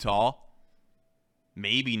 Utah,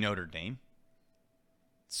 maybe Notre Dame,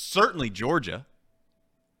 certainly Georgia,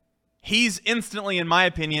 he's instantly, in my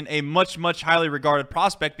opinion, a much, much highly regarded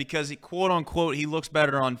prospect because he, quote unquote, he looks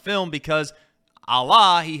better on film because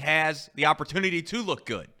he has the opportunity to look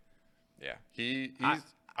good. Yeah,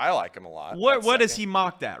 I like him a lot. What is he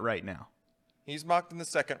mocked at right now? He's mocked in the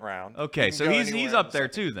second round. Okay, so he's up there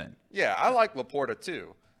too then. Yeah, I like Laporta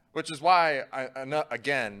too, which is why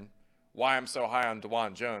why I'm so high on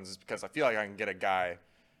DeJuan Jones is because I feel like I can get a guy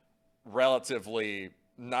relatively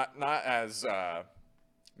not as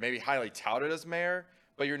maybe highly touted as Mayer,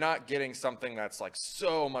 but you're not getting something that's like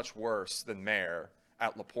so much worse than Mayer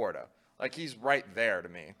at Laporta. Like he's right there to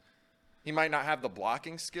me. He might not have the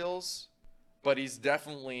blocking skills, but he's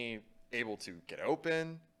definitely able to get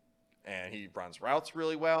open, and he runs routes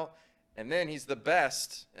really well. And then he's the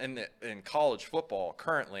best in college football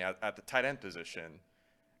currently at the tight end position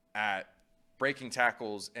at breaking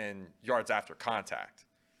tackles and yards after contact.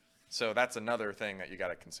 So that's another thing that you got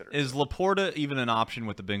to consider. Is Laporta even an option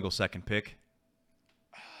with the Bengals' second pick?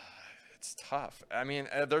 It's tough. I mean,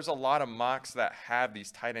 there's a lot of mocks that have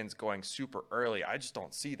these tight ends going super early. I just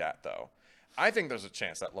don't see that, though. I think there's a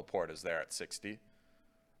chance that Laporte is there at 60.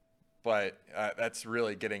 But that's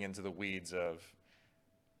really getting into the weeds of,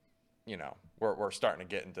 we're starting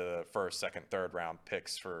to get into the first, second, third round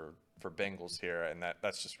picks for Bengals here, and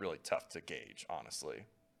that's just really tough to gauge, honestly,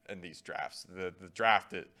 in these drafts. The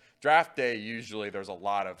draft day, usually there's a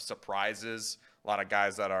lot of surprises, a lot of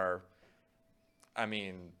guys that are,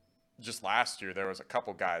 just last year there was a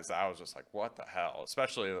couple guys that I was just like, what the hell?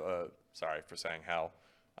 Especially, sorry for saying hell.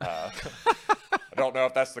 I don't know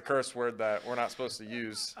if that's the curse word that we're not supposed to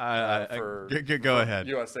use for ahead.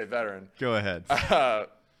 USA veteran. Go ahead. But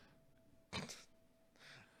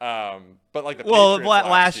like the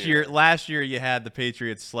Patriots last year you had the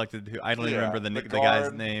Patriots selected. I don't even remember the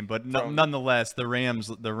guy's name, but nonetheless, the Rams.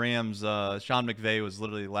 Sean McVay was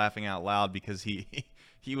literally laughing out loud because he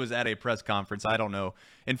was at a press conference. I don't know.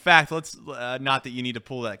 In fact, let's not that you need to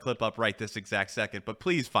pull that clip up right this exact second, but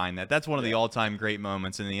please find that. That's one of the all-time great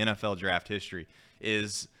moments in the NFL draft history.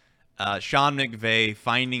 Is Sean McVay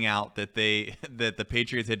finding out that the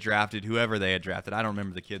Patriots had drafted whoever they had drafted. I don't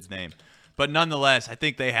remember the kid's name. But nonetheless, I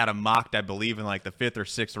think they had him mocked, I believe, in like the 5th or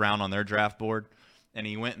 6th round on their draft board. And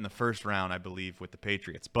he went in the 1st round, I believe, with the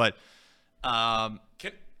Patriots. But can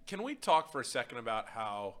we talk for a second about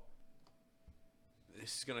how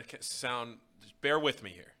this is going to sound – just bear with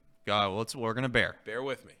me here. We're going to bear. Bear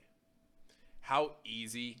with me. How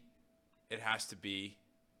easy it has to be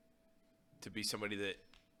somebody that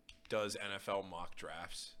does NFL mock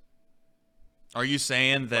drafts. Are you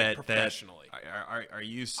saying that professionally? Are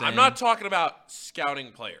you saying? I'm not talking about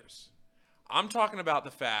scouting players. I'm talking about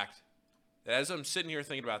the fact that as I'm sitting here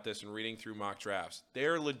thinking about this and reading through mock drafts,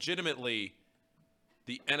 they're legitimately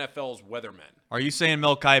the NFL's weathermen. Are you saying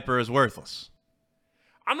Mel Kiper is worthless?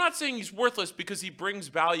 I'm not saying he's worthless because he brings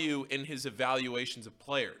value in his evaluations of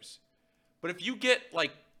players. But if you get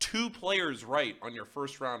like 2 players right on your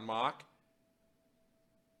 1st round mock,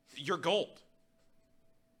 you're gold.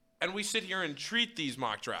 And we sit here and treat these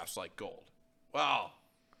mock drafts like gold. Well,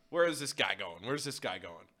 where is this guy going? Where's this guy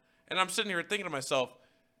going? And I'm sitting here thinking to myself,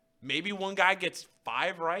 maybe one guy gets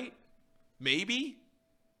 5 right? Maybe?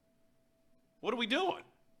 What are we doing?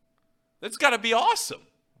 That's got to be awesome.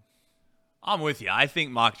 I'm with you. I think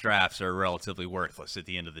mock drafts are relatively worthless at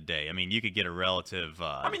the end of the day. I mean, you could get a relative.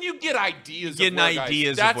 You get ideas.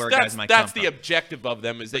 Of where guys might come That's the objective of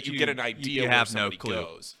them, is that you get an idea. You where have no clue.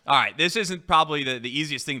 Goes. All right, this isn't probably the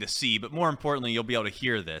easiest thing to see, but more importantly, you'll be able to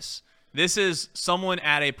hear this. This is someone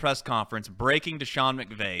at a press conference breaking to Sean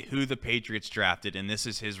McVay who the Patriots drafted, and this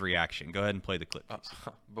is his reaction. Go ahead and play the clip.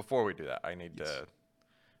 Before we do that, I'm going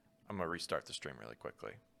to restart the stream really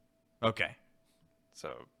quickly. Okay.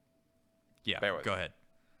 So. Yeah, go ahead.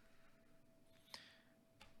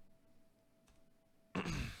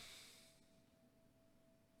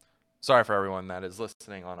 Sorry for everyone that is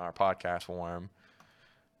listening on our podcast form.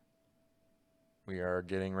 We are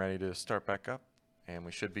getting ready to start back up, and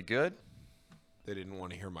we should be good. They didn't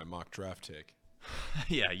want to hear my mock draft take.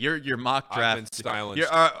 Yeah, your mock draft. I've been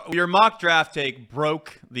silenced. Your mock draft take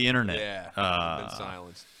broke the internet. Yeah, I've been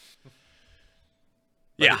silenced.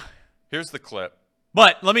 Yeah. Here's the clip.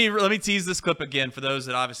 But let me tease this clip again for those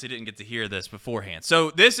that obviously didn't get to hear this beforehand. So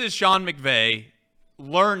this is Sean McVay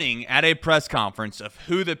learning at a press conference of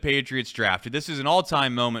who the Patriots drafted. This is an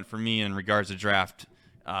all-time moment for me in regards to draft.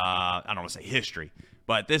 I don't want to say history,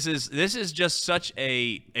 but this is just such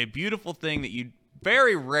a beautiful thing that you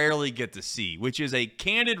very rarely get to see, which is a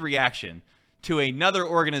candid reaction to another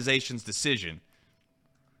organization's decision.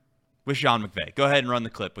 With Sean McVay. Go ahead and run the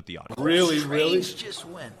clip with the audio. Really? Just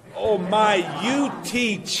went. Oh, my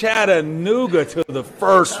UT Chattanooga to the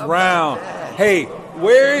 1st round. Hey,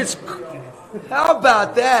 where is... How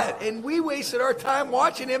about that? And we wasted our time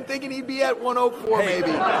watching him thinking he'd be at 104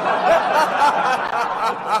 maybe.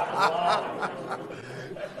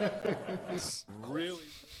 Really?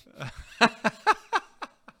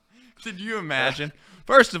 Did you imagine?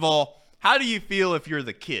 First of all, how do you feel if you're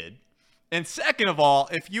the kid? And second of all,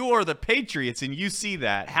 if you are the Patriots and you see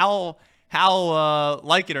that, how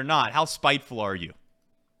like it or not, how spiteful are you?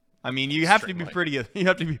 I mean, you have to be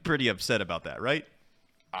pretty upset about that, right?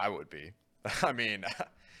 I would be. I mean,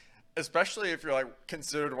 especially if you're like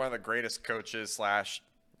considered one of the greatest coaches /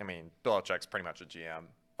 Belichick's pretty much a GM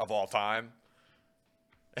of all time,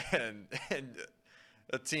 and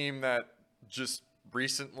a team that just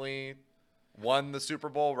recently won the Super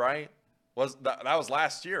Bowl, right? That was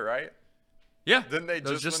last year, right? Yeah, didn't they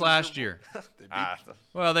just last year?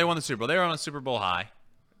 Well, they won the Super Bowl. They were on a Super Bowl high.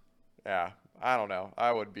 Yeah, I don't know.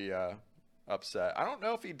 I would be upset. I don't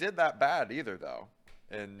know if he did that bad either, though.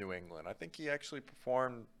 in New England. I think he actually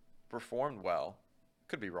performed well.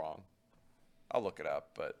 Could be wrong. I'll look it up,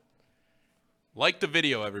 but Like the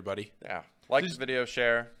video, everybody. yeah. Like the video,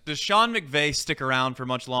 share. Does Sean McVay stick around for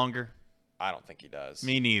much longer? I don't think he does.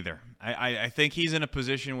 Me neither. I think he's in a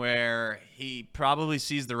position where he probably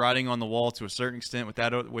sees the writing on the wall to a certain extent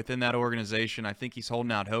within that organization. I think he's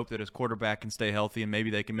holding out hope that his quarterback can stay healthy and maybe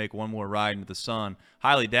they can make one more ride into the sun.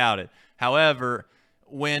 Highly doubt it. However,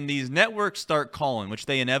 when these networks start calling, which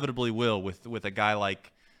they inevitably will with a guy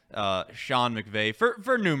like Sean McVay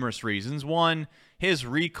for numerous reasons. One, his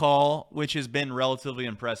recall, which has been relatively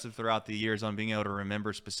impressive throughout the years on being able to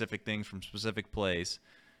remember specific things from specific plays,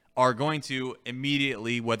 are going to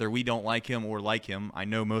immediately, whether we don't like him or like him, I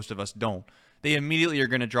know most of us don't, they immediately are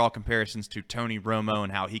going to draw comparisons to Tony Romo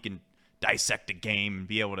and how he can dissect a game and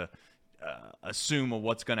be able to assume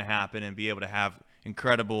what's going to happen and be able to have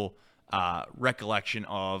incredible recollection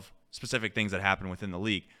of specific things that happen within the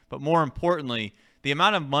league. But more importantly, the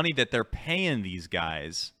amount of money that they're paying these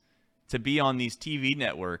guys to be on these TV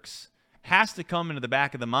networks has to come into the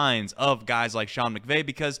back of the minds of guys like Sean McVay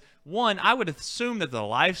because, one, I would assume that the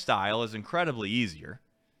lifestyle is incredibly easier,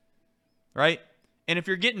 right? And if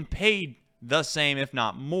you're getting paid the same, if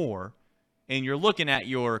not more, and you're looking at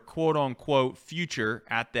your quote-unquote future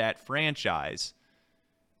at that franchise,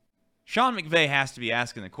 Sean McVay has to be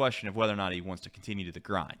asking the question of whether or not he wants to continue to the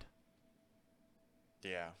grind.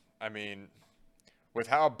 Yeah. I mean, with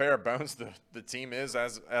how bare bones the team is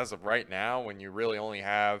as of right now, when you really only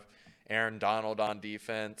have Aaron Donald on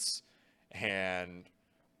defense and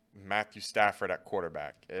Matthew Stafford at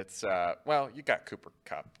quarterback. It's, well, you got Cooper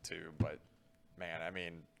Kupp too, but, man, I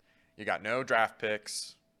mean, you got no draft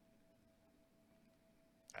picks.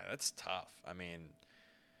 That's tough. I mean,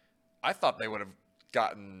 I thought they would have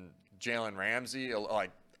gotten Jalen Ramsey,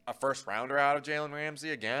 like a first-rounder out of Jalen Ramsey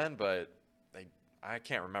again, but I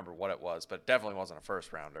can't remember what it was, but it definitely wasn't a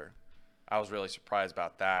first-rounder. I was really surprised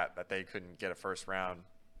about that they couldn't get a first-round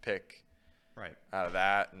pick out of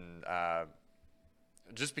that. And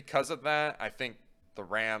just because of that, I think the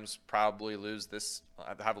Rams probably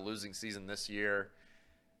have a losing season this year.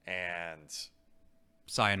 And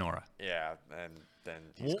sayonara. Yeah, and then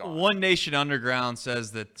he's gone. One Nation Underground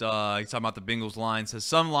says that, he's talking about the Bengals line, says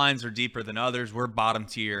some lines are deeper than others. We're bottom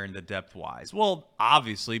tier in the depth-wise. Well,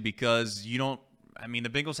 obviously, because the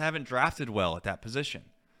Bengals haven't drafted well at that position.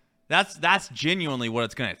 That's genuinely what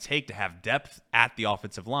it's going to take to have depth at the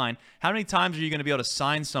offensive line. How many times are you going to be able to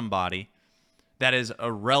sign somebody that is a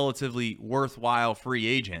relatively worthwhile free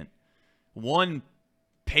agent? One,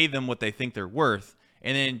 pay them what they think they're worth,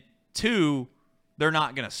 and then two, they're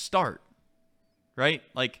not going to start, right?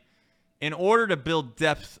 Like, in order to build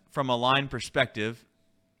depth from a line perspective,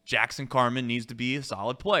 Jackson Carman needs to be a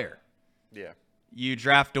solid player. Yeah. You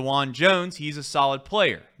draft DeJuan Jones, he's a solid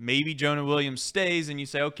player. Maybe Jonah Williams stays, and you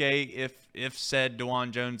say, okay, if said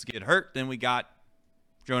DeJuan Jones get hurt, then we got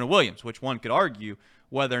Jonah Williams, which one could argue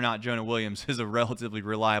whether or not Jonah Williams is a relatively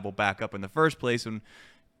reliable backup in the first place. And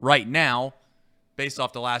right now, based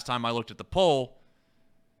off the last time I looked at the poll,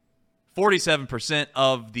 47%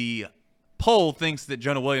 of the poll thinks that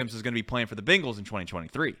Jonah Williams is going to be playing for the Bengals in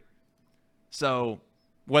 2023. So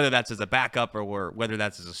whether that's as a backup or whether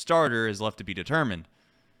that's as a starter is left to be determined.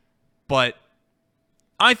 But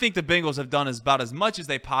I think the Bengals have done about as much as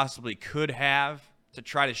they possibly could have to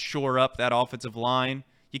try to shore up that offensive line.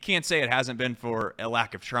 You can't say it hasn't been for a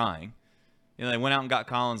lack of trying. They went out and got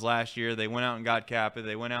Collins last year. They went out and got Kappa.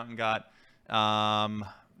 They went out and got,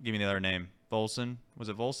 give me the other name, Volson. Was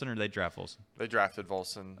it Volson or did they draft Volson? They drafted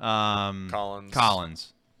Volson.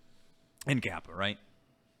 Collins. And Kappa, right?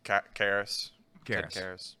 Karras.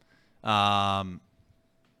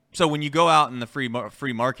 So when you go out in the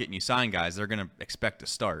free market and you sign guys, they're going to expect to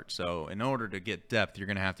start. So in order to get depth, you're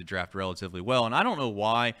going to have to draft relatively well. And I don't know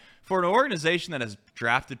why. For an organization that has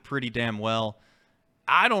drafted pretty damn well,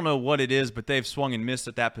 I don't know what it is, but they've swung and missed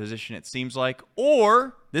at that position, it seems like.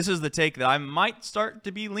 Or, this is the take that I might start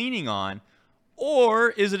to be leaning on, or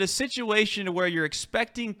is it a situation where you're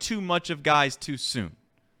expecting too much of guys too soon?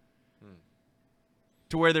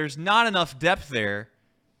 To where there's not enough depth there,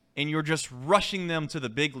 and you're just rushing them to the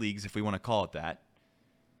big leagues, if we want to call it that.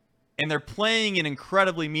 And they're playing in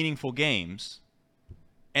incredibly meaningful games,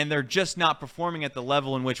 and they're just not performing at the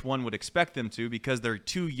level in which one would expect them to because they're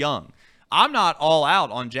too young. I'm not all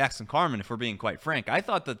out on Jackson Carman, if we're being quite frank. I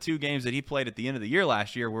thought the 2 games that he played at the end of the year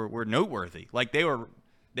last year were noteworthy. Like they were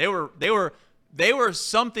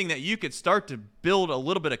something that you could start to build a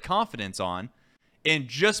little bit of confidence on. And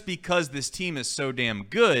just because this team is so damn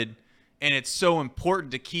good and it's so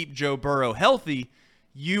important to keep Joe Burrow healthy,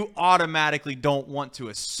 you automatically don't want to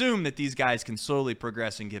assume that these guys can slowly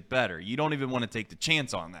progress and get better. You don't even want to take the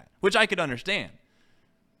chance on that, which I could understand.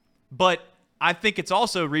 But I think it's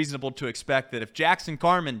also reasonable to expect that if Jackson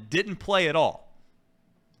Carman didn't play at all,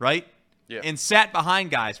 right, and sat behind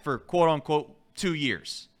guys for quote-unquote 2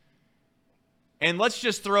 years, and let's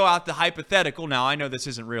just throw out the hypothetical. Now, I know this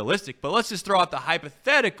isn't realistic, but let's just throw out the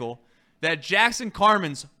hypothetical that Jackson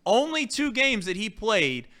Carman's only 2 games that he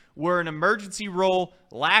played were an emergency role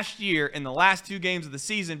last year in the last 2 games of the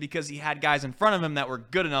season because he had guys in front of him that were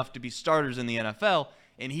good enough to be starters in the NFL,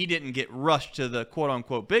 and he didn't get rushed to the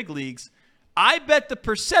quote-unquote big leagues. I bet the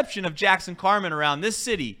perception of Jackson Carman around this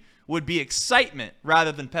city would be excitement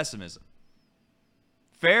rather than pessimism.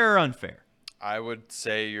 Fair or unfair? I would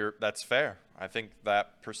say that's fair. I think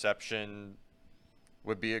that perception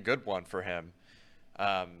would be a good one for him.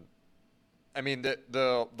 I mean,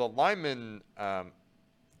 the linemen.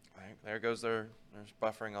 There goes there's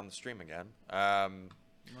buffering on the stream again. Well,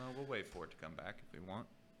 we'll wait for it to come back if we want.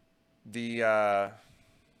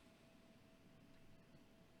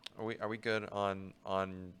 Are we good on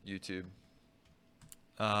YouTube?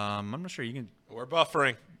 I'm not sure you can. We're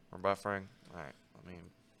buffering. We're buffering. All right.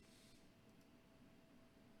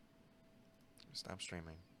 Stop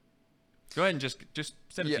streaming. Go ahead and just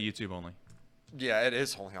send it to YouTube only. Yeah, it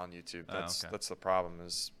is only on YouTube. Okay. That's the problem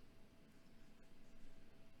is.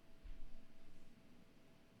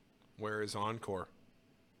 Where is Encore?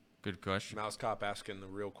 Good question. Mouse Cop asking the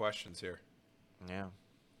real questions here. Yeah.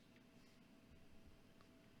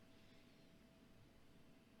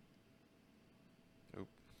 Oop.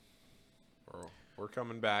 We're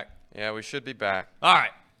coming back. Yeah, we should be back. All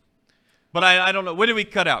right. But I don't know. When did we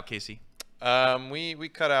cut out, Casey? We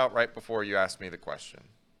cut out right before you asked me the question.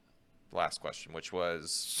 The last question, which was...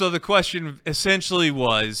 So the question essentially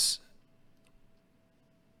was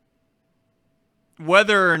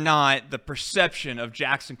whether or not the perception of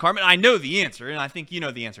Jackson Carman... I know the answer, and I think you know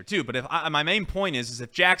the answer too, but my main point is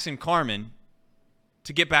if Jackson Carman,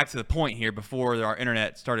 to get back to the point here before our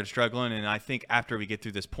internet started struggling, and I think after we get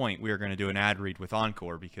through this point, we are going to do an ad read with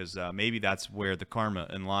Encore because maybe that's where the karma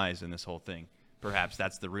lies in this whole thing. Perhaps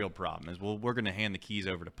that's the real problem is we're going to hand the keys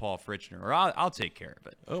over to Paul Fritchner, or I'll take care of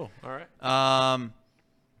it. Oh, all right.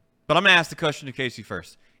 But I'm going to ask the question to Casey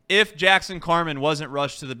first. If Jackson Carman wasn't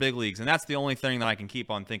rushed to the big leagues, and that's the only thing that I can keep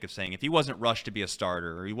on think of saying, if he wasn't rushed to be a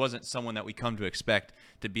starter, or he wasn't someone that we come to expect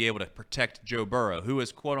to be able to protect Joe Burrow, who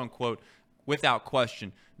is quote unquote, without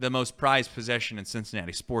question, the most prized possession in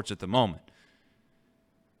Cincinnati sports at the moment,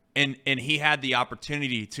 and he had the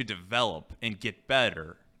opportunity to develop and get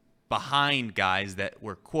better behind guys that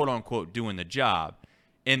were quote-unquote doing the job.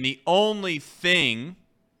 And the only thing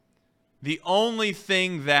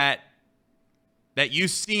that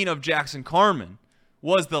you've seen of Jackson Carman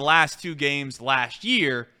was the last 2 games last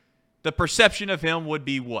year, the perception of him would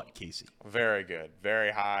be what, Casey? Very good.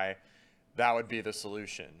 Very high. That would be the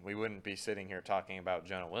solution. We wouldn't be sitting here talking about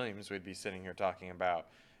Jonah Williams. We'd be sitting here talking about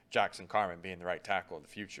Jackson Carman being the right tackle of the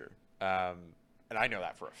future. And I know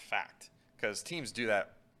that for a fact because teams do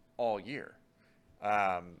that all year,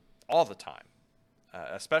 all the time,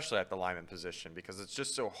 especially at the lineman position because it's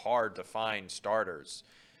just so hard to find starters.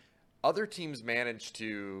 Other teams manage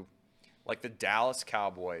to, like the Dallas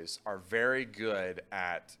Cowboys, are very good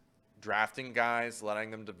at drafting guys,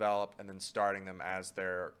 letting them develop, and then starting them as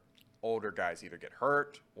their older guys either get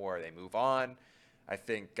hurt or they move on. I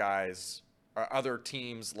think other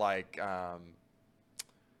teams like,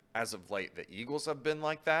 as of late, the Eagles have been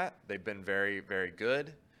like that. They've been very, very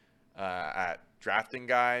good at drafting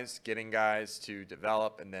guys, getting guys to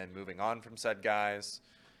develop, and then moving on from said guys.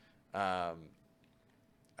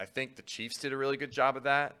 I think the Chiefs did a really good job of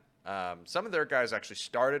that. Some of their guys actually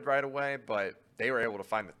started right away, but they were able to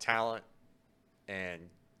find the talent and,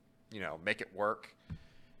 make it work.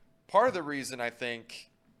 Part of the reason I think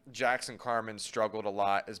Jackson Carman struggled a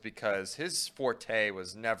lot is because his forte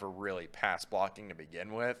was never really pass blocking to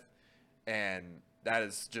begin with, and that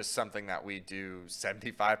is just something that we do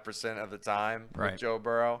 75% of the time with Joe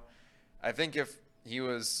Burrow. I think if he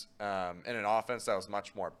was in an offense that was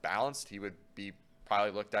much more balanced, he would be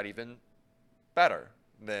probably looked at even better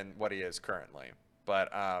than what he is currently.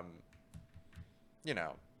 But, I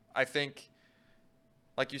think,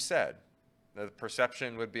 like you said, the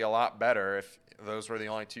perception would be a lot better if those were the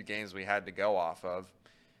only 2 games we had to go off of.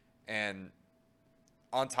 And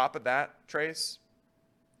on top of that, Trace,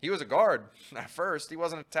 he was a guard at first. He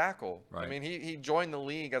wasn't a tackle. Right. I mean, he joined the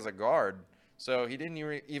league as a guard, so he didn't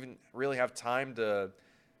even really have time to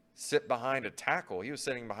sit behind a tackle. He was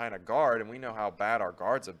sitting behind a guard, and we know how bad our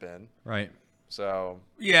guards have been. Right. So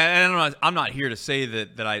yeah, and I'm not here to say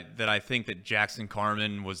that I think that Jackson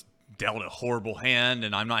Carman was dealt a horrible hand,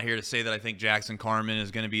 and I'm not here to say that I think Jackson Carman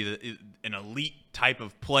is going to be an elite type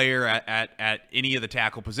of player at any of the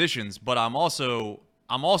tackle positions. But I'm also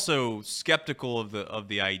skeptical of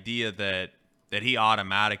the idea that he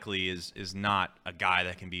automatically is not a guy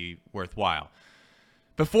that can be worthwhile.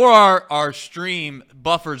 Before our stream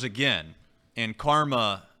buffers again and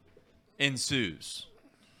karma ensues,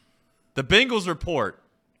 the Bengals Report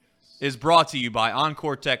is brought to you by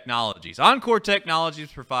Encore Technologies. Encore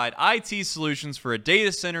Technologies provide IT solutions for a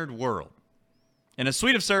data-centered world and a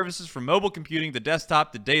suite of services from mobile computing to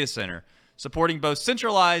desktop to data center, supporting both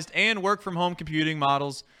centralized and work-from-home computing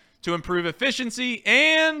models to improve efficiency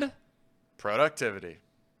and productivity.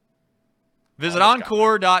 Visit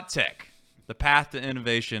encore.tech. The path to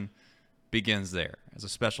innovation begins there. As a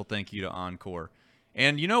special thank you to Encore.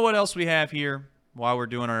 And you know what else we have here? While we're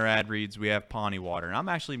doing our ad reads, we have Pawnee Water. And I'm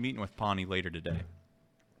actually meeting with Pawnee later today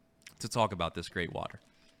to talk about this great water.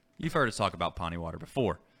 You've heard us talk about Pawnee Water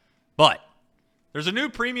before. But there's a new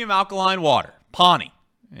premium alkaline water, Pawnee.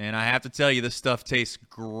 And I have to tell you, this stuff tastes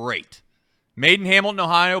great. Made in Hamilton,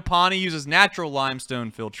 Ohio, Pawnee uses natural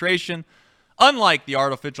limestone filtration. Unlike the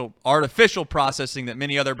artificial processing that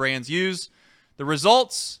many other brands use, the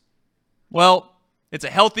results, well, it's a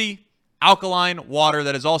healthy, alkaline water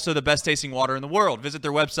that is also the best tasting water in the world. Visit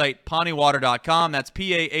their website, pawneewater.com. That's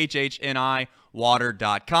PAHHNI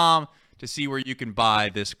water.com to see where you can buy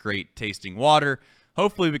this great tasting water.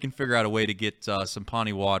 Hopefully we can figure out a way to get some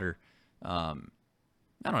Pawnee Water, I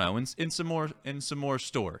don't know, in some more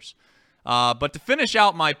stores. But to finish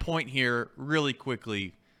out my point here really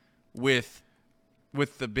quickly with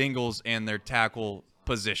the Bengals and their tackle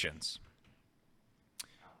positions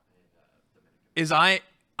is I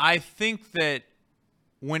think that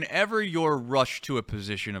whenever you're rushed to a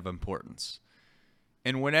position of importance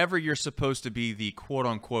and whenever you're supposed to be the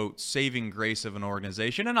quote-unquote saving grace of an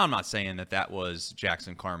organization, and I'm not saying that was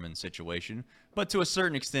Jackson Carman's situation, but to a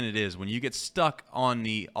certain extent it is, when you get stuck on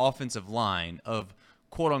the offensive line of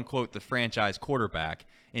quote-unquote the franchise quarterback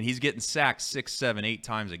and he's getting sacked 6, 7, 8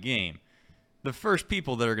 times a game, the first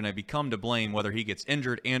people that are going to become to blame whether he gets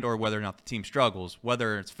injured and or whether or not the team struggles,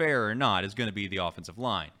 whether it's fair or not, is going to be the offensive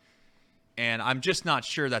line. And I'm just not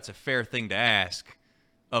sure that's a fair thing to ask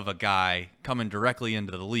of a guy coming directly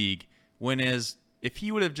into the league, when if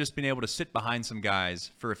he would have just been able to sit behind some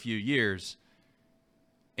guys for a few years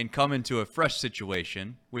and come into a fresh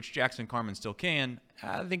situation, which Jackson Carman still can,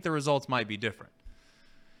 I think the results might be different.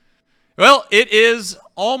 Well, it is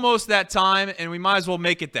almost that time, and we might as well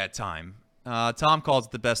make it that time. Thom calls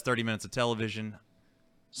it the best 30 minutes of television.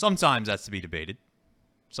 Sometimes that's to be debated.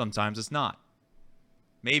 Sometimes it's not.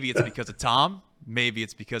 Maybe it's because of Thom. Maybe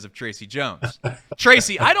it's because of Tracy Jones.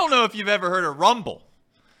 Tracy, I don't know if you've ever heard of Rumble,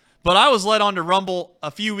 but I was led on to Rumble a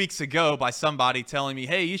few weeks ago by somebody telling me,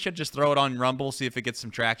 hey, you should just throw it on Rumble, see if it gets some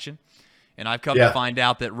traction. And I've come to find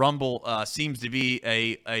out that Rumble seems to be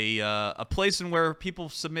a place in where people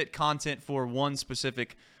submit content for one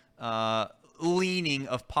specific leaning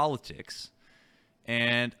of politics.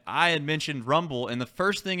 And I had mentioned Rumble, and the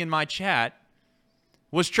first thing in my chat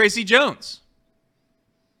was Tracy Jones.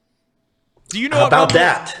 Do you know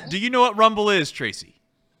Do you know what Rumble is, Tracy?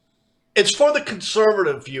 It's for the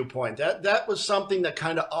conservative viewpoint. That was something that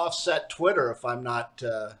kind of offset Twitter, if I'm not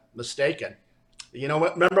mistaken. You know,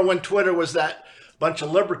 remember when Twitter was that bunch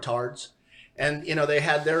of libertards, and you know they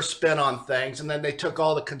had their spin on things, and then they took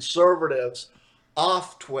all the conservatives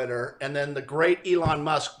off Twitter, and then the great Elon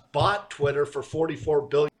Musk bought Twitter for $44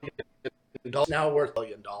 billion, now worth $1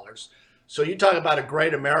 billion. So you talk about a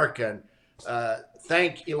great American.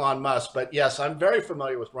 Thank Elon Musk. But yes, I'm very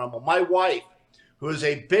familiar with Rumble. My wife, who is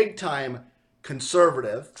a big-time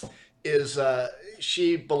conservative,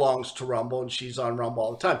 she belongs to Rumble, and she's on Rumble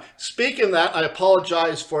all the time. Speaking of that, I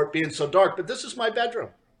apologize for it being so dark, but this is my bedroom.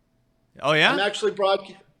 Oh, yeah? I'm actually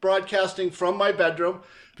broadcasting from my bedroom.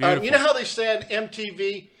 You know how they say on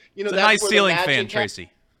MTV, you know, it's a that's nice where ceiling fan, Tracy.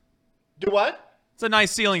 Do what? It's a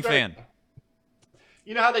nice ceiling fan.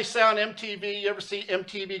 You know how they say on MTV, you ever see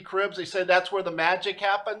MTV Cribs? They say that's where the magic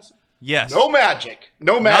happens? Yes. No magic.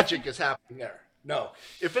 No magic is happening there. No.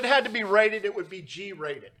 If it had to be rated, it would be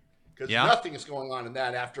G-rated. Because nothing is going on in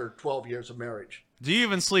that after 12 years of marriage. Do you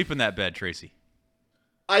even sleep in that bed, Tracy?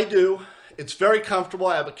 I do. It's very comfortable.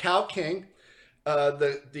 I have a Cow King.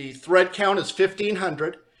 The thread count is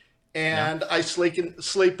 1,500. And I sleep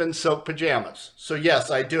in silk pajamas. So, yes,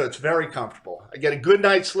 I do. It's very comfortable. I get a good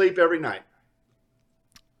night's sleep every night.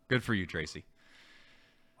 Good for you, Tracy.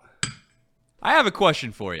 I have a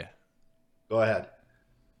question for you. Go ahead.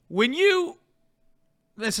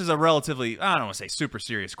 this is a relatively, I don't want to say super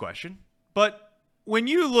serious question, but when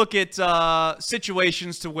you look at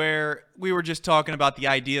situations to where we were just talking about the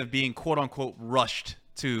idea of being quote unquote rushed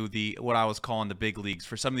to what I was calling the big leagues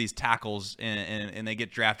for some of these tackles, and they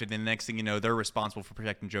get drafted, and the next thing you know, they're responsible for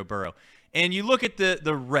protecting Joe Burrow. And you look at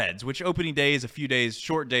the Reds, which opening day is a few days,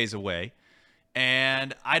 short days away.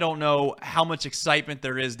 And I don't know how much excitement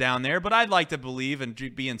there is down there, but I'd like to believe,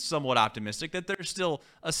 and being somewhat optimistic, that there's still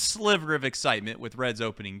a sliver of excitement with Reds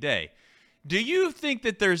opening day. Do you think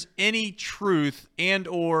that there's any truth and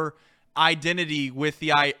or identity with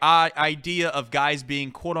the idea of guys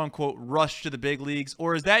being quote-unquote rushed to the big leagues,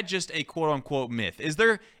 or is that just a quote-unquote myth? Is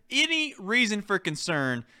there any reason for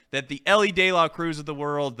concern that the Ellie De La Cruz of the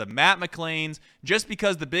world, the Matt McClains, just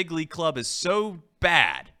because the big league club is so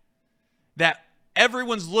bad that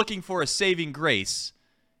everyone's looking for a saving grace,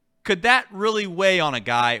 could that really weigh on a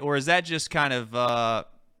guy, or is that just kind of, I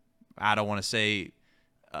don't want to say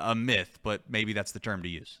a myth, but maybe that's the term to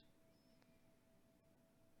use?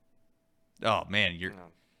 Oh, man,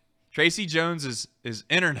 Tracy Jones'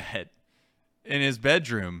 internet in his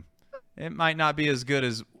bedroom, it might not be as good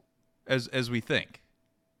as we think.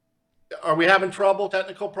 Are we having trouble,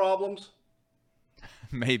 technical problems?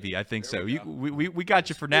 Maybe. I think so. We got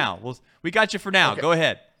you for now. We got you for now. Okay. Go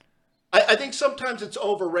ahead. I think sometimes it's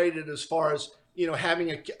overrated as far as,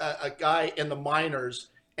 having a guy in the minors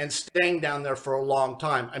and staying down there for a long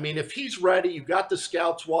time. I mean, if he's ready, you got the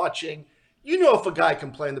scouts watching, if a guy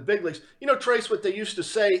can play in the big leagues. Trace, what they used to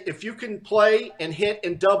say, if you can play and hit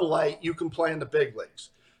in Double-A, you can play in the big leagues.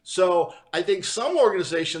 So I think some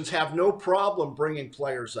organizations have no problem bringing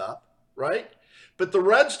players up, right? But the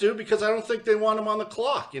Reds do, because I don't think they want them on the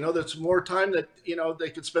clock. There's more time that, they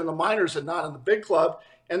could spend the minors and not in the big club,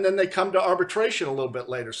 and then they come to arbitration a little bit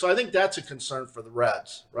later. So I think that's a concern for the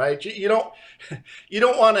Reds, right? You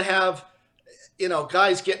don't want to have,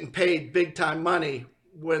 guys getting paid big time money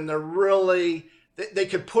when they're really, they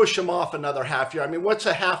could push them off another half year. I mean, what's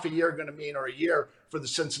a half a year going to mean, or a year for the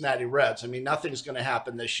Cincinnati Reds? I mean, nothing's going to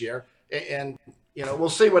happen this year, and we'll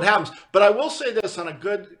see what happens. But I will say this on a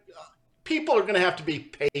good. People are going to have to be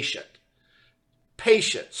patient.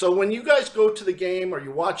 So when you guys go to the game, or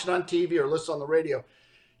you watch it on TV or listen on the radio,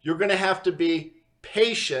 you're going to have to be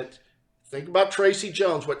patient. Think about Tracy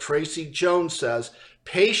Jones, what Tracy Jones says.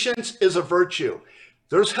 Patience is a virtue.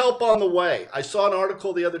 There's help on the way. I saw an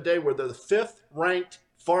article the other day where they're the 5th ranked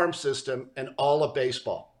farm system in all of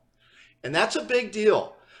baseball. And that's a big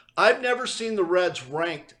deal. I've never seen the Reds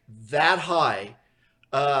ranked that high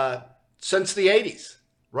since the 80s.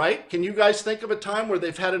 Right? Can you guys think of a time where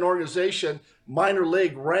they've had an organization, minor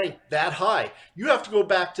league, ranked that high? You have to go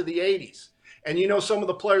back to the 80s. And some of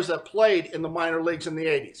the players that played in the minor leagues in the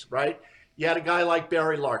 80s, right? You had a guy like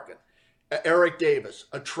Barry Larkin, Eric Davis,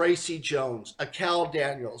 a Tracy Jones, a Cal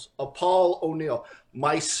Daniels, a Paul O'Neill,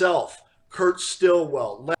 myself, Kurt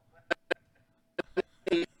Stillwell,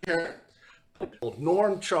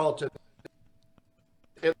 Norm Charlton,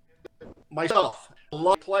 myself. A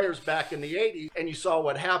lot of players back in the 80s, and you saw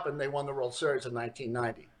what happened. They won the World Series in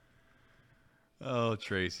 1990. Oh,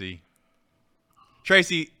 Tracy.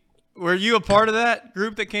 Tracy, were you a part of that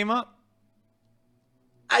group that came up?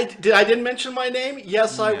 I didn't mention my name?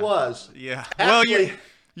 Yes, yeah. I was. Yeah. Actually, well,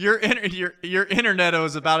 your internet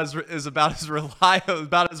is about as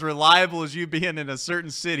reliable as you being in a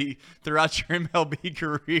certain city throughout your MLB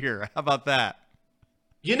career. How about that?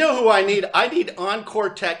 You know who I need? I need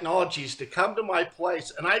Encore Technologies to come to my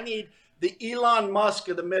place, and I need the Elon Musk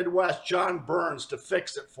of the Midwest, John Burns, to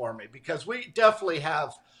fix it for me, because we definitely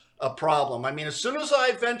have a problem. I mean, as soon as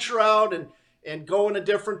I venture out and go in a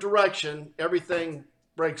different direction, everything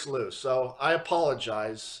breaks loose. So I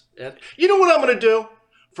apologize. And you know what I'm going to do?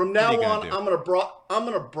 From now on, I'm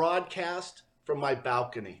going to broadcast from my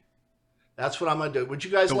balcony. That's what I'm going to do. Would you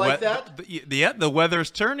guys like that? Yeah, the weather's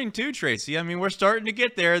turning too, Tracy. I mean, we're starting to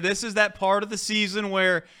get there. This is that part of the season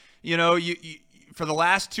where, you for the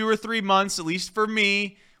last 2 or 3 months, at least for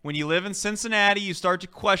me, when you live in Cincinnati, you start to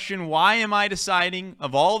question, why am I deciding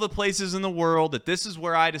of all the places in the world that this is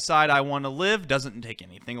where I decide I want to live? Doesn't take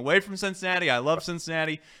anything away from Cincinnati. I love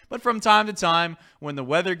Cincinnati. But from time to time, when the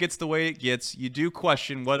weather gets the way it gets, you do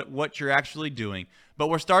question what you're actually doing. But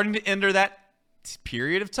we're starting to enter that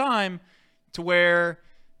period of time to where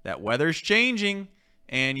that weather's changing,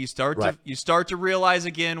 and you start to realize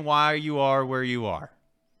again why you are where you are.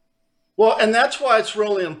 Well, and that's why it's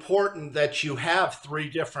really important that you have 3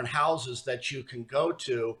 different houses that you can go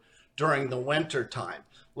to during the winter time.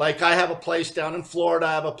 Like I have a place down in Florida,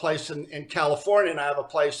 I have a place in California, and I have a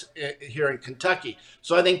place here in Kentucky.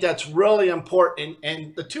 So I think that's really important.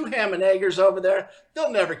 And the 2 ham and eggers over there,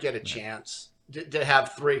 they'll never get a chance. to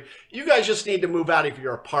have 3. You guys just need to move out of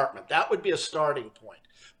your apartment. That would be a starting point.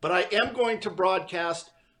 But I am going to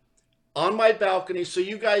broadcast on my balcony so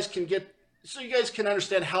you guys can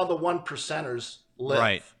understand how the 1%ers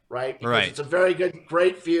live. Right? Because it's a very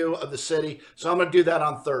great view of the city. So I'm going to do that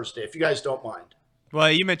on Thursday, if you guys don't mind.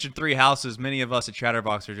 Well, you mentioned 3 houses. Many of us at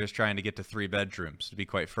Chatterbox are just trying to get to 3 bedrooms, to be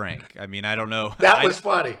quite frank. I mean, I don't know. That was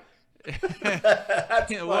funny.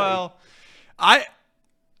 That's funny. Well,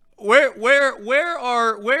 where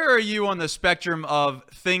are you on the spectrum of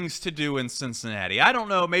things to do in Cincinnati? I don't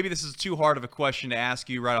know. Maybe this is too hard of a question to ask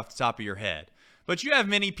you right off the top of your head. But you have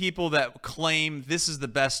many people that claim this is the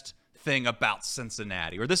best thing about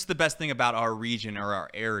Cincinnati, or this is the best thing about our region or our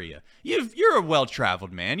area. You're a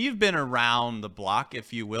well-traveled man. You've been around the block,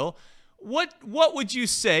 if you will. What would you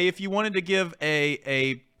say if you wanted to give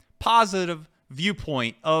a positive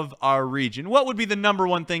viewpoint of our region? What would be the number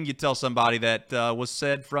one thing you'd tell somebody that was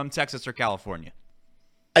said from Texas or California?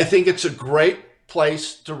 I think it's a great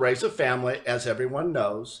place to raise a family, as everyone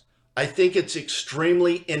knows. I think it's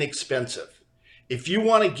extremely inexpensive. If you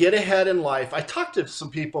want to get ahead in life, I talked to some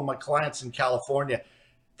people, my clients in California,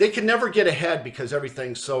 they can never get ahead because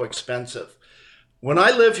everything's so expensive. When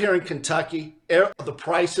I live here in Kentucky, the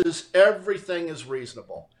prices, everything is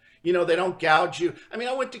reasonable. You know, they don't gouge you. I mean,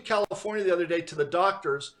 I went to California the other day to the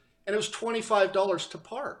doctors, and it was $25 to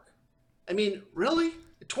park. I mean, really?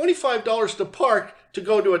 $25 to park to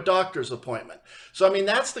go to a doctor's appointment. So, I mean,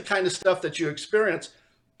 that's the kind of stuff that you experience.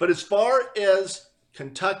 But as far as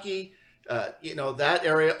Kentucky, that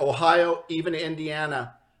area, Ohio, even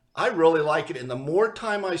Indiana, I really like it. And the more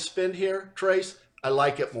time I spend here, Trace, I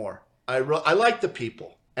like it more. I like the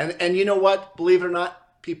people. And you know what? Believe it or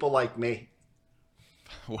not, people like me.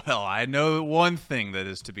 Well, I know one thing that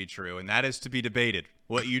is to be true, and that is to be debated,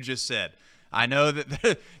 what you just said. I know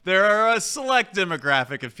that there are a select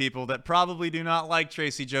demographic of people that probably do not like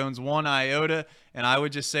Tracy Jones one iota, and I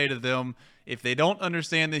would just say to them, if they don't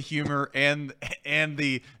understand the humor and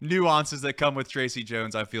the nuances that come with Tracy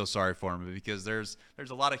Jones, I feel sorry for them, because there's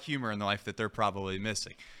a lot of humor in life that they're probably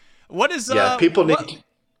missing. What is people need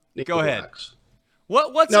go to ahead. relax.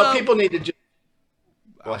 People need to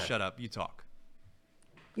just shut up. You talk.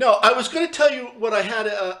 No, I was going to tell you what I had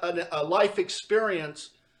a life experience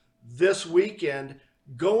this weekend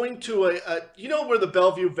going to you know where the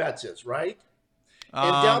Bellevue Vets is, right?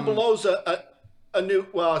 And down below is a new,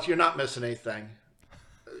 well, you're not missing anything.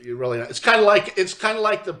 You really not. It's kind of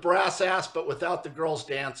like the brass ass, but without the girls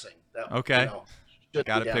dancing. Okay.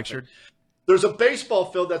 Got it pictured. There's a baseball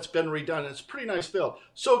field that's been redone, and it's a pretty nice field.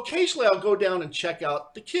 So occasionally I'll go down and check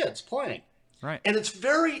out the kids playing. Right. And it's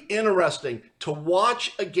very interesting to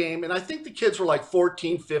watch a game, and I think the kids were like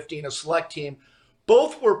 14, 15, a select team.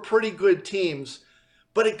 Both were pretty good teams,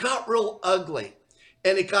 but it got real ugly.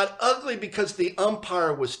 And it got ugly because the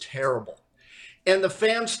umpire was terrible. And the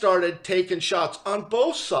fans started taking shots on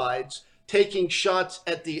both sides, taking shots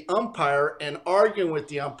at the umpire and arguing with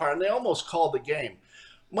the umpire, and they almost called the game.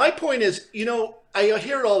 My point is, I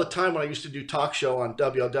hear it all the time when I used to do talk show on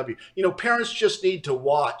WLW. Parents just need to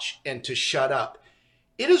watch and to shut up.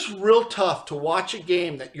 It is real tough to watch a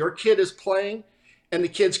game that your kid is playing and the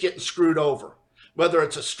kid's getting screwed over. Whether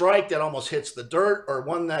it's a strike that almost hits the dirt or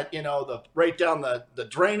one that, right down the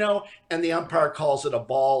Drano and the umpire calls it a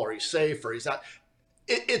ball or he's safe or he's not.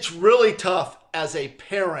 It's really tough as a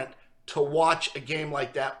parent to watch a game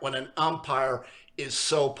like that when an umpire is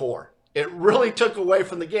so poor. It really took away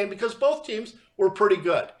from the game because both teams were pretty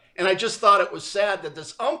good. And I just thought it was sad that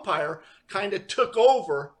this umpire kind of took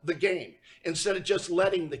over the game instead of just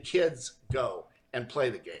letting the kids go and play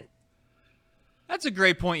the game. That's a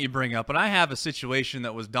great point you bring up, and I have a situation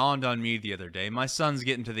that was dawned on me the other day. My son's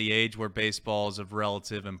getting to the age where baseball is of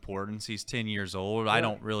relative importance. He's 10 years old. Yeah. I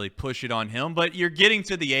don't really push it on him, but you're getting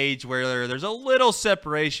to the age where there's a little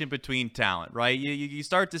separation between talent, right? You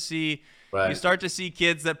start to see You start to see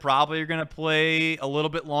kids that probably are going to play a little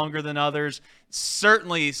bit longer than others.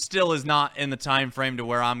 Certainly still is not in the time frame to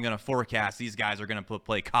where I'm going to forecast these guys are going to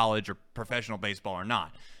play college or professional baseball or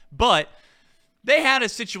not. But they had a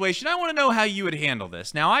situation. I want to know how you would handle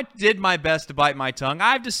this. Now, I did my best to bite my tongue.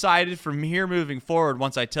 I've decided from here moving forward,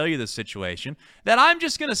 once I tell you this situation, that I'm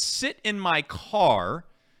just going to sit in my car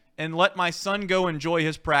and let my son go enjoy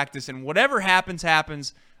his practice. And whatever happens,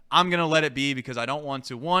 happens. I'm going to let it be because I don't want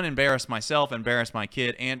to, one, embarrass myself, embarrass my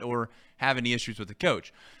kid, and or have any issues with the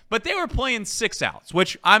coach. But they were playing 6 outs,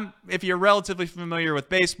 which if you're relatively familiar with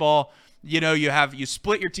baseball, you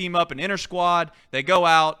split your team up in inter squad. They go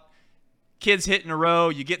out. Kids hit in a row,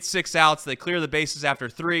 you get 6 outs, they clear the bases after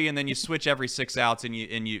 3, and then you switch every 6 outs and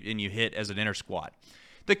you hit as an inter squad.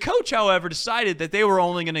 The coach, however, decided that they were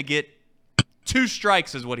only going to get 2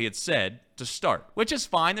 strikes is what he had said to start, which is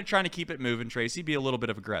fine. They're trying to keep it moving, Tracy, be a little bit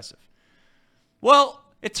of aggressive. Well,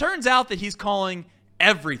 it turns out that he's calling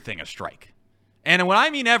everything a strike. And when I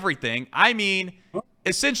mean everything, I mean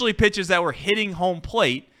essentially pitches that were hitting home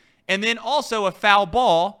plate, and then also a foul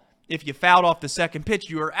ball. If you fouled off the second pitch,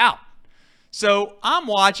 you were out. So I'm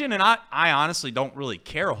watching, and I honestly don't really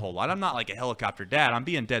care a whole lot. I'm not like a helicopter dad. I'm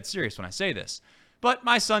being dead serious when I say this. But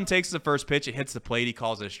my son takes the first pitch. It hits the plate. He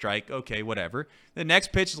calls it a strike. Okay, whatever. The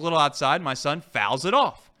next pitch is a little outside. My son fouls it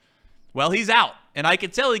off. Well, he's out. And I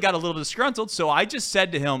could tell he got a little disgruntled, so I just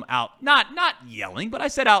said to him out, not yelling, but I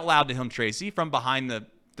said out loud to him, Tracy, from behind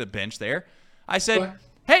the bench there. I said,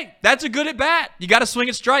 hey, that's a good at bat. You got to swing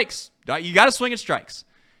at strikes. You got to swing at strikes.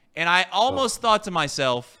 And I almost thought to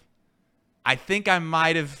myself, I think I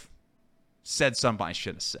might have said something I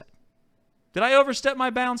shouldn't have said. Did I overstep my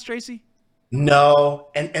bounds, Tracy? No.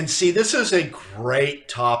 And see, this is a great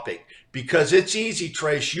topic because it's easy,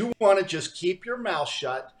 Trace. You want to just keep your mouth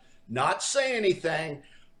shut, not say anything.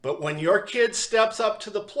 But when your kid steps up to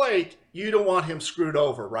the plate, you don't want him screwed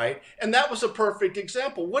over, right? And that was a perfect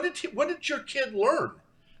example. What did your kid learn?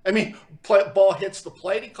 I mean, ball hits the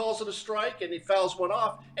plate, he calls it a strike, and he fouls one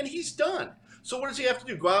off, and he's done. So what does he have to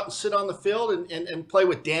do? Go out and sit on the field and play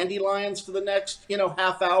with dandelions for the next,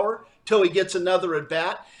 half hour till he gets another at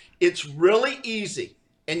bat? It's really easy,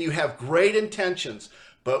 and you have great intentions.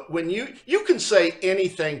 But when you can say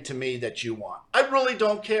anything to me that you want. I really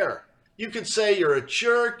don't care. You could say you're a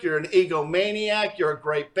jerk, you're an egomaniac, you're a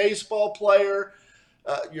great baseball player,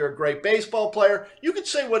 You could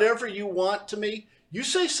say whatever you want to me. You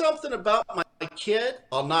say something about my kid,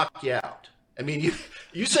 I'll knock you out. I mean,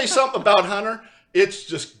 you say something about Hunter, it's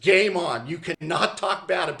just game on. You cannot talk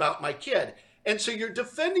bad about my kid. And so you're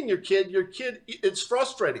defending your kid. Your kid, it's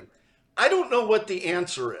frustrating. I don't know what the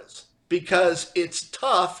answer is because it's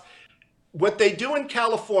tough. What they do in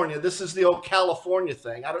California, this is the old California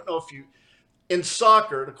thing. I don't know if in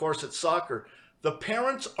soccer, and of course it's soccer, the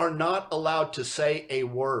parents are not allowed to say a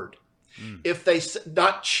word. If they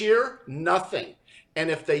not cheer, nothing. And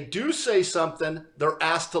if they do say something, they're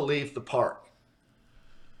asked to leave the park.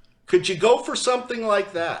 Could you go for something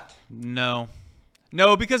like that? No,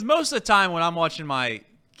 because most of the time when I'm watching my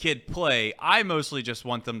kid play, I mostly just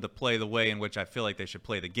want them to play the way in which I feel like they should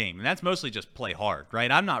play the game. And that's mostly just play hard, right?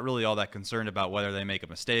 I'm not really all that concerned about whether they make a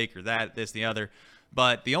mistake or that, this, the other.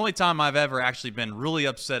 But the only time I've ever actually been really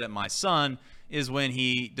upset at my son is when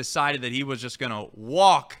he decided that he was just going to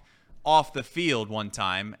walk off the field one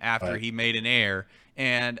time after he made an error.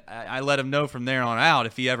 And I let him know from there on out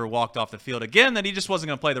if he ever walked off the field again that he just wasn't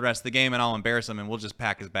going to play the rest of the game, and I'll embarrass him and we'll just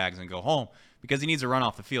pack his bags and go home because he needs to run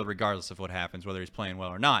off the field regardless of what happens, whether he's playing well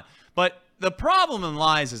or not. But the problem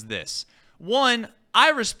lies is this. One,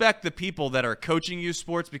 I respect the people that are coaching youth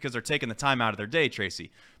sports because they're taking the time out of their day,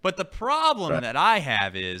 Tracy. But the problem that I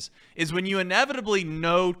have is when you inevitably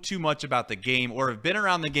know too much about the game or have been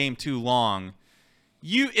around the game too long,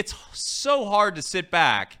 it's so hard to sit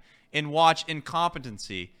back and watch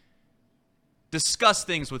incompetency discuss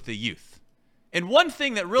things with the youth. And one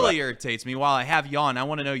thing that really irritates me while I have you on, I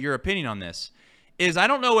want to know your opinion on this, is I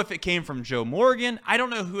don't know if it came from Joe Morgan. I don't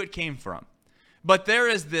know who it came from. But there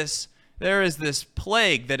is this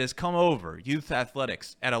plague that has come over youth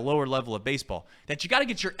athletics at a lower level of baseball that you got to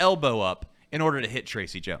get your elbow up in order to hit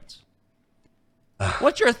Tracy Jones.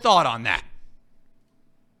 What's your thought on that?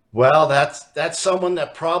 Well, that's someone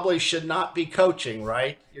that probably should not be coaching,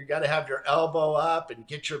 right? You got to have your elbow up and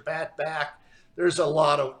get your bat back. There's a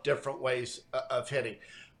lot of different ways of hitting.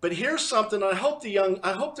 But here's something. I hope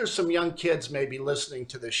there's some young kids maybe listening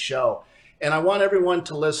to this show, and I want everyone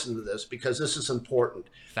to listen to this because this is important.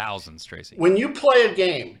 Thousands, Tracy. When you play a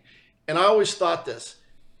game, and I always thought this,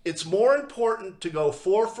 it's more important to go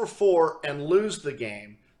 4 for 4 and lose the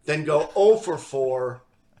game than go 0 for 4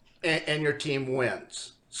 and your team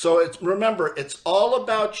wins. So remember, it's all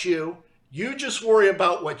about you. You just worry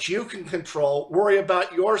about what you can control, worry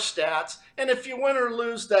about your stats, and if you win or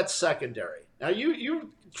lose, that's secondary. Now,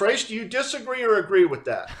 Trace, do you disagree or agree with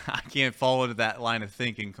that? I can't follow to that line of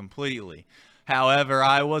thinking completely. However,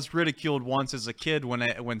 I was ridiculed once as a kid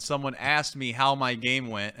when someone asked me how my game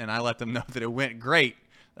went, and I let them know that it went great.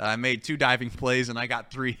 I made 2 diving plays, and I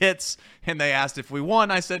got 3 hits, and they asked if we won.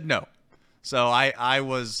 I said no. So I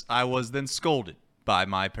was then scolded by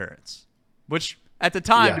my parents, which at the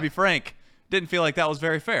time, to be frank, didn't feel like that was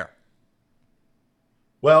very fair.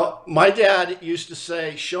 Well, my dad used to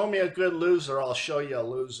say, show me a good loser, I'll show you a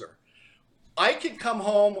loser. I could come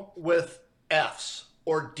home with Fs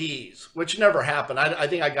or Ds, which never happened. I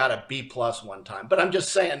think I got a B+ one time, but I'm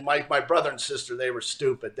just saying my brother and sister, they were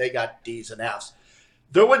stupid. They got Ds and Fs.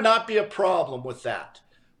 there would not be a problem with that.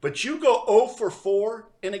 But you go 0 for 4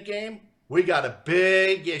 in a game, we got a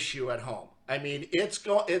big issue at home. I mean,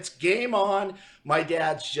 it's game on. My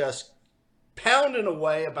dad's just pounding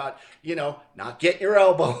away about, not getting your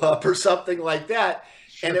elbow up or something like that.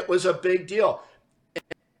 Sure. And it was a big deal.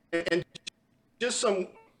 And just if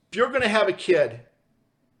you're going to have a kid,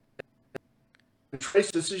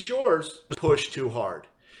 Trace, this is yours, push too hard.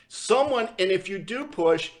 And if you do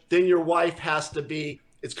push, then your wife has to be,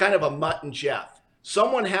 it's kind of a Mutt and Jeff.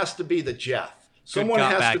 Someone has to be the Jeff. Someone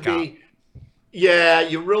has to be, yeah,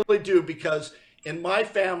 you really do, because in my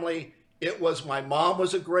family, my mom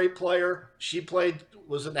was a great player. She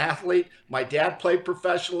was an athlete. My dad played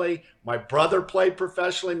professionally. My brother played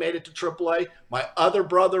professionally, made it to AAA. My other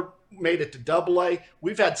brother made it to AA.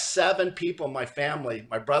 We've had 7 people in my family.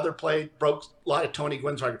 My brother broke a lot of Tony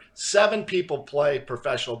Gwynn's record. 7 people play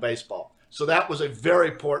professional baseball. So that was a very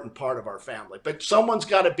important part of our family. But someone's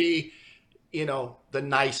got to be, the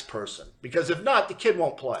nice person, because if not, the kid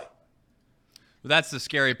won't play. Well, that's the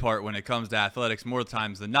scary part when it comes to athletics more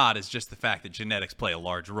times than not, is just the fact that genetics play a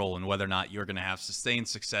large role in whether or not you're going to have sustained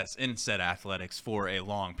success in said athletics for a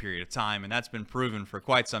long period of time, and that's been proven for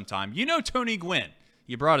quite some time. You know Tony Gwynn.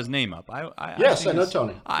 You brought his name up. Yes, I know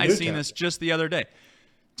Tony. I seen this just the other day.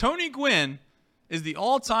 Tony Gwynn is the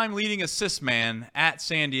all-time leading assist man at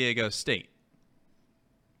San Diego State.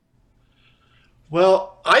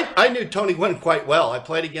 Well, I knew Tony Gwynn quite well. I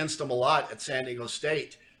played against him a lot at San Diego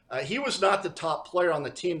State. He was not the top player on the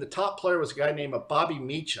team. The top player was a guy named Bobby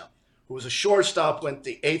Meacham, who was a shortstop, went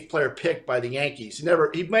the 8th player picked by the Yankees. He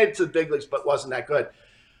made it to the big leagues, but wasn't that good.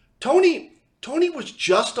 Tony was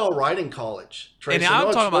just all right in college. Tracy, and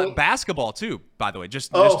I'm talking about basketball too, by the way,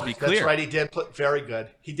 just to be clear. That's right. He did play very good.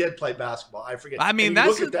 He did play basketball. I forget. I mean,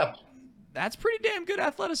 that's pretty damn good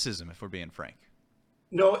athleticism, if we're being frank.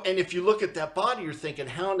 No, and if you look at that body, you're thinking,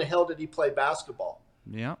 how in the hell did he play basketball?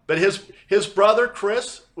 Yeah. But his brother,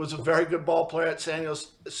 Chris, was a very good ball player at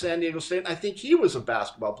San Diego State, and I think he was a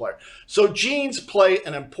basketball player. So genes play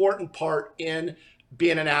an important part in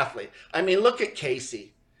being an athlete. I mean, look at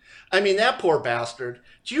Casey. I mean, that poor bastard.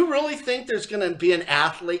 Do you really think there's going to be an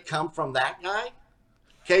athlete come from that guy?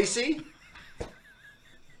 Casey?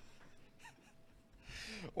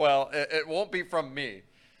 Well, it won't be from me.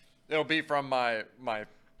 It'll be from my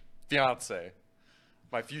fiance,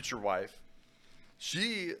 my future wife.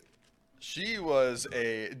 She was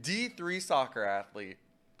a D3 soccer athlete,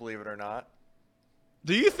 believe it or not.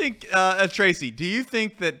 Do you think, Tracy? Do you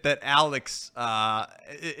think that Alex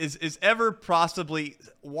is ever possibly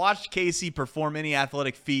watched Casey perform any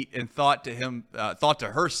athletic feat and thought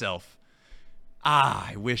to herself,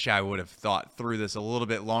 I wish I would have thought through this a little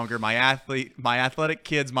bit longer. My athletic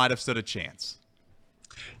kids might have stood a chance.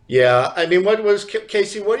 Yeah, I mean,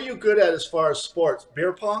 Casey? What are you good at as far as sports?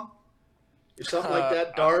 Beer pong, or something like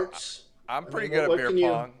that? Darts. I'm pretty good at beer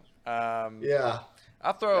pong. Yeah.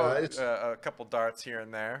 I'll throw a couple darts here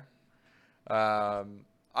and there.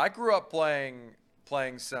 I grew up playing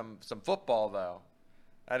some football, though.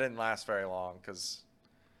 I didn't last very long because,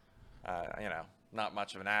 not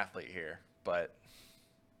much of an athlete here. But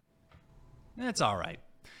that's all right.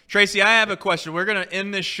 Tracy, I have a question. We're going to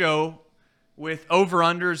end this show with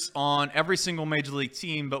over-unders on every single Major League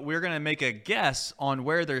team, but we're going to make a guess on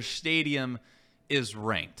where their stadium is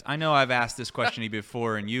ranked. I know I've asked this question to you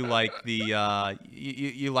before, and you like the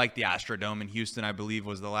you like the Astrodome in Houston, I believe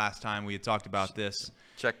was the last time we had talked about this.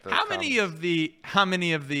 Check those. How many of the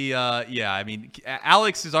I mean,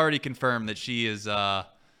 Alex has already confirmed that she is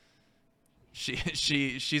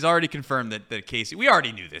she's already confirmed that Casey, we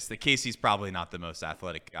already knew this, that Casey's probably not the most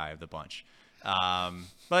athletic guy of the bunch.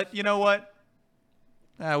 But you know what?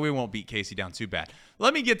 We won't beat Casey down too bad.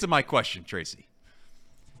 Let me get to my question, Tracy.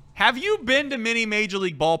 Have you been to many Major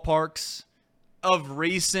League ballparks of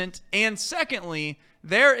recent? And secondly,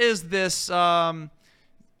 there is this, I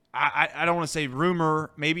don't want to say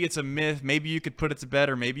rumor, maybe it's a myth, maybe you could put it to bed,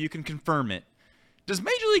 or maybe you can confirm it. Does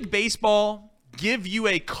Major League Baseball give you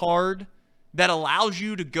a card that allows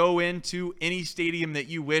you to go into any stadium that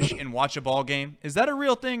you wish and watch a ball game? Is that a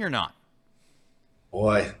real thing or not?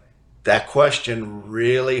 Boy, that question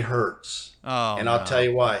really hurts. Oh, and I'll tell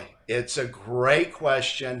you why. It's a great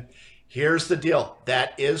question. Here's the deal.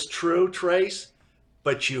 That is true, Trace,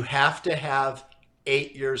 but you have to have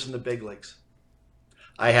 8 years in the big leagues.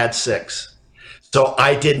 I had 6. So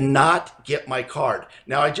I did not get my card.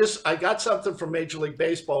 Now, I got something from Major League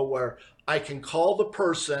Baseball where I can call the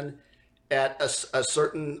person at a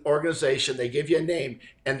certain organization. They give you a name,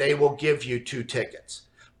 and they will give you 2 tickets.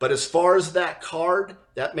 But as far as that card,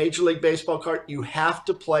 that Major League Baseball card, you have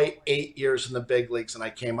to play 8 years in the big leagues, and I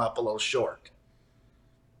came up a little short.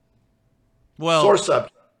 Well, sore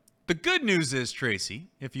subject. The good news is, Tracy,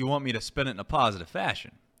 if you want me to spin it in a positive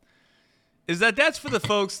fashion, is that that's for the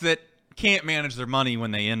folks that can't manage their money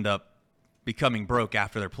when they end up becoming broke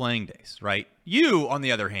after their playing days, right? You, on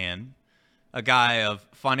the other hand, a guy of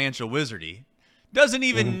financial wizardry, doesn't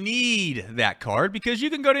even need that card because you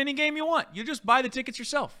can go to any game you want. You just buy the tickets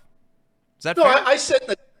yourself. Is that fair? I sit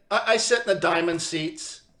in the diamond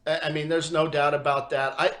seats. I mean, there's no doubt about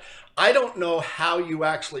that. I don't know how you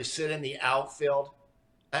actually sit in the outfield.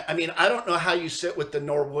 I mean, I don't know how you sit with the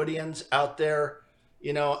Norwoodians out there,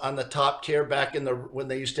 you know, on the top tier back in when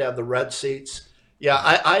they used to have the red seats. Yeah,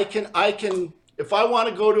 I can if I want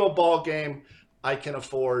to go to a ball game, I can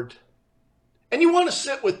afford. And you want to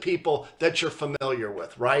sit with people that you're familiar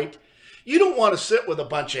with, right? You don't want to sit with a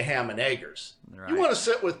bunch of ham and eggers. Right. You want to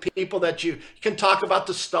sit with people that you can talk about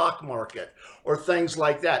the stock market or things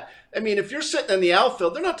like that. I mean, if you're sitting in the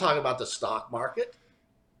outfield, they're not talking about the stock market.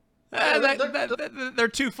 They're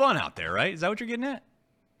too fun out there, right? Is that what you're getting at?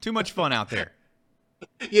 Too much fun out there.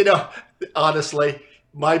 You know, honestly,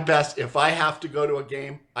 my best, if I have to go to a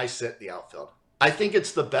game, I sit in the outfield. I think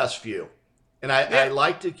it's the best view. And I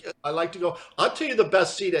like to go. I'll tell you the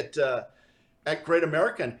best seat at Great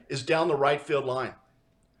American is down the right field line.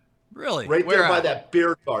 Really? Right there by that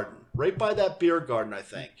beer garden. Right by that beer garden, I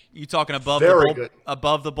think. You talking above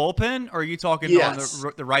above the bullpen, or are you talking on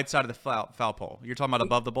the right side of the foul pole? You're talking about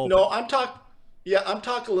above the bullpen. No, I'm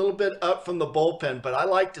talking a little bit up from the bullpen, but I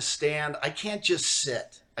like to stand. I can't just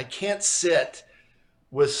sit. I can't sit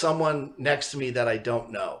with someone next to me that I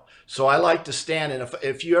don't know. So I like to stand, and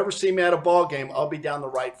if you ever see me at a ball game, I'll be down the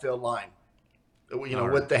right field line, you know,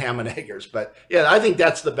 with the ham and eggers. But yeah, I think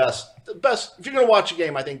that's the best. The best. If you're going to watch a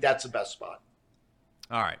game, I think that's the best spot.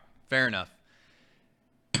 All right, fair enough.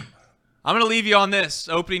 I'm going to leave you on this.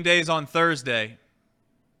 Opening day is on Thursday.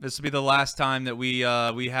 This will be the last time that we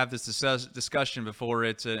have this discussion before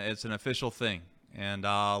it's an official thing, and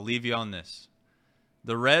I'll leave you on this.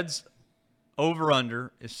 The Reds'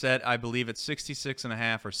 over-under is set, I believe, at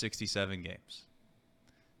 66.5 or 67 games.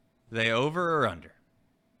 They over or under?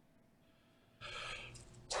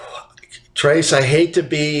 Trace, I hate to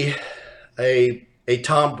be a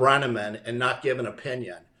Thom Brennaman and not give an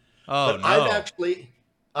opinion. Oh, but no.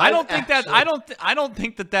 I don't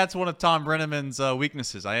think that that's one of Thom Brennaman's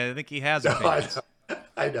weaknesses. I think he has opinions.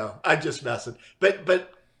 I know. I'm just messing.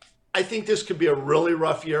 But I think this could be a really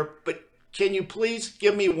rough year. But can you please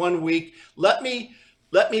give me 1 week? Let me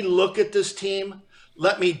look at this team.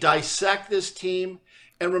 Let me dissect this team.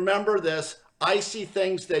 And remember this, I see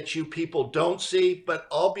things that you people don't see, but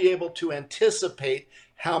I'll be able to anticipate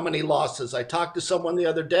how many losses. I talked to someone the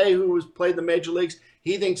other day who has played the major leagues.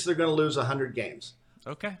 He thinks they're going to lose 100 games.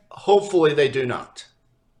 Okay. Hopefully they do not.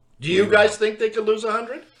 Do you guys think they could lose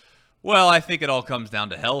 100? Well, I think it all comes down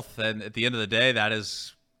to health. And at the end of the day, that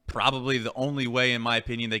is probably the only way, in my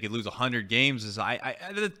opinion, they could lose 100 games is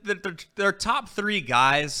their top three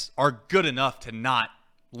guys are good enough to not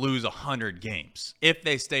lose 100 games if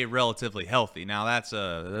they stay relatively healthy. Now, that's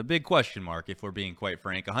a big question mark, if we're being quite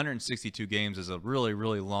frank. 162 games is a really,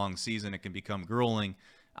 really long season. It can become grueling.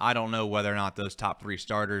 I don't know whether or not those top three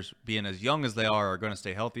starters, being as young as they are going to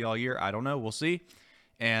stay healthy all year. I don't know. We'll see.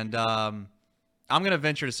 And I'm going to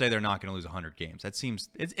venture to say they're not going to lose 100 games. That seems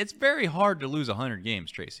it's very hard to lose 100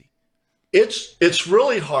 games, Tracy. It's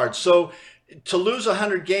really hard. So to lose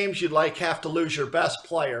 100 games, you'd have to lose your best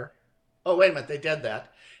player. Oh, wait a minute, they did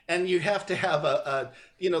that. And you have to have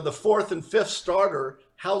the fourth and fifth starter.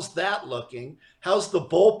 How's that looking? How's the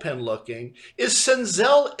bullpen looking? Is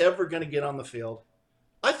Senzel ever going to get on the field?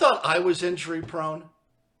 I thought I was injury prone.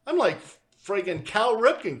 I'm like friggin' Cal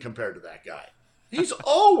Ripken compared to that guy. He's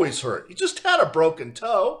always hurt. He just had a broken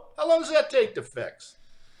toe. How long does that take to fix?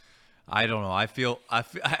 I don't know. I feel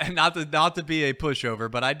not to be a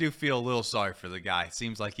pushover, but I do feel a little sorry for the guy. It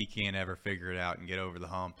seems like he can't ever figure it out and get over the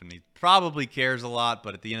hump, and he probably cares a lot.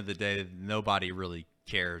 But at the end of the day, nobody really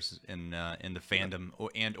cares in the fandom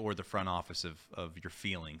or the front office of your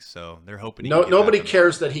feelings. So they're hoping. Nobody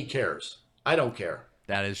cares that he cares. I don't care.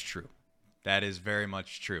 That is true. That is very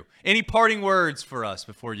much true. Any parting words for us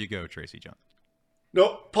before you go, Tracy Jones?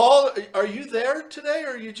 No, Paul, are you there today,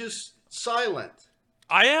 or are you just silent?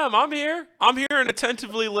 I am. I'm here. I'm here and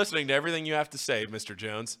attentively listening to everything you have to say, Mr.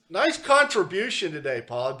 Jones. Nice contribution today,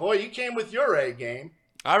 Paul. Boy, you came with your A game.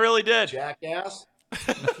 I really did. Jackass.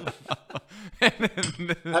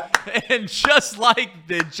 and just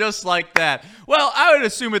like that. Well, I would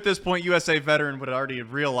assume at this point USA veteran would already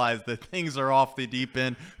have realized that things are off the deep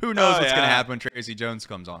end. Who knows what's going to happen when Tracy Jones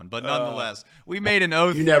comes on? But nonetheless, we made an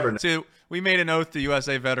oath. You never know. We made an oath to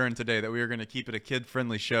USA veteran today that we were going to keep it a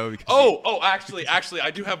kid-friendly show. Actually,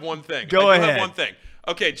 I do have one thing. Go ahead. I do have one thing.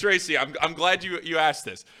 Okay, Tracy, I'm glad you asked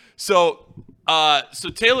this. So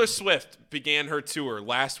Taylor Swift began her tour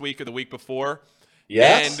last week or the week before.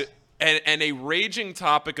 Yes. And a raging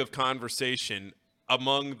topic of conversation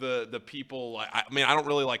among the people. I mean, I don't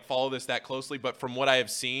really follow this that closely, but from what I have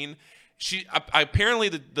seen, apparently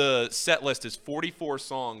the set list is 44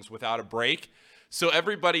 songs without a break. So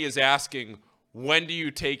everybody is asking, when do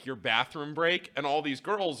you take your bathroom break? And all these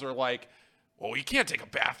girls are like, well, you can't take a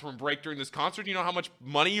bathroom break during this concert. You know how much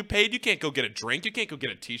money you paid? You can't go get a drink. You can't go get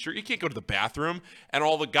a T-shirt. You can't go to the bathroom. And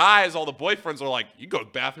all the guys, all the boyfriends are like, you go to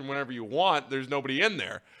the bathroom whenever you want. There's nobody in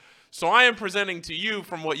there. So I am presenting to you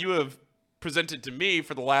from what you have presented to me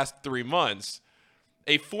for the last 3 months,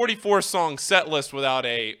 a 44-song set list without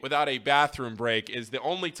a bathroom break is the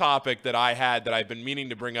only topic that I've been meaning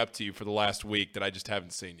to bring up to you for the last week that I just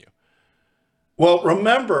haven't seen you. Well,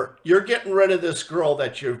 remember, you're getting rid of this girl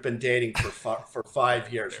that you've been dating for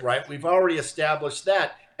 5 years, right? We've already established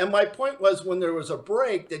that. And my point was, when there was a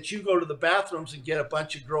break, that you go to the bathrooms and get a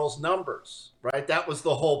bunch of girls' numbers, right? That was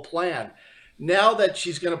the whole plan. Now that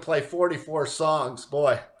she's going to play 44 songs,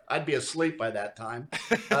 boy, I'd be asleep by that time.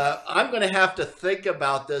 I'm going to have to think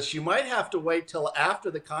about this. You might have to wait till after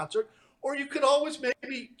the concert, or you could always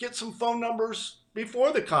maybe get some phone numbers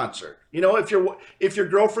before the concert. You know, if your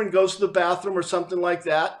girlfriend goes to the bathroom or something like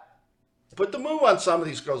that, put the move on some of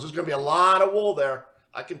these girls. There's going to be a lot of wool there.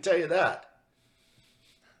 I can tell you that.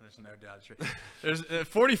 There's no doubt. There's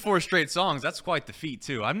 44 straight songs. That's quite the feat,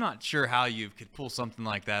 too. I'm not sure how you could pull something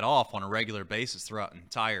like that off on a regular basis throughout an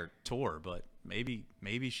entire tour, but maybe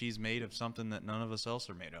she's made of something that none of us else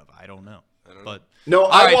are made of. I don't know. But no,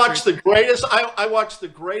 I watched the greatest. I watched the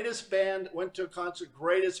greatest band. Went to a concert,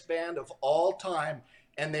 greatest band of all time,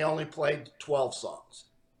 and they only played 12 songs,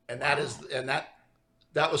 and that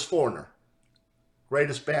was Foreigner,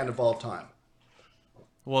 greatest band of all time.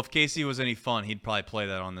 Well, if Casey was any fun, he'd probably play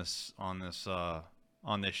that on this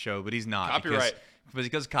show, but he's not. Copyright.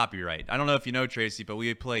 Because copyright. I don't know if you know, Tracy, but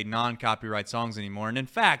we play non-copyright songs anymore. And in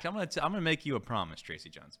fact, I'm gonna make you a promise, Tracy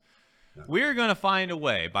Jones. We're gonna find a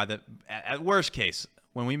way, at worst case,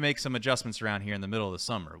 when we make some adjustments around here in the middle of the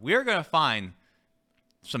summer, we're gonna find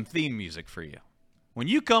some theme music for you. When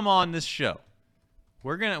you come on this show,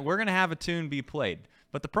 we're gonna have a tune be played.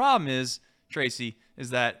 But the problem is, Tracy,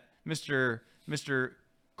 is that Mr.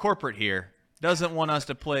 Corporate here doesn't want us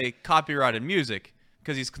to play copyrighted music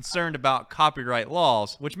because he's concerned about copyright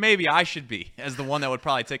laws, which maybe I should be, as the one that would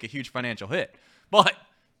probably take a huge financial hit. But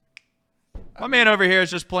my man over here is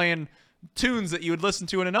just playing tunes that you would listen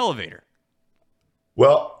to in an elevator.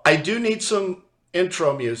 Well, I do need some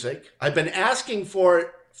intro music. I've been asking for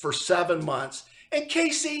it for 7 months. And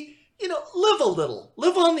Casey, live a little.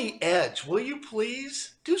 Live on the edge, will you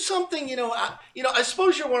please? Do something, I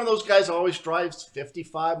suppose you're one of those guys who always drives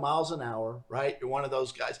 55 miles an hour, right? You're one of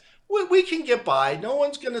those guys. We can get by. No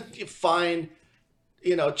one's going to find,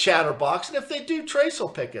 Chatterbox. And if they do, Trace will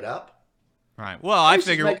pick it up. All right. Well, I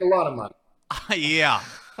figure make a lot of money. Yeah,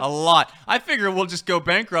 a lot. I figure we'll just go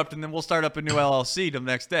bankrupt and then we'll start up a new LLC the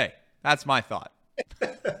next day. That's my thought.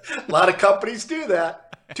 A lot of companies do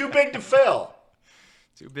that. Too big to fail.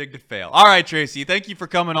 Too big to fail. All right, Tracy, thank you for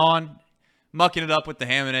coming on, mucking it up with the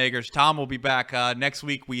ham and eggers. Thom will be back next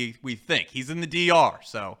week, we think. He's in the DR,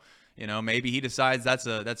 so, maybe he decides that's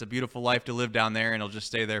a beautiful life to live down there and he'll just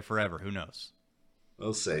stay there forever. Who knows?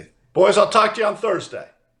 We'll see. Boys, I'll talk to you on Thursday.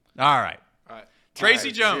 All right.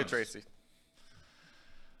 Tracy Jones. See you, Tracy.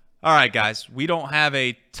 All right, guys, we don't have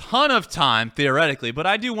a ton of time, theoretically, but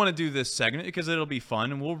I do want to do this segment because it'll be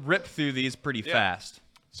fun, and we'll rip through these pretty fast.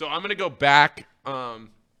 So I'm going to go back.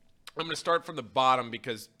 I'm going to start from the bottom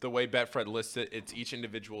because the way Betfred lists it, it's each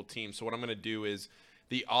individual team. So what I'm going to do is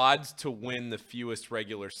the odds to win the fewest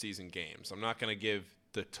regular season games. I'm not going to give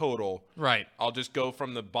the total. Right. I'll just go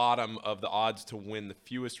from the bottom of the odds to win the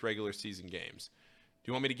fewest regular season games. Do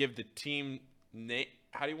you want me to give the team name?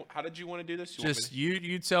 How did you want to do this?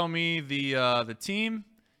 You tell me the team,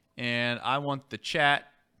 and I want the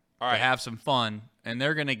chat to have some fun, and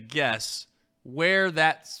they're gonna guess where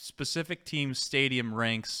that specific team's stadium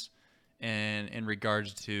ranks in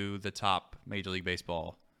regards to the top Major League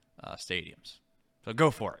Baseball stadiums. So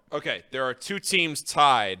go for it. Okay, there are two teams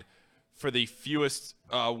tied for the fewest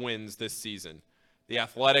wins this season: the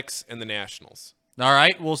Athletics and the Nationals. All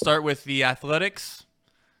right, we'll start with the Athletics.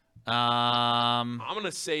 I'm going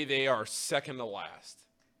to say they are second to last.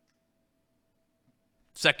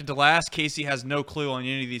 Second to last. Casey has no clue on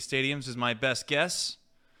any of these stadiums is my best guess.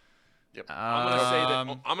 Yep. I'm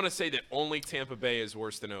going to say that only Tampa Bay is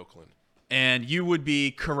worse than Oakland. And you would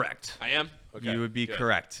be correct. I am? Okay. You would be Good.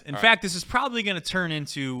 correct. In All fact, this is probably going to turn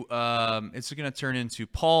into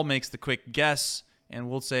Paul makes the quick guess, and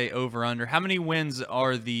we'll say over under. How many wins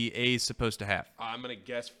are the A's supposed to have? I'm going to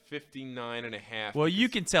guess 59 and a half. Well, you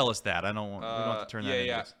can tell us that. We don't have to turn that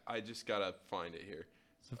into this. I just got to find it here.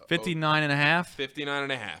 So 59 and a half? 59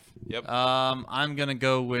 and a half. Yep. I'm going to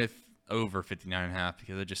go with over 59 and a half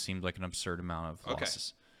because it just seemed like an absurd amount of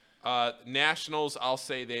losses. Nationals, I'll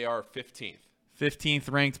say they are 15th.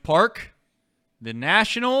 15th ranked Park. The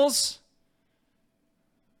Nationals.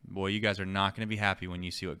 Boy, you guys are not going to be happy when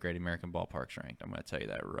you see what Great American Ballpark's ranked. I'm going to tell you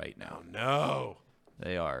that right now. Oh, no.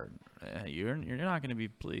 They are. You're not going to be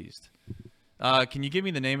pleased. Can you give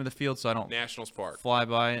me the name of the field so I don't Nationals Park. Fly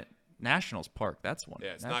by it? Nationals Park. That's one.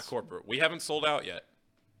 Yeah, it's not corporate. We haven't sold out yet.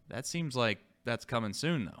 That seems like that's coming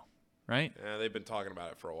soon, though, right? Yeah, they've been talking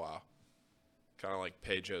about it for a while. Kind of like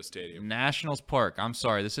Peugeot Stadium. Nationals Park. I'm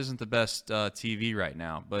sorry, this isn't the best TV right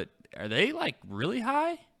now, but are they like really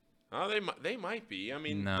high? Oh, they might be. I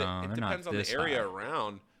mean, No, it depends on the area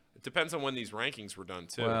around. It depends on when these rankings were done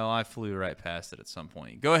too. Well, I flew right past it at some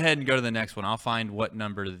point. Go ahead and go to the next one. I'll find what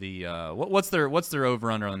number the what's their over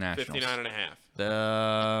under on the Nationals. 59 and a half.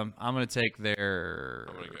 I'm gonna take their.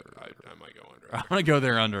 I might go under. I'm gonna go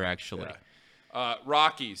there under actually. Yeah.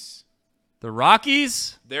 Rockies. The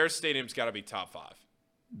Rockies. Their stadium's got to be top 5.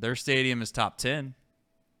 Their stadium is top 10.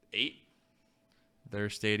 8. Their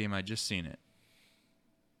stadium, I just seen it.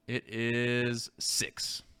 It is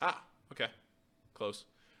 6. Ah, okay, close.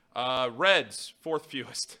 Reds, 4th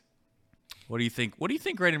fewest. What do you think? What do you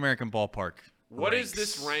think Great American Ballpark? What ranks? is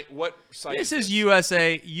this rank? What site? This is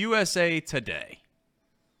USA Today.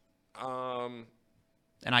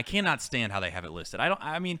 And I cannot stand how they have it listed.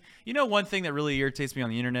 I mean, you know, one thing that really irritates me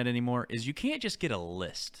on the internet anymore is you can't just get a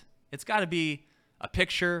list. It's got to be a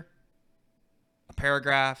picture, a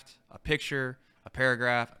paragraph, a picture, a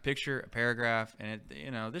paragraph, a picture, a paragraph, and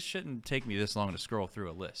this shouldn't take me this long to scroll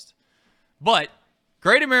through a list. But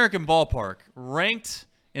Great American Ballpark, ranked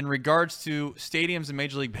in regards to stadiums in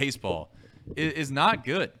Major League Baseball, is not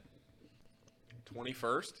good.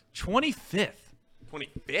 21st? 25th.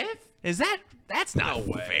 25th? That's not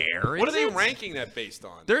fair. What are they ranking that based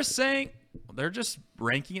on? They're just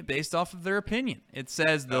ranking it based off of their opinion. It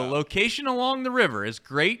says the location along the river is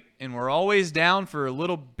great, and we're always down for a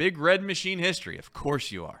little Big Red Machine history. Of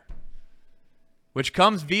course you are. Which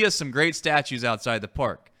comes via some great statues outside the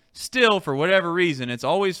park. Still, for whatever reason, it's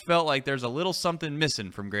always felt like there's a little something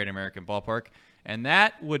missing from Great American Ballpark, and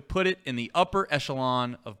that would put it in the upper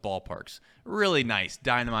echelon of ballparks. Really nice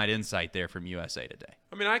dynamite insight there from USA Today.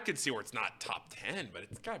 I mean, I could see where it's not top 10, but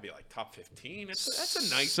it's got to be like top 15. That's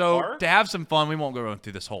a nice So park. to have some fun, we won't go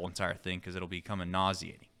through this whole entire thing because it'll become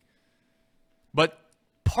nauseating. But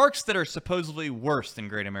parks that are supposedly worse than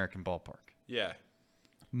Great American Ballpark. Yeah.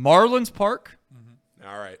 Marlins Park. Mm-hmm.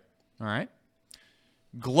 All right.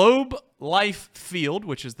 Globe Life Field,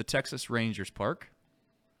 which is the Texas Rangers Park.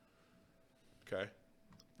 Okay.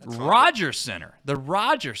 Rogers Center. The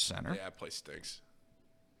Rogers Center. Yeah, that place stinks.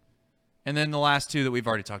 And then the last two that we've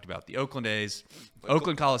already talked about, the Oakland A's,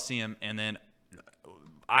 Oakland Coliseum, and then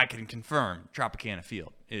I can confirm Tropicana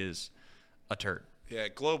Field is a turd. Yeah,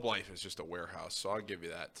 Globe Life is just a warehouse, so I'll give you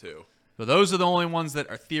that too. So those are the only ones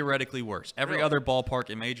that are theoretically worse. Every Really? other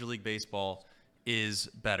ballpark in Major League Baseball is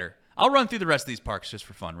better. I'll run through the rest of these parks just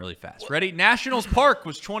for fun really fast. Ready? Nationals Park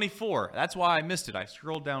was 24. That's why I missed it. I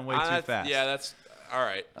scrolled down way too fast. Yeah, that's all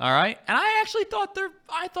right. All right, and I actually thought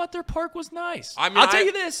their park was nice. I mean, I'll tell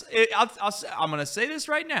you this. I'm going to say this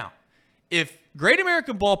right now. If Great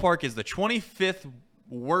American Ballpark is the 25th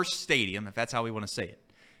worst stadium, if that's how we want to say it,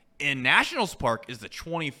 and Nationals Park is the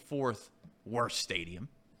 24th worst stadium,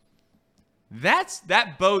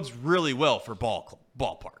 that bodes really well for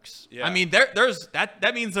ballparks. Yeah. I mean,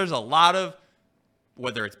 that means there's a lot of,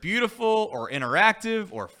 whether it's beautiful or interactive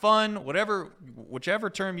or fun, whichever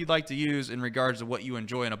term you'd like to use in regards to what you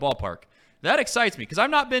enjoy in a ballpark, that excites me because I've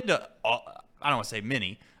not been to, I don't want to say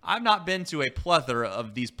many, I've not been to a plethora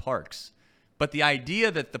of these parks. But the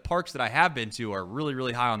idea that the parks that I have been to are really,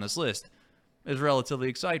 really high on this list is relatively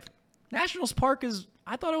exciting. Nationals Park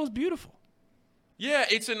I thought it was beautiful. Yeah,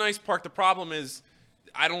 it's a nice park. The problem is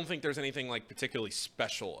I don't think there's anything like particularly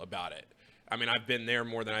special about it. I mean, I've been there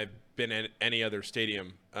more than I've been in any other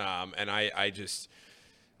stadium, and I just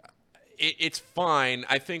it's fine.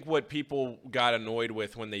 I think what people got annoyed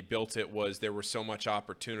with when they built it was there was so much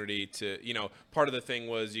opportunity to, part of the thing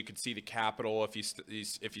was you could see the Capitol if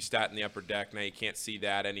you sat in the upper deck. Now you can't see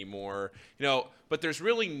that anymore. But there's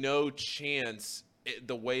really no chance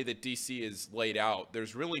the way that DC is laid out.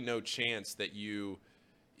 There's really no chance that you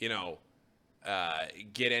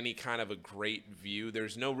get any kind of a great view.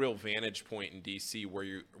 There's no real vantage point in DC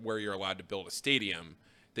where you're allowed to build a stadium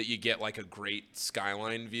that you get like a great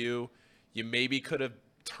skyline view. You maybe could have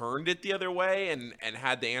turned it the other way and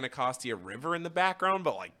had the Anacostia River in the background,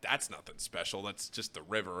 but like that's nothing special. That's just the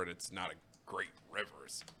river, and it's not a great river,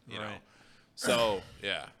 you know. So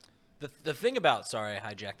yeah. The thing about, sorry, I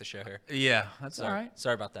hijacked the show here. Yeah, that's all right.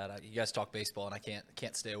 Sorry about that. You guys talk baseball, and I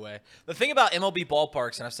can't stay away. The thing about MLB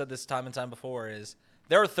ballparks, and I've said this time and time before, is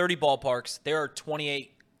there are 30 ballparks. There are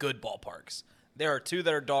 28 good ballparks. There are 2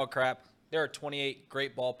 that are dog crap. There are 28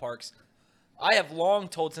 great ballparks. I have long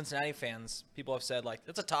told Cincinnati fans, people have said, like,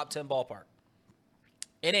 it's a top 10 ballpark.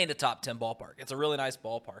 It ain't a top 10 ballpark. It's a really nice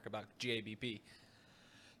ballpark about GABP.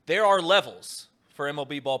 There are levels for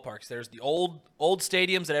MLB ballparks. There's the old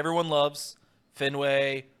stadiums that everyone loves,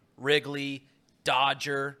 Fenway, Wrigley,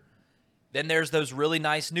 Dodger. Then there's those really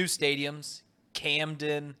nice new stadiums,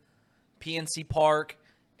 Camden, PNC Park,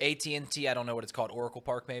 AT&T, I don't know what it's called, Oracle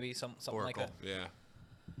Park maybe, something Oracle, like that. Yeah.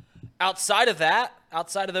 Outside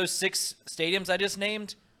of those 6 stadiums I just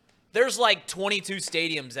named, there's like 22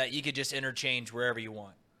 stadiums that you could just interchange wherever you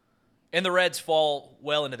want. And the Reds fall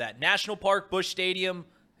well into that. National Park, Busch Stadium,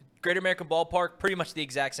 Great American Ballpark, pretty much the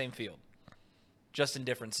exact same field, just in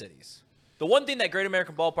different cities. The one thing that Great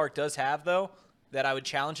American Ballpark does have, though, that I would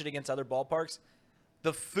challenge it against other ballparks,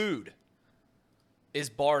 the food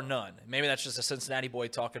is bar none. Maybe that's just a Cincinnati boy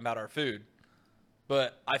talking about our food.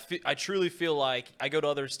 But I truly feel like I go to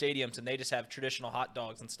other stadiums and they just have traditional hot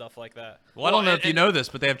dogs and stuff like that. Well, I don't know if you know this,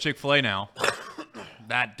 but they have Chick-fil-A now.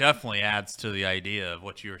 That definitely adds to the idea of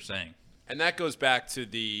what you were saying. And that goes back to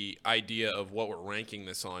the idea of what we're ranking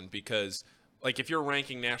this on, because like if you're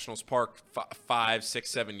ranking Nationals Park 5, 6,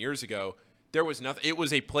 7 years ago, there was nothing. It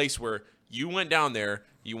was a place where you went down there,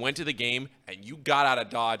 you went to the game, and you got out of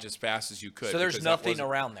Dodge as fast as you could. So there's nothing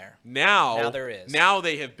around there. Now there is. Now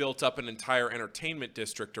they have built up an entire entertainment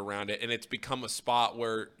district around it, and it's become a spot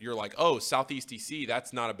where you're like, oh, Southeast DC,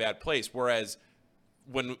 that's not a bad place. Whereas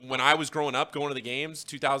when I was growing up, going to the games,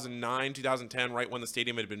 2009, 2010, right when the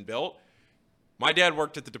stadium had been built, my dad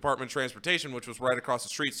worked at the Department of Transportation, which was right across the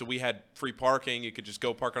street, so we had free parking. You could just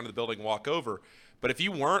go park under the building and walk over. But if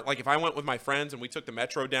you weren't, like if I went with my friends and we took the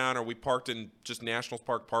Metro down or we parked in just Nationals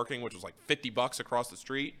Park parking, which was like $50 across the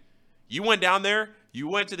street, you went down there, you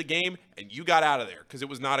went to the game, and you got out of there because it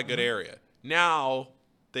was not a good area. Now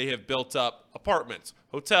they have built up apartments,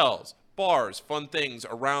 hotels, bars, fun things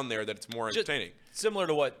around there that it's more entertaining. Similar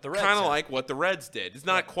to what the Reds Kind of have. like what the Reds did. It's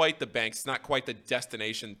not quite the Banks. It's not quite the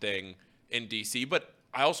destination thing in D.C., but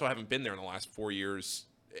I also haven't been there in the last 4 years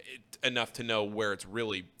enough to know where it's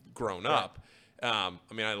really grown up. I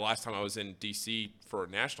mean, the last time I was in D.C. for a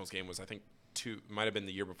Nationals game was, I think, might have been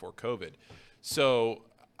the year before COVID. So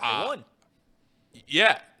They won.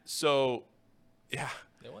 Yeah. So, yeah.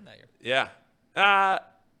 They won that year. Yeah.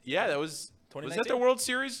 Yeah, that was that 2019? the World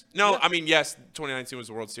Series? No, Yeah. I mean, yes, 2019 was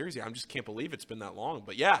the World Series. Yeah, I just can't believe it's been that long.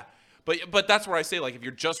 But yeah. But that's where I say, like, if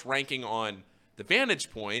you're just ranking on the vantage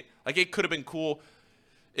point, like it could have been cool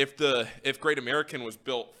if Great American was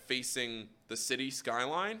built facing the city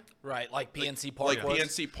skyline. Right, like PNC Park Like was.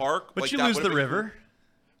 PNC Park. But like you that lose would have the been river. cool.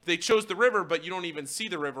 They chose the river, but you don't even see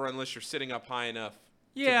the river unless you're sitting up high enough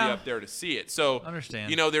to be up there to see it. So,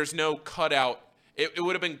 Understand. There's no cutout. It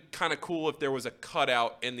would have been kind of cool if there was a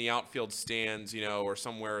cutout in the outfield stands, or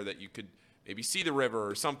somewhere that you could maybe see the river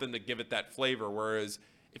or something to give it that flavor. Whereas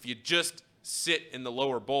if you just sit in the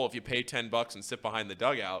lower bowl, if you pay $10 and sit behind the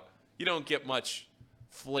dugout, you don't get much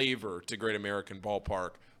flavor to Great American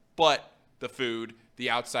Ballpark. But the food, the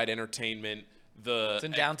outside entertainment, It's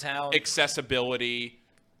in downtown. accessibility.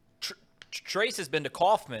 Trace has been to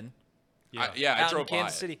Kaufman. I out drove in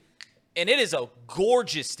Kansas by City. And it is a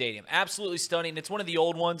gorgeous stadium. Absolutely stunning. It's one of the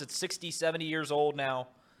old ones. It's 60, 70 years old now.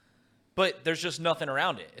 But there's just nothing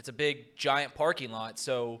around it. It's a big, giant parking lot.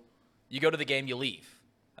 So you go to the game, you leave.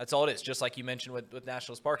 That's all it is, just like you mentioned with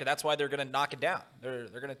Nationals Park. And that's why they're going to knock it down. They're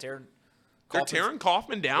going to tear They're tearing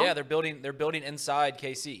Kaufman down? Yeah, they're building inside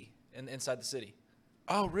KC, inside the city.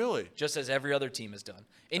 Oh, really? Just as every other team has done.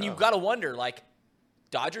 And you've got to wonder, like,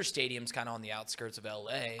 Dodger Stadium's kind of on the outskirts of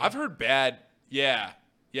L.A. I've heard bad. Yeah.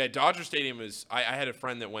 Yeah, Dodger Stadium is – I had a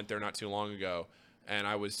friend that went there not too long ago, and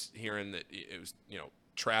I was hearing that it was,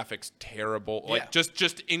 traffic's terrible. Yeah. Like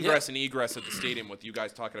just ingress and egress at the stadium with you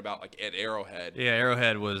guys talking about like at Arrowhead. Yeah,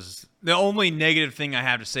 Arrowhead was the only negative thing I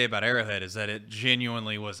have to say about Arrowhead is that it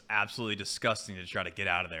genuinely was absolutely disgusting to try to get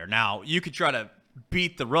out of there. Now, you could try to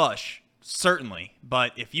beat the rush, certainly,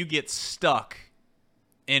 but if you get stuck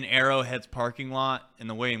in Arrowhead's parking lot in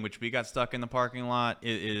the way in which we got stuck in the parking lot,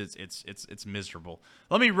 it's miserable.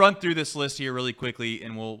 Let me run through this list here really quickly,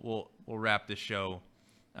 and we'll wrap this show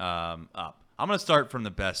up. I'm going to start from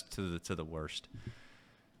the best to the worst.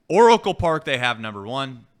 Oracle Park, they have number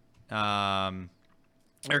 1.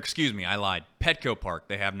 Excuse me, I lied. Petco Park,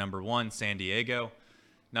 they have number 1, San Diego.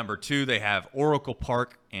 Number 2, they have Oracle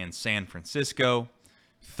Park and San Francisco.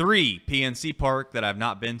 3, PNC Park that I've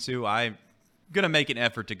not been to. I'm going to make an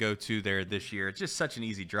effort to go to there this year. It's just such an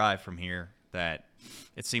easy drive from here that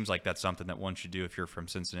it seems like that's something that one should do if you're from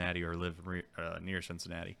Cincinnati or live near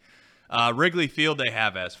Cincinnati. Wrigley Field they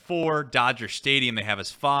have as 4. Dodger Stadium they have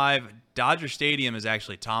as 5. Dodger Stadium is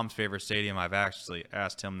actually Tom's favorite stadium. I've actually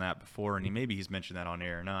asked him that before, and maybe he's mentioned that on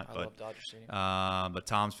air or not. I love Dodger Stadium. But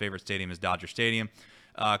Tom's favorite stadium is Dodger Stadium.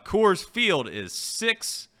 Coors Field is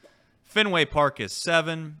 6. Fenway Park is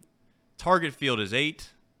 7. Target Field is 8.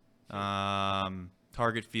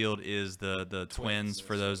 Target Field is the Twins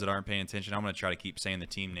for those that aren't paying attention. I'm going to try to keep saying the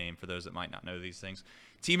team name for those that might not know these things.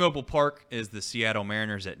 T-Mobile Park is the Seattle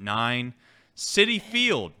Mariners at 9. Citi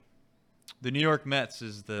Field, the New York Mets,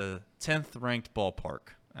 is the 10th ranked ballpark.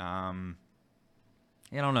 I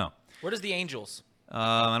don't know. Where does the Angels?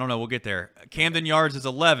 I don't know. We'll get there. Camden Yards is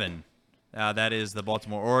 11. That is the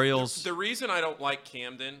Baltimore Orioles. The reason I don't like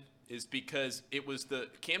Camden is because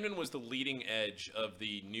Camden was the leading edge of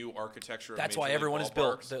the new architecture. That's of why Major everyone League is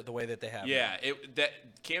built ballparks. the way that they have. Yeah,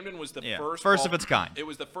 Camden was the first of its kind. It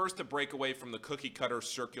was the first to break away from the cookie cutter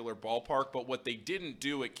circular ballpark. But what they didn't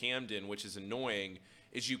do at Camden, which is annoying,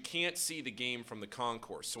 is you can't see the game from the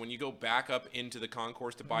concourse. So when you go back up into the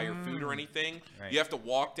concourse to buy your food or anything, you have to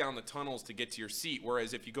walk down the tunnels to get to your seat.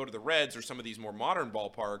 Whereas if you go to the Reds or some of these more modern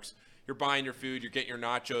ballparks, you're buying your food, you're getting your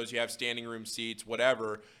nachos, you have standing room seats,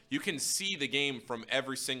 whatever. You can see the game from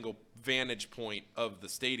every single vantage point of the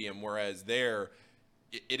stadium, whereas there,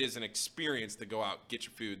 it is an experience to go out, get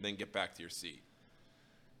your food, and then get back to your seat.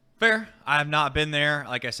 Fair. I have not been there.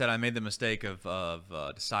 Like I said, I made the mistake of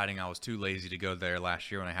deciding I was too lazy to go there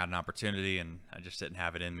last year when I had an opportunity, and I just didn't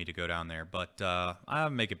have it in me to go down there. But I'll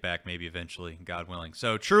make it back maybe eventually, God willing.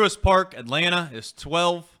 So Truist Park, Atlanta is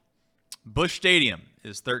 12. Busch Stadium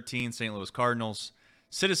is 13, St. Louis Cardinals.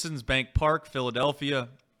 Citizens Bank Park, Philadelphia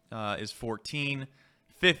is 14.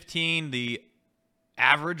 15, the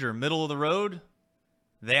average or middle of the road,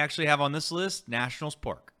 they actually have on this list Nationals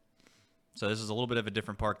Park. So this is a little bit of a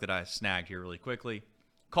different park that I snagged here really quickly.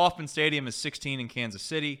 Kauffman Stadium is 16 in Kansas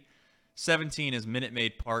City. 17 is Minute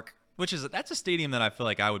Maid Park, that's a stadium that I feel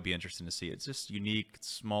like I would be interested to see. It's just unique,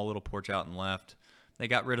 small little porch out and left. They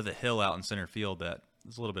got rid of the hill out in center field that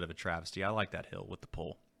is a little bit of a travesty. I like that hill with the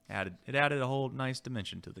pole. It added a whole nice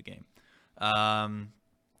dimension to the game.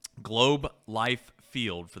 Globe Life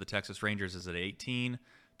Field for the Texas Rangers is at 18.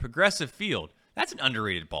 Progressive Field, that's an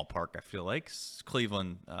underrated ballpark, I feel like.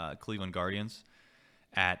 Cleveland Guardians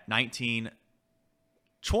at 19.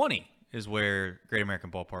 20 is where Great American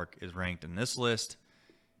Ballpark is ranked in this list.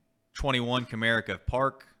 21, Comerica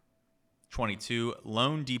Park. 22,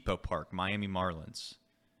 Lone Depot Park, Miami Marlins.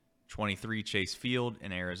 23, Chase Field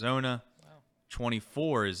in Arizona. Wow.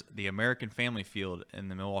 24 is the American Family Field in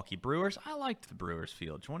the Milwaukee Brewers. I liked the Brewers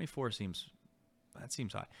Field. 24 seems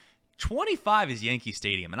high. 25 is Yankee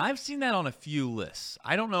Stadium, and I've seen that on a few lists.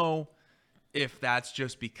 I don't know if that's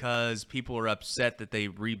just because people are upset that they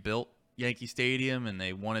rebuilt Yankee Stadium and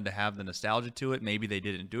they wanted to have the nostalgia to it. Maybe they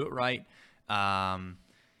didn't do it right. I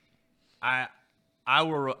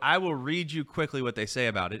will read you quickly what they say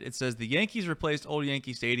about it. It says, the Yankees replaced old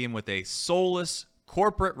Yankee Stadium with a soulless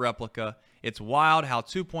corporate replica. It's wild how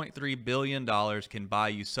 $2.3 billion can buy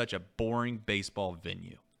you such a boring baseball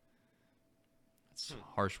venue. That's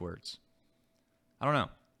harsh words. I don't know.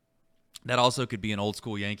 That also could be an old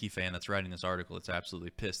school Yankee fan that's writing this article that's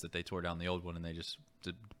absolutely pissed that they tore down the old one and they just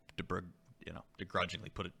begrudgingly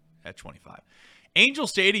put it at 25. Angel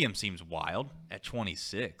Stadium seems wild at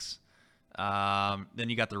 26. Then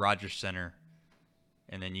you got the Rogers Center,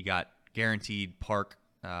 and then you got Guaranteed Park,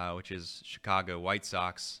 which is Chicago White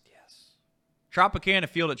Sox. Yes. Tropicana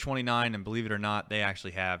Field at 29, and believe it or not, they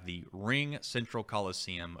actually have the Ring Central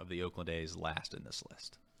Coliseum of the Oakland A's last in this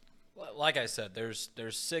list. Like I said, there's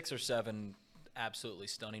 6 or 7 absolutely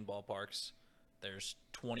stunning ballparks. There's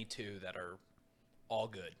 22 that are all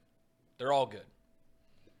good. They're all good.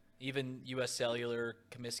 Even U.S. Cellular,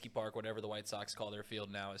 Comiskey Park, whatever the White Sox call their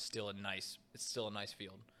field now, is still a nice. It's still a nice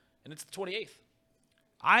field, and it's the 28th.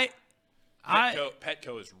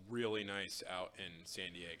 Petco is really nice out in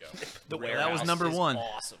San Diego. That was number one.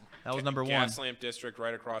 Awesome. That was number one. Gaslamp District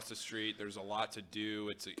right across the street. There's a lot to do.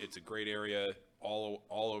 It's a great area all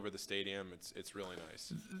over the stadium. It's really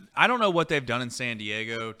nice. I don't know what they've done in San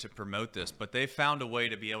Diego to promote this, but they've found a way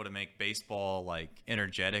to be able to make baseball like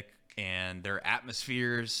energetic, and their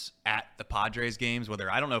atmospheres at the Padres games, whether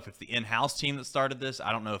I don't know if it's the in-house team that started this,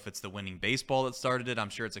 I don't know if it's the winning baseball that started it. I'm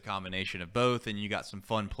sure it's a combination of both, and you got some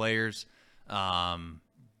fun players.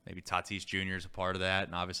 Maybe Tatis Jr. is a part of that,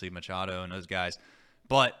 and obviously Machado and those guys.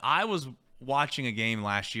 But I was watching a game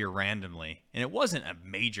last year randomly, and it wasn't a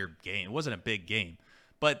major game. It wasn't a big game.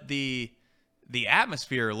 But the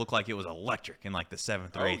atmosphere looked like it was electric in like the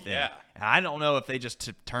 7th or 8th inning. And I don't know if they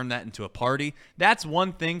just turned that into a party. That's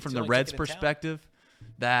one thing from the Reds' perspective.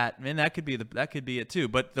 That could be it too.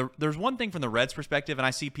 But there's one thing from the Reds' perspective, and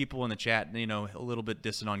I see people in the chat, a little bit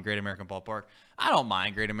dissing on Great American Ballpark. I don't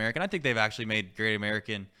mind Great American. I think they've actually made Great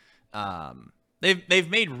American. They've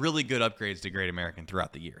made really good upgrades to Great American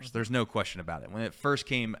throughout the years. There's no question about it. When it first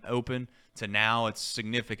came open to now, it's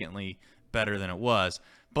significantly better than it was.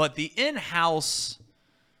 But the in-house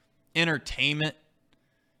entertainment,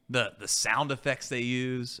 the sound effects they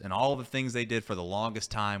use, and all the things they did for the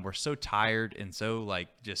longest time were so tired and so like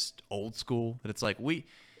just old school that it's like we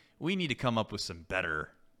need to come up with some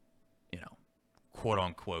better, quote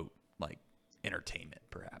unquote, like entertainment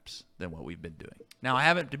perhaps than what we've been doing.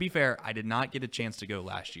 Now to be fair, I did not get a chance to go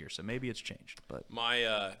last year, so maybe it's changed. But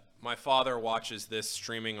my father watches this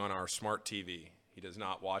streaming on our smart TV. He does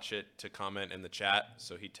not watch it to comment in the chat,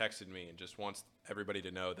 so he texted me and just wants everybody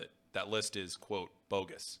to know that list is, quote,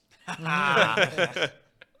 bogus. I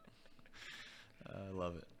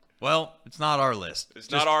love it. Well, it's not our list.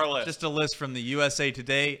 It's not our list. Just a list from the USA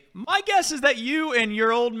Today. My guess is that you and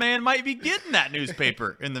your old man might be getting that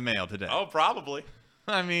newspaper in the mail today. Oh, probably.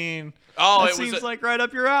 I mean, it seems like right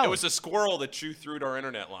up your alley. It was a squirrel that chewed through our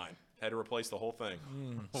internet line. Had to replace the whole thing.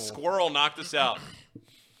 Squirrel knocked us out.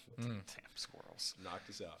 Damn squirrels. Knocked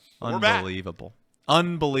us out. Unbelievable.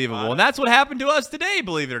 Unbelievable. And that's what happened to us today,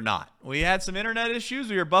 believe it or not. We had some internet issues.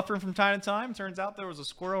 We were buffering from time to time. Turns out there was a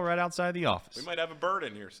squirrel right outside the office. We might have a bird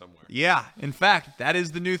in here somewhere. Yeah. In fact, that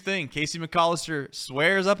is the new thing. Casey McAllister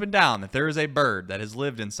swears up and down that there is a bird that has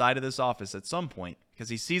lived inside of this office at some point because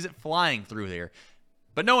he sees it flying through here,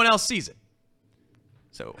 but no one else sees it.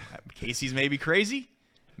 So Casey's maybe crazy.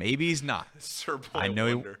 Maybe he's not. Sir Boy I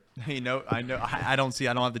know. Wonder. I don't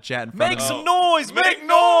have the chat in front of me. Make some noise! Make noise!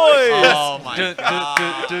 Oh my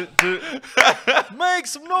God! Make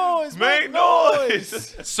some noise! Make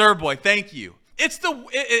noise! Sir Boy, thank you. It's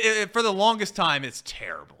for the longest time, it's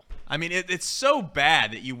terrible. I mean, it's so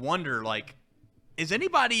bad that you wonder, like, does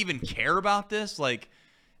anybody even care about this? Like,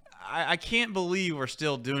 I can't believe we're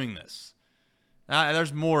still doing this.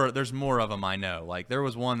 There's more of them I know. Like, there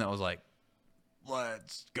was one that was like,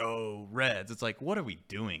 let's go Reds. It's like, what are we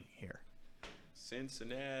doing here?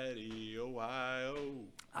 Cincinnati, Ohio.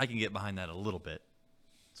 I can get behind that a little bit.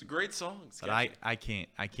 It's a great song. But I can't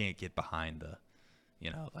get behind the,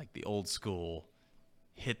 like the old school,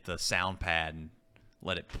 hit the sound pad and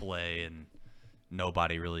let it play, and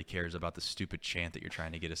nobody really cares about the stupid chant that you're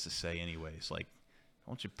trying to get us to say anyways. Like,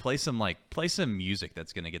 why don't you play some music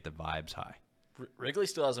that's going to get the vibes high? Wrigley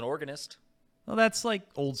still has an organist. Well, that's like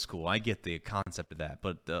old school. I get the concept of that,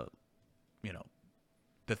 but the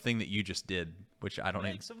thing that you just did, which I don't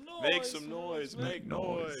Make some noise. Make some noise. Make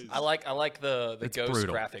noise. I like the ghost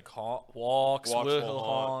brutal. graphic. Walks will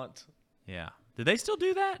haunt. Yeah. Did they still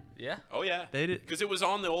do that? Yeah. Oh yeah. They did. Because it was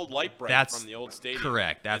on the old light bright from the old stadium.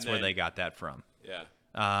 Correct. That's where they got that from. Yeah.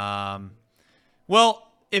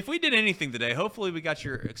 Well, if we did anything today, hopefully we got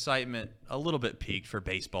your excitement a little bit peaked for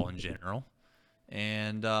baseball in general.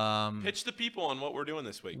 And pitch the people on what we're doing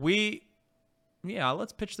this week.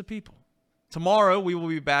 Let's pitch the people. Tomorrow we will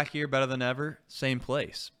be back here better than ever, same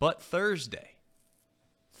place. But Thursday,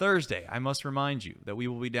 I must remind you that we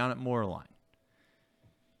will be down at Moorline.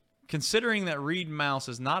 Considering that Reed Mouse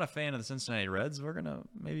is not a fan of the Cincinnati Reds, we're gonna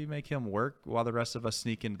maybe make him work while the rest of us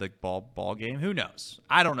sneak into the ball game. Who knows?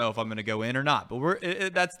 I don't know if I'm gonna go in or not, but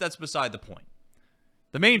that's beside the point.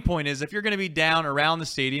 The main point is, if you're going to be down around the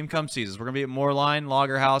stadium, come see us. We're going to be at Moorline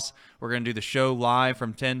Lager House. We're going to do the show live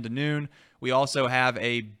from 10 to noon. We also have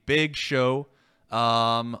a big show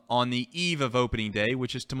on the eve of opening day,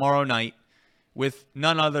 which is tomorrow night, with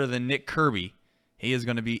none other than Nick Kirby. He is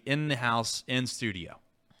going to be in the house, in studio.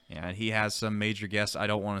 And he has some major guests. I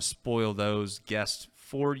don't want to spoil those guests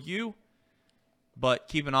for you, but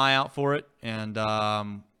keep an eye out for it. And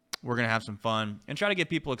We're going to have some fun and try to get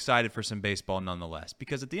people excited for some baseball nonetheless.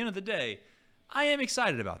 Because at the end of the day, I am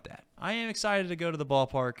excited about that. I am excited to go to the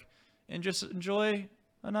ballpark and just enjoy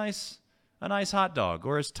a nice hot dog.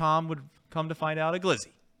 Or as Thom would come to find out, a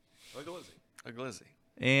glizzy. A glizzy.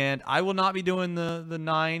 And I will not be doing the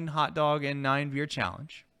 9 hot dog and 9 beer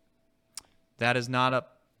challenge. That is not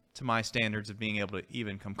up to my standards of being able to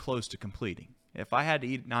even come close to completing. If I had to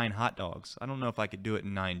eat 9 hot dogs, I don't know if I could do it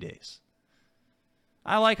in 9 days.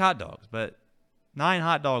 I like hot dogs, but 9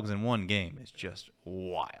 hot dogs in one game is just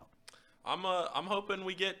wild. I'm hoping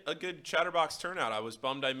we get a good Chatterbox turnout. I was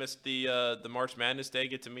bummed I missed the March Madness Day,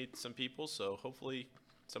 get to meet some people, so hopefully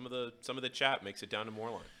some of the chat makes it down to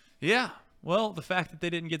Moorline. Yeah. Well, the fact that they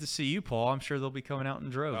didn't get to see you, Paul, I'm sure they'll be coming out in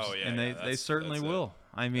droves. Oh, yeah, and they certainly will.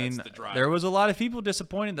 I mean, there was a lot of people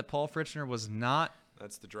disappointed that Paul Fritchner was not.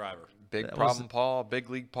 That's the driver. Big problem, Paul. Big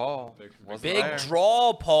league, Paul. Big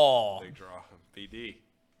draw, Paul. Big draw. BD.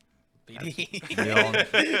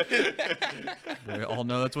 We all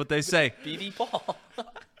know that's what they say. BD Paul.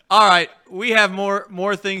 All right, we have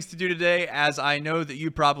more things to do today, as I know that you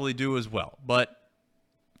probably do as well. But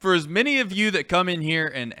for as many of you that come in here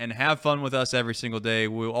and have fun with us every single day,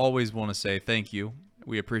 we always want to say thank you.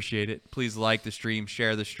 We appreciate it. Please like the stream,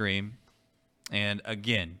 share the stream. And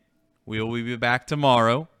again, we will be back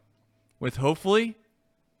tomorrow with hopefully,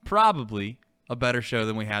 probably, a better show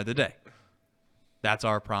than we had today. That's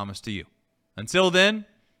our promise to you. Until then,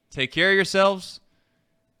 take care of yourselves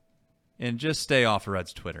and just stay off of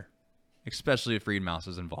Red's Twitter, especially if Reed Mouse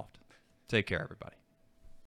is involved. Take care, everybody.